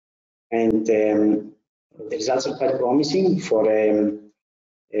 and the results are quite promising for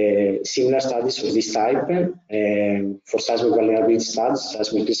similar studies of this type, for seismic vulnerability studies,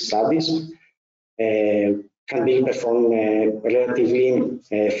 seismic risk studies. Can be performed relatively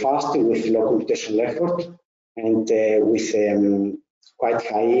fast with low computational effort and with quite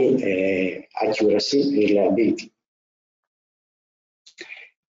high accuracy and reliability.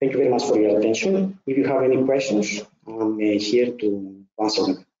 Thank you very much for your attention. If you have any questions, I'm here to answer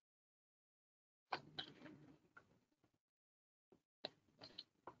them.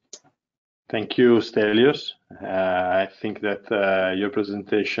 Thank you, Stelios. I think that your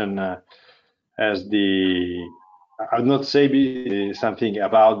presentation has I would not say something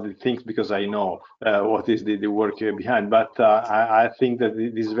about the things because I know what is the work behind, but I think that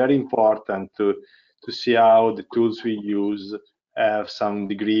it is very important to see how the tools we use have some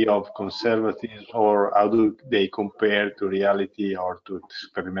degree of conservatism, or how do they compare to reality or to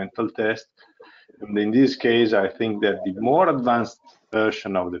experimental test. And in this case, I think that the more advanced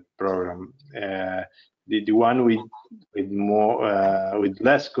version of the program, the one with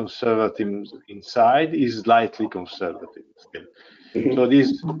less conservative inside, is slightly conservative still. So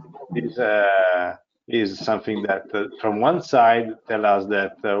this is something that from one side tell us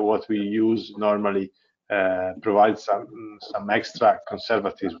that what we use normally provides some extra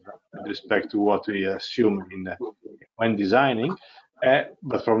conservatism with respect to what we assume when designing,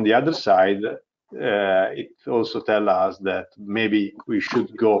 but from the other side it also tells us that maybe we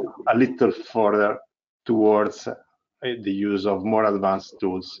should go a little further towards the use of more advanced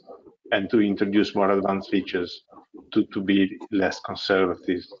tools and to introduce more advanced features to be less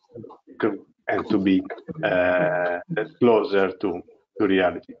conservative and to be closer to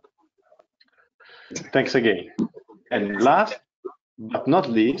reality. Thanks again. And last but not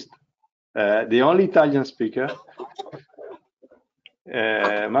least, the only Italian speaker,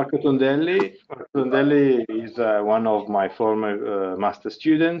 Marco Tondelli. Marco Tondelli is one of my former master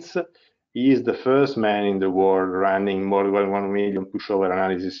students. He is the first man in the world running more than 1 million pushover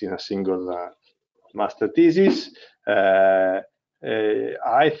analysis in a single master thesis. I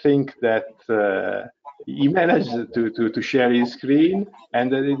think that he managed to share his screen,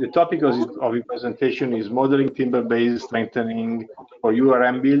 and the topic of his presentation is modeling timber-based strengthening for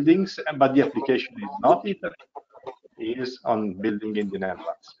URM buildings, but the application is not Italy. It is on building in the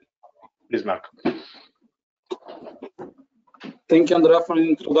Netherlands. Please, Marco. Thank you, Andrea, for the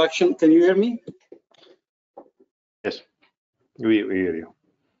introduction. Can you hear me? Yes, we hear you.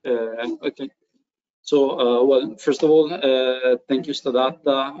 Okay. So, well, first of all, thank you, S.T.A.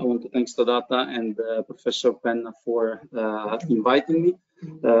 I want to thank S.T.A. and Professor Penna for inviting me.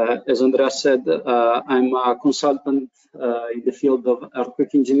 As Andrea said, I'm a consultant in the field of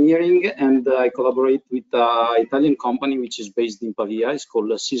earthquake engineering, and I collaborate with an Italian company which is based in Pavia. It's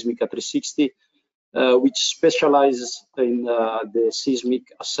called Seismic 360, which specializes in the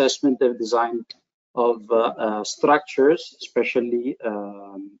seismic assessment and design of structures, especially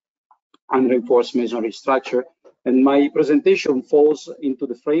unreinforced masonry structure. And my presentation falls into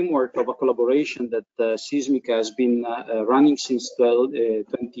the framework of a collaboration that Seismic has been running since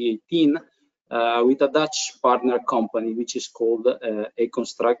 2018 with a Dutch partner company, which is called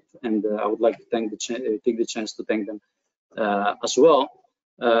Construct, and I would like to take the chance to thank them as well.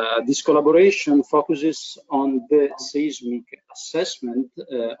 This collaboration focuses on the seismic assessment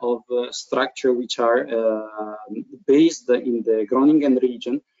of structure which are based in the Groningen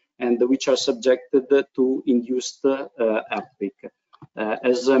region and which are subjected to induced earthquake.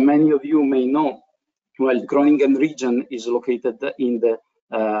 As many of you may know, well, the Groningen region is located in the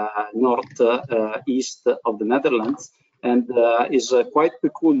northeast of the Netherlands, and is quite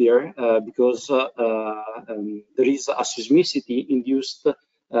peculiar because there is a seismicity induced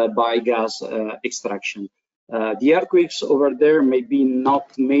by gas extraction. The earthquakes over there may be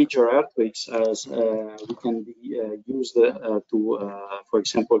not major earthquakes as we can be used to, for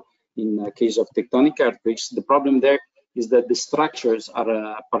example, in case of tectonic earthquakes. The problem there is that the structures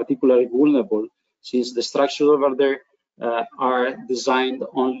are particularly vulnerable, since the structures over there are designed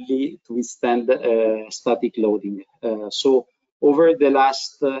only to withstand static loading. So over the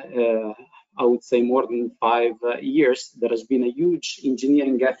last, I would say more than 5 years, there has been a huge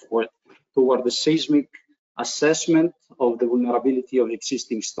engineering effort toward the seismic assessment of the vulnerability of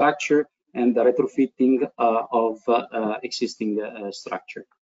existing structure and the retrofitting of existing structure.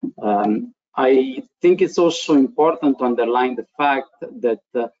 I think it's also important to underline the fact that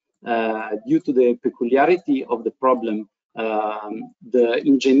due to the peculiarity of the problem, the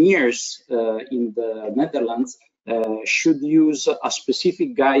engineers in the Netherlands should use a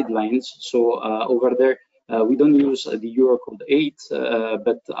specific guidelines. So over there, we don't use the Eurocode 8,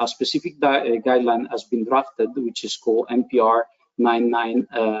 but a specific guideline has been drafted, which is called MPR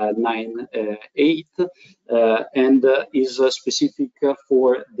 9998, and is specific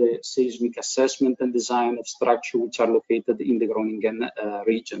for the seismic assessment and design of structure which are located in the Groningen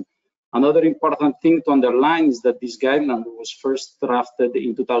region. Another important thing to underline is that this guideline was first drafted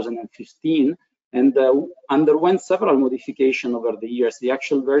in 2015 and underwent several modifications over the years. The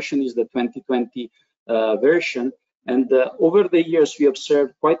actual version is the 2020 version, and over the years we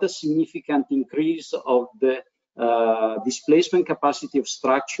observed quite a significant increase of the displacement capacity of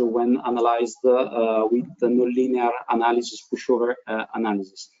structure when analyzed with the nonlinear analysis, pushover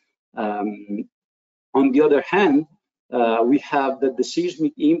analysis. On the other hand, we have that the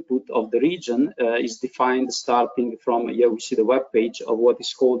seismic input of the region is defined starting from, here we see the web page of what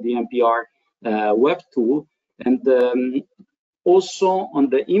is called the MPR web tool. And also on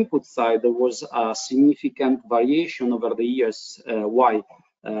the input side, there was a significant variation over the years. Why?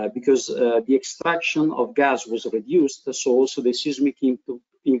 Because the extraction of gas was reduced, so also the seismic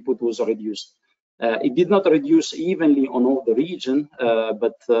input was reduced. It did not reduce evenly on all the region,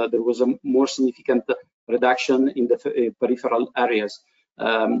 but there was a more significant reduction in the peripheral areas.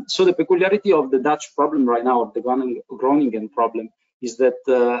 So the peculiarity of the Dutch problem right now, of the Groningen problem, is that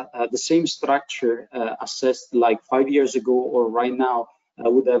the same structure assessed like 5 years ago or right now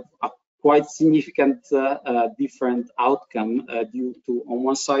would have a quite significant different outcome due to, on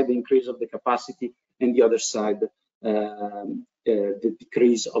one side, the increase of the capacity, and the other side, the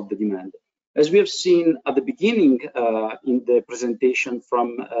decrease of the demand. As we have seen at the beginning in the presentation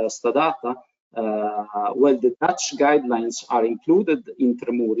from S.T.A, well, the Dutch guidelines are included in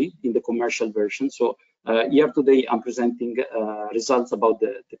Tremuri, in the commercial version. So here today I'm presenting results about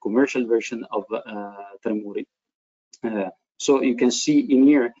the commercial version of Tremuri. So you can see in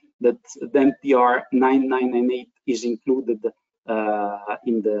here that the MPR 9998 is included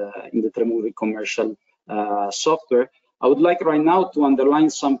in the Tremuri commercial software. I would like right now to underline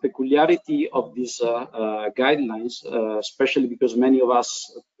some peculiarity of these guidelines, especially because many of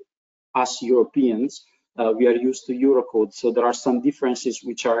us, as Europeans, we are used to Eurocode. So there are some differences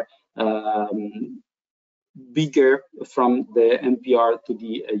which are bigger from the NPR to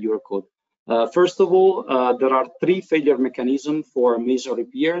the Eurocode. First of all, there are 3 failure mechanisms for meso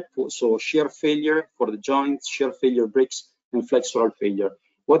repair. So shear failure for the joints, shear failure bricks, and flexural failure.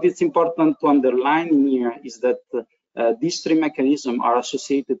 What is important to underline here is that these 3 mechanisms are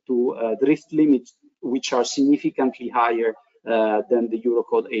associated to drift limits which are significantly higher than the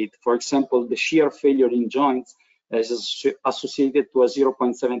Eurocode 8. For example, the shear failure in joints is associated to a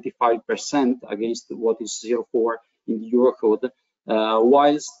 0.75% against what is 0.4 in the Eurocode,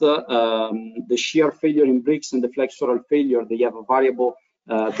 whilst the shear failure in bricks and the flexural failure, they have a variable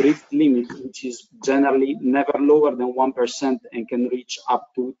drift limit, which is generally never lower than 1% and can reach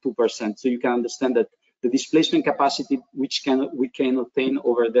up to 2%. So you can understand that the displacement capacity which we can obtain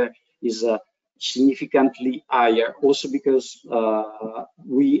over there is significantly higher, also because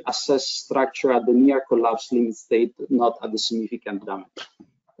we assess structure at the near collapse limit state, not at the significant damage.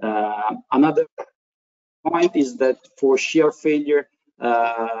 Another point is that for shear failure,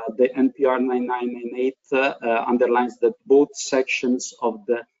 the NPR 9998 underlines that both sections of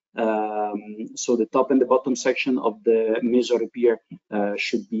the so the top and the bottom section of the meso repair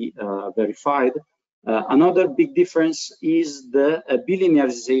should be verified. Another big difference is the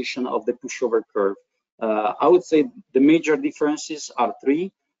bilinearization of the pushover curve. I would say the major differences are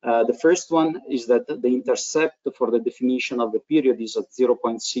 3. The first one is that the intercept for the definition of the period is at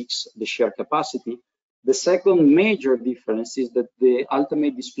 0.6, the shear capacity. The second major difference is that the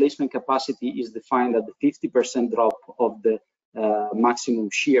ultimate displacement capacity is defined at the 50% drop of the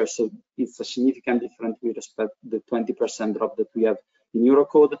maximum shear. So it's a significant difference with respect to the 20% drop that we have in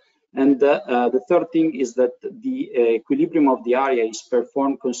Eurocode. And the third thing is that the equilibrium of the area is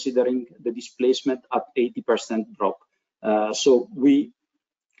performed considering the displacement at 80% drop. So we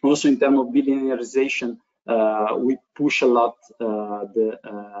also, in terms of bilinearization, we push a lot the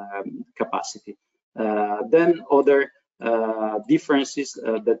capacity. Then other differences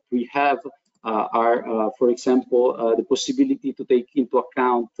that we have are, for example, the possibility to take into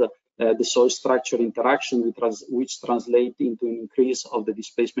account the soil structure interaction, which translate into an increase of the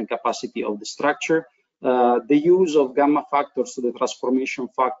displacement capacity of the structure. The use of gamma factors, so the transformation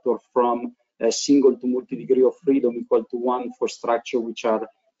factor from a single to multi-degree of freedom equal to 1 for structure which are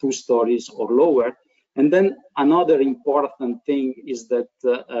 2 stories or lower. And then another important thing is that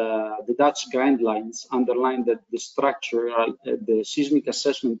the Dutch guidelines underline that the structure, the seismic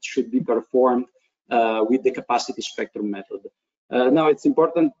assessment should be performed with the capacity spectrum method. Now it's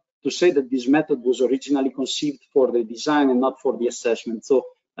important to say that this method was originally conceived for the design and not for the assessment. So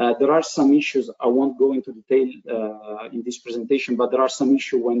there are some issues, I won't go into detail in this presentation, but there are some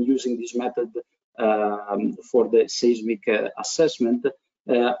issues when using this method for the seismic assessment.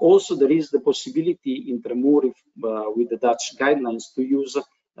 Also, there is the possibility in Tremuri with the Dutch guidelines to use,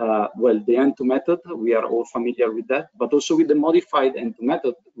 well, the N2 method, we are all familiar with that, but also with the modified N2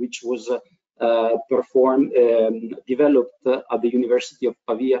 method, which was developed at the University of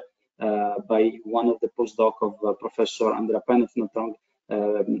Pavia by one of the postdoc of Professor Andrea, Penna,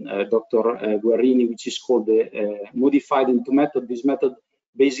 Dr. Guerrini, which is called the modified N2 method. This method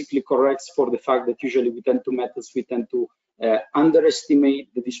basically corrects for the fact that usually with N2 methods we tend to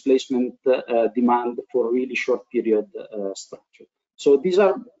underestimate the displacement demand for really short period structure. So these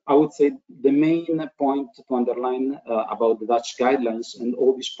are, I would say, the main point to underline about the Dutch guidelines, and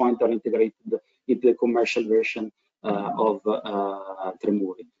all these points are integrated into the commercial version of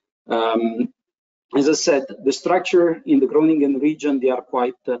Tremuri. As I said, the structure in the Groningen region, they are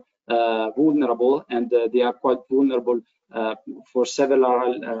quite vulnerable, and they are quite vulnerable for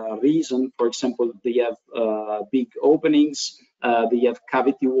several reasons. For example, they have big openings, they have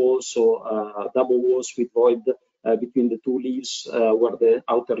cavity walls, so double walls with void between the 2 leaves where the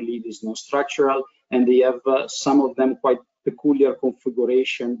outer leaf is non-structural, and they have some of them quite peculiar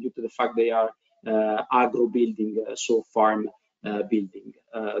configuration due to the fact they are agro building, so farm building.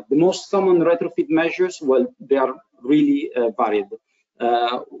 The most common retrofit measures, well, they are really varied.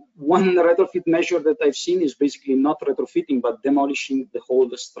 One retrofit measure that I've seen is basically not retrofitting, but demolishing the whole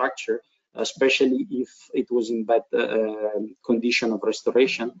structure, especially if it was in bad condition of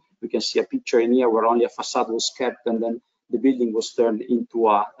restoration. We can see a picture in here where only a facade was kept and then the building was turned into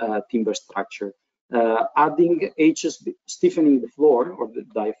a timber structure. Adding HSB, stiffening the floor or the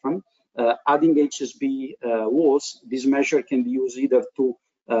diaphragm, adding HSB walls, this measure can be used either to,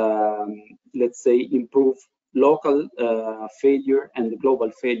 let's say, improve local failure and the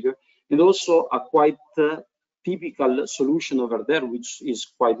global failure, and also a quite typical solution over there, which is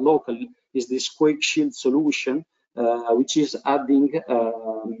quite local, is this quake shield solution, which is adding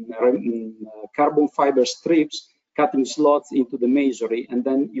carbon fiber strips, cutting slots into the masonry, and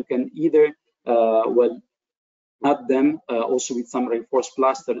then you can either well, add them also with some reinforced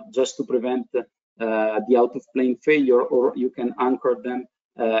plaster just to prevent the out of plane failure, or you can anchor them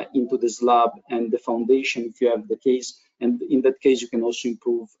into the slab and the foundation if you have the case, and in that case you can also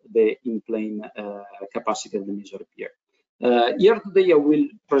improve the in-plane capacity of the masonry pier. Here today I will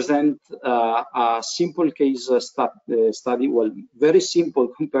present a simple case study, well, very simple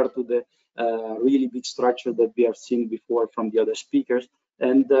compared to the really big structure that we have seen before from the other speakers,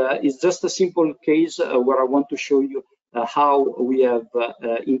 and it's just a simple case where I want to show you how we have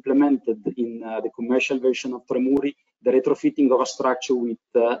implemented in the commercial version of Tremuri the retrofitting of a structure with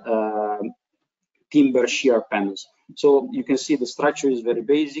timber shear panels. So you can see the structure is very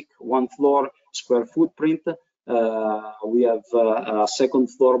basic, 1 floor, square footprint. We have a second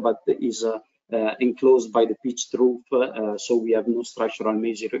floor, but is enclosed by the pitched roof, so we have no structural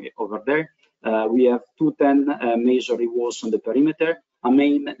masonry over there. We have 210 masonry walls on the perimeter, a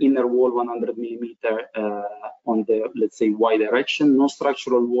main inner wall 100 millimeter on the, let's say, Y direction, no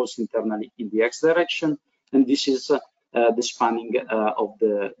structural walls internally in the X direction, and this is the spanning of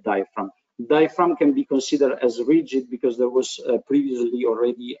the diaphragm. Diaphragm can be considered as rigid because there was previously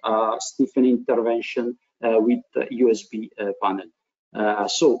already a stiffening intervention with USB panel.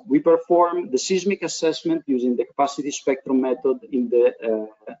 So we perform the seismic assessment using the capacity spectrum method in the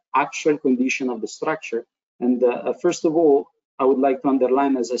actual condition of the structure. And first of all, I would like to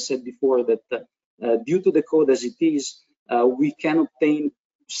underline, as I said before, that due to the code as it is, we can obtain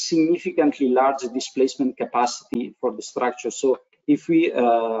significantly larger displacement capacity for the structure. So if we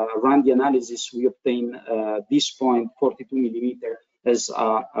run the analysis, we obtain this point, 42 millimeter, as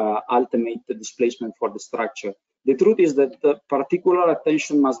ultimate displacement for the structure. The truth is that particular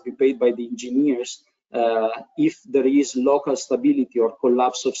attention must be paid by the engineers if there is local stability or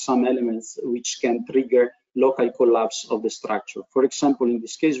collapse of some elements which can trigger local collapse of the structure. For example, in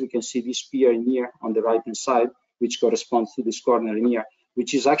this case, we can see this pier in here on the right hand side, which corresponds to this corner in here,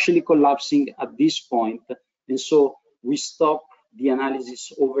 which is actually collapsing at this point. And so we stop the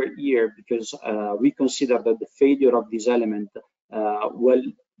analysis over here because we consider that the failure of this element well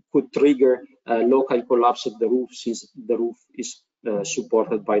could trigger local collapse of the roof, since the roof is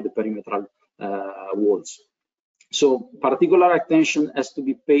supported by the perimetral walls. So particular attention has to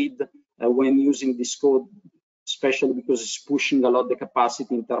be paid when using this code, especially because it's pushing a lot the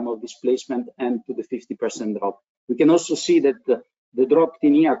capacity in terms of displacement and to the 50% drop. We can also see that the drop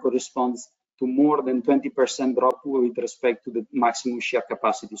in here corresponds to more than 20% drop with respect to the maximum shear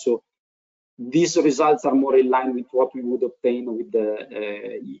capacity. So these results are more in line with what we would obtain with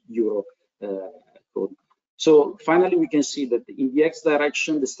the Euro code. So finally, we can see that in the X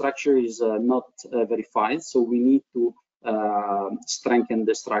direction, the structure is not verified. So we need to strengthen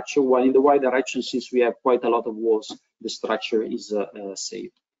the structure, while in the Y direction, since we have quite a lot of walls, the structure is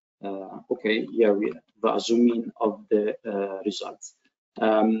safe. Okay, here we have a zoom in of the results.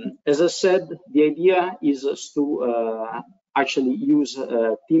 As I said, the idea is to actually use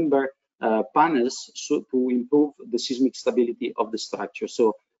timber panels to improve the seismic stability of the structure.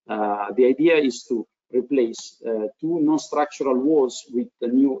 So the idea is to replace 2 non-structural walls with the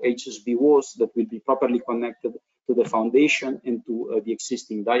new HSB walls that will be properly connected to the foundation and to the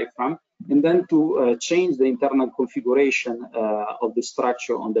existing diaphragm, and then to change the internal configuration of the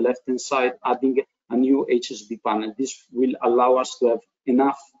structure on the left-hand side, adding a new HSB panel. This will allow us to have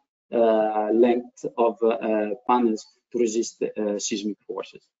enough length of panels to resist seismic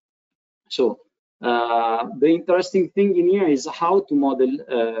forces. So the interesting thing in here is how to model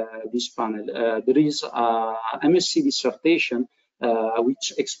this panel. There is a MSc dissertation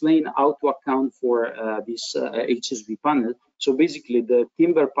which explain how to account for this HSB panel. So basically, the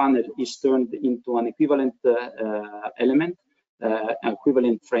timber panel is turned into an equivalent element,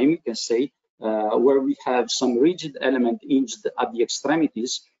 equivalent frame, you can say, where we have some rigid element hinged at the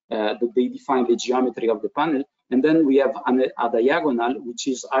extremities that they define the geometry of the panel. And then we have a diagonal, which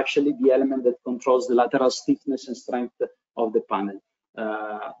is actually the element that controls the lateral stiffness and strength of the panel.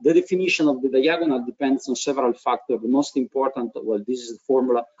 The definition of the diagonal depends on several factors. The most important, well, this is the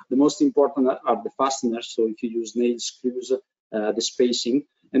formula, the most important are the fasteners. So if you use nails, screws, the spacing,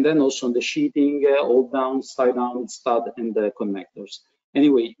 and then also on the sheeting, hold down, side down, stud, and the connectors.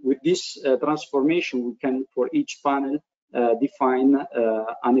 Anyway, with this transformation, we can, for each panel, define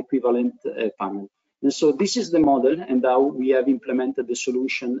an equivalent panel. And so this is the model and how we have implemented the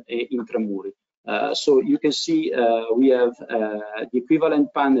solution in Tremuri. So you can see we have the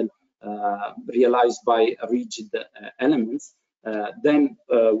equivalent panel realized by rigid elements. Then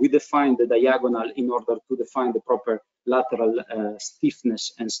we define the diagonal in order to define the proper lateral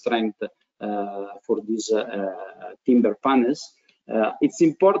stiffness and strength for these timber panels. It's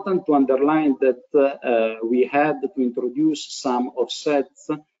important to underline that we had to introduce some offsets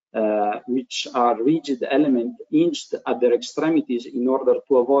which are rigid elements hinged at their extremities in order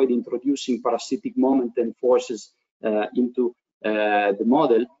to avoid introducing parasitic moment and forces into the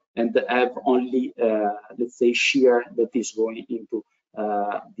model, and have only, let's say, shear that is going into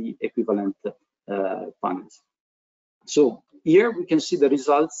the equivalent panels. So here we can see the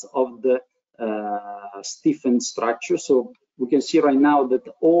results of the stiffened structure. So we can see right now that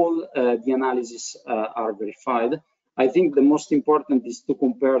all the analyses are verified. I think the most important is to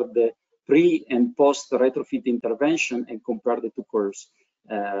compare the pre and post retrofit intervention and compare the two curves.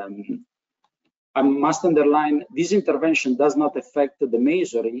 I must underline this intervention does not affect the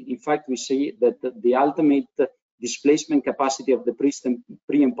masonry. In fact, we see that the ultimate displacement capacity of the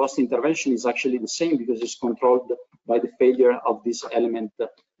pre and post intervention is actually the same because it's controlled by the failure of this element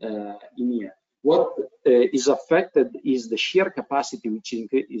in here. What is affected is the shear capacity, which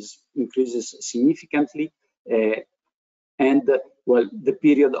increases significantly, and well, the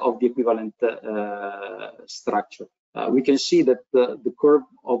period of the equivalent structure. We can see that the curve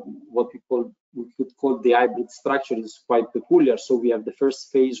of what we could call the hybrid structure is quite peculiar. So we have the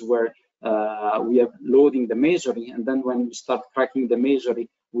first phase where we have loading the masonry, and then when we start cracking the masonry,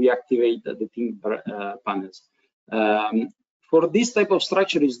 we activate the timber panels. For this type of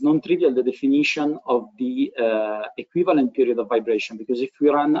structure, is non-trivial the definition of the equivalent period of vibration, because if we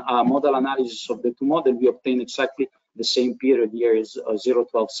run a model analysis of the two models, we obtain exactly the same period. Here is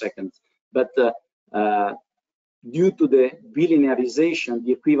 0.12 seconds. But due to the bilinearization,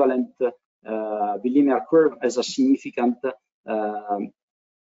 the equivalent bilinear curve has a significant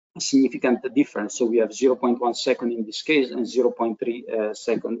difference. So we have 0.1 second in this case and 0.3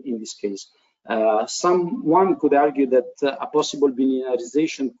 second in this case. Someone could argue that a possible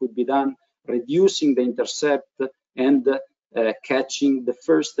bilinearization could be done reducing the intercept and catching the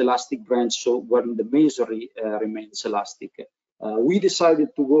first elastic branch, so when the masonry remains elastic. We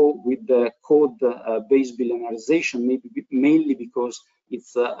decided to go with the code-based bilinearization, mainly because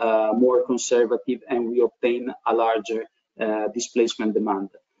it's more conservative and we obtain a larger displacement demand.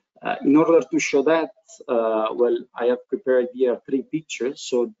 In order to show that, well, I have prepared here 3 pictures.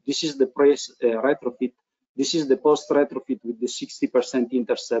 So this is the pre-retrofit. This is the post-retrofit with the 60%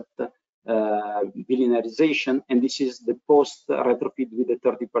 intercept bilinearization, and this is the post-retrofit with the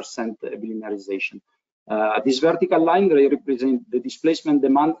 30% bilinearization. This vertical line represents the displacement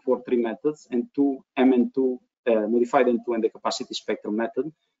demand for 3 methods, and 2 MN2, modified N2, and the capacity spectrum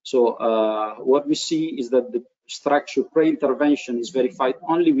method. So what we see is that the structure pre-intervention is verified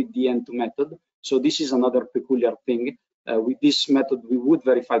only with the N2 method. So this is another peculiar thing. With this method, we would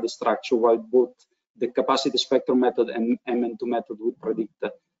verify the structure, while both the capacity spectrum method and MN2 method would predict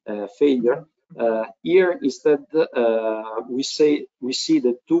failure. Here, instead, we see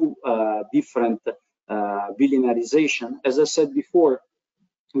the 2 different bilinearization. As I said before,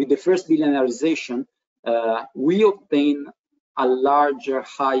 with the first bilinearization, we obtain a larger,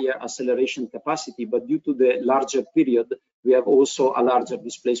 higher acceleration capacity, but due to the larger period, we have also a larger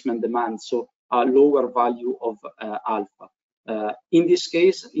displacement demand, so a lower value of alpha. In this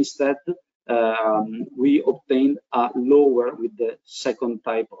case, instead, we obtained a lower with the second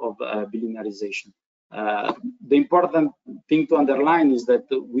type of bilinearization. The important thing to underline is that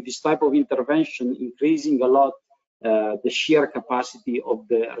with this type of intervention, increasing a lot the shear capacity of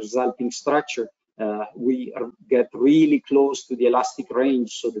the resulting structure, we get really close to the elastic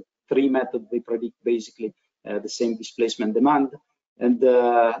range. So the 3 methods, they predict basically the same displacement demand. And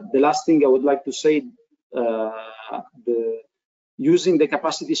the last thing I would like to say, using the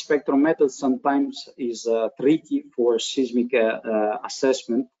capacity spectrum method sometimes is tricky for seismic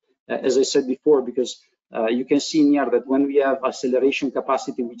assessment. As I said before, because you can see in here that when we have acceleration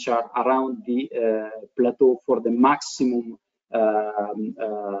capacity which are around the plateau for the maximum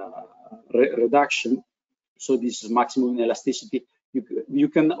reduction, so this is maximum elasticity, you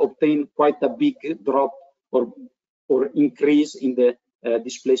can obtain quite a big drop or increase in the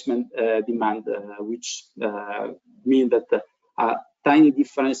displacement demand, which mean that a tiny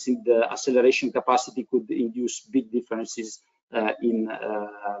difference in the acceleration capacity could induce big differences in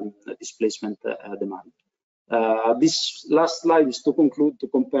displacement demand. This last slide is to conclude, to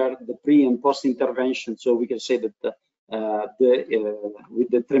compare the pre and post intervention. So we can say that with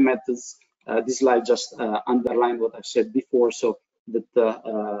the 3 methods, this slide just underlined what I've said before. So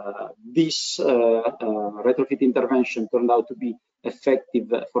that this retrofit intervention turned out to be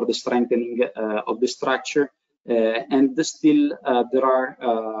effective for the strengthening of the structure. And still there are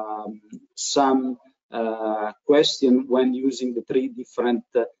some questions when using the three different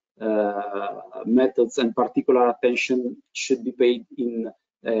methods, and particular attention should be paid in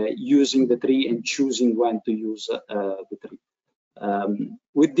using the tree and choosing when to use the tree.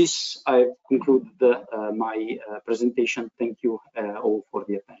 With this, I've concluded my presentation. Thank you all for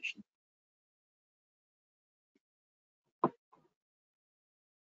the attention.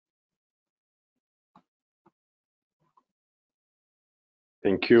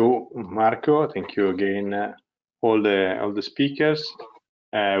 Thank you, Marco. Thank you again, all the speakers.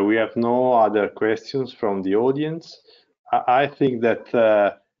 We have no other questions from the audience. I think that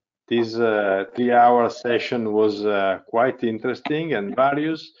this 3-hour session was quite interesting and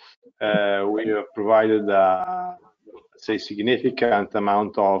various. We have provided say significant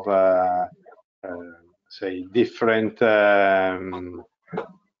amount of say different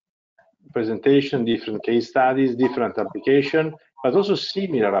presentation, different case studies, different application, but also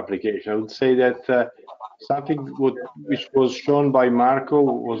similar application. I would say that something which was shown by Marco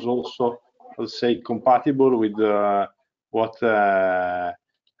was also, I would say, compatible with what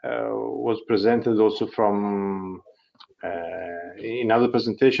was presented also from in other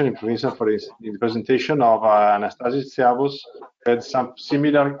presentation. For instance, in the presentation of Anastasis Tsiavos, had some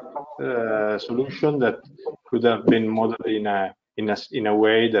similar solution that could have been modeled in a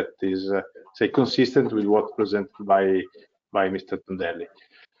way that is say consistent with what presented by Mr. Tondelli.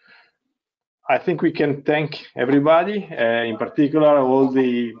 I think we can thank everybody, in particular all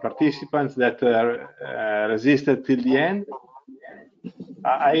the participants that resisted till the end.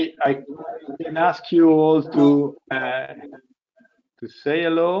 I can ask you all to say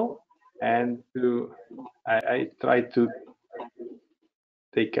hello, and I try to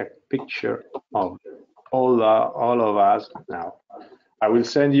take a picture of all of us now. I will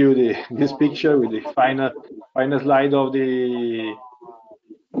send you this picture with the final slide of the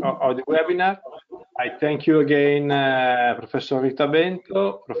webinar. I thank you again, Professor Rita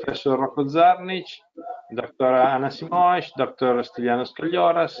Bento, Professor Roko Žarnić, Dr. Anna Simões, Dr. Stylianos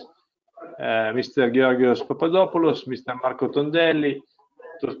Kallioras, Mr. Georgios Papadopoulos, Mr. Marco Tondelli,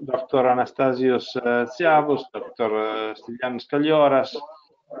 Dr. Anastasios Tsiavos, Dr. Stylianos Kallioras,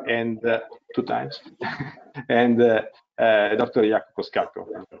 and 2 times, and Dr. Jacopo Scacco.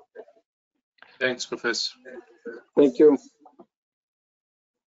 Thanks, Professor. Thank you.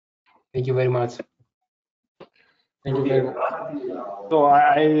 Thank you very much. Thank you very much. So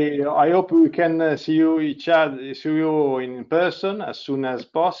I hope we can see you in person as soon as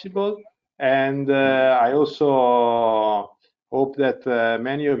possible, and I also hope that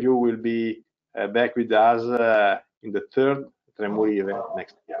many of you will be back with us in the 3rd Tremuri event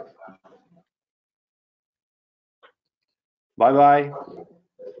next year. Bye bye.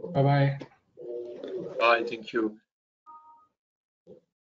 Bye bye. Bye. Thank you.